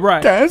 Luke? Yeah,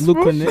 right. Casper?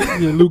 Luke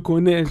Cornett. Yeah, Luke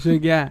Cornett is your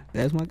guy.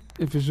 That's my guy.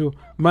 Yeah, for sure.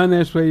 My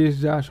next player is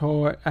Josh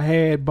Hart. I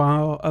had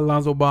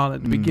Alonzo Ball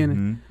at the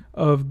beginning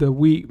of the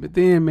week, but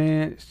then,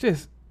 man, it's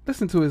just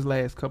listen to his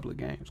last couple of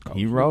games. Coach.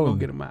 He rolling. Go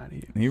get him out of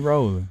here. He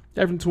rolling.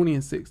 Averaging 20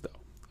 and 6 though.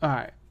 All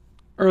right.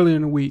 Earlier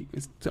in the week,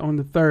 on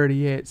the 3rd,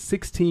 he had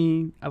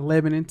 16,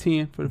 11, and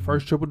 10 for the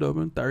first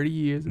triple-double in 30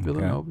 years at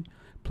Villanova.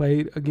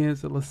 Played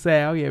against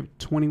LaSalle. He had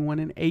 21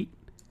 and 8.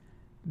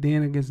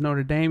 Then against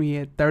Notre Dame, he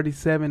had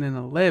 37 and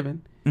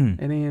 11. And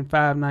then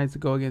 5 nights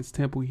ago against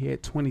Temple, he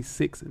had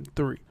 26 and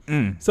 3.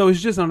 So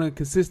it's just on a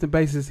consistent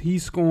basis.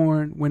 He's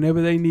scoring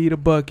whenever they need a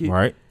bucket.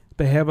 Right.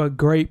 They have a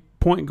great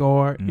point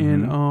guard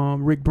in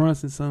Rick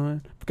Brunson's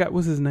son. Forgot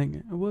what's his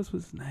name. What's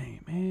his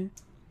name, man?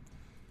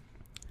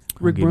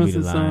 Rick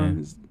Brunson's son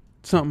is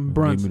something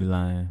Brunson. Give me the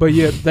line. But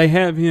yeah, they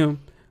have him.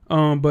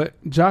 But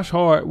Josh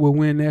Hart will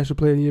win National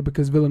Player of the Year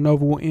because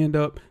Villanova will end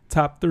up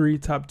top 3,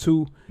 top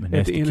 2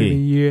 at the end of the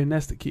year, and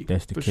that's the key.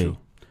 That's the for key. sure.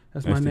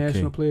 That's my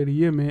National Player of the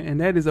Year, man.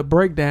 And that is a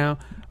breakdown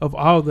of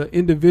all the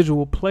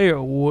individual player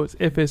awards,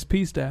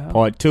 FSP style.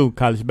 Part 2,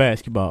 college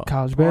basketball.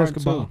 College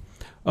basketball.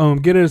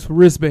 Get us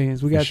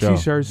wristbands. We got For sure.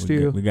 T-shirts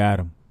still. We got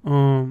them.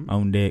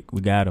 On deck.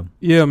 We got them.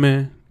 Yeah,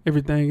 man.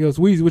 Everything else.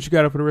 Weezy, what you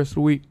got up for the rest of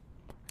the week?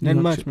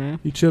 Nothing much, man.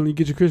 You chilling? You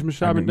get your Christmas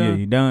shopping done? Yeah,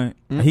 you done?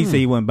 He said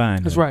he wasn't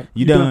buying. That's though. right.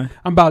 You done?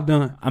 I'm about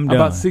done. I'm done.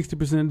 About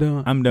 60%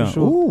 done. I'm done. For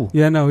sure. Ooh.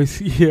 Yeah, no.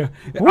 Yeah.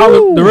 Ooh.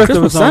 All the rest of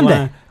Christmas us Sunday.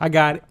 online. I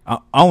got it.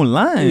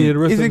 Online? Yeah, the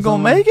rest Is of it us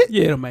going to online. make it?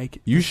 Yeah, it'll make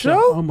it. You For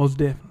sure? Almost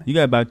definitely. You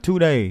got about 2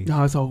 days.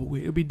 No, it's over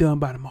with. It'll be done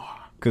by tomorrow.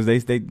 Because they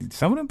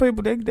some of them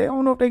people, they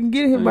don't know if they can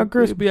get it here by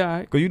Christmas. It'll be all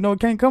right. Because you know it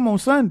can't come on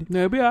Sunday. No,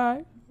 it'll be all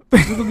right.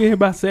 We're going to get here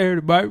by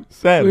Saturday, baby.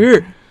 Saturday. We're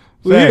here.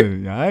 We're here.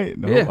 Saturday, all right?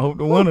 No, Yeah.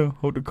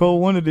 hope the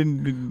cold winter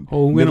didn't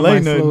Winter delay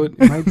might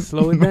nothing.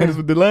 slow it Might as well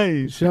down.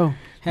 delays. Sure.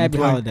 Happy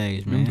Plane-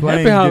 holidays, man. Planes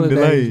Happy getting holidays,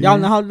 delayed. Y'all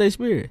in the holiday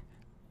spirit?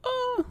 A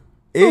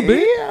little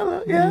bit.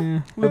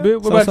 Yeah. A little bit.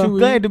 What So- about so you?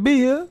 Glad to be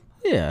here.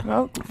 Yeah.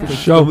 No, For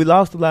sure. We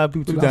lost a lot of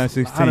people We lost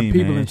a 2016, lot of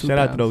people man. in Shout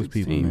out to those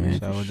people, 2016, man. man.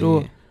 So For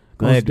sure. did.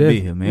 Glad Most to be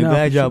definitely. here, man. Nah,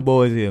 Glad for y'all sure.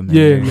 boys here, man.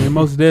 Yeah, man.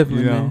 Most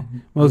definitely, You know,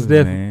 man. Most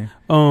good, definitely.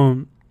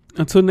 man.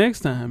 Until next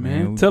time,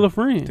 man. Man, Tell a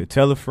friend. To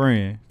tell a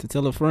friend To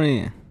tell a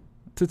friend.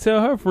 To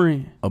tell her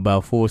friend.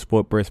 about Full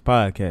Sport Press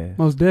Podcast.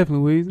 Most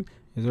definitely, Weezy.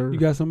 Is there? You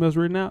got something else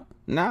written out?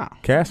 Nah.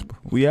 Casper,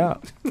 we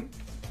out.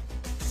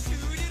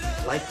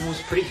 Life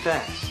moves pretty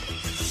fast.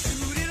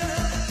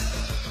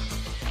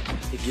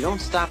 If you don't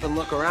stop and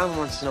look around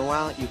once in a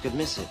while, you could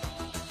miss it.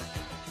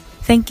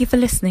 Thank you for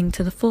listening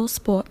to the Full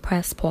Sport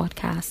Press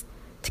podcast.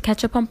 To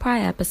catch up on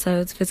prior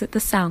episodes, visit the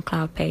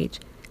SoundCloud page.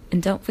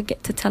 And don't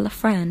forget to tell a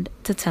friend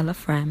to tell a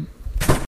friend.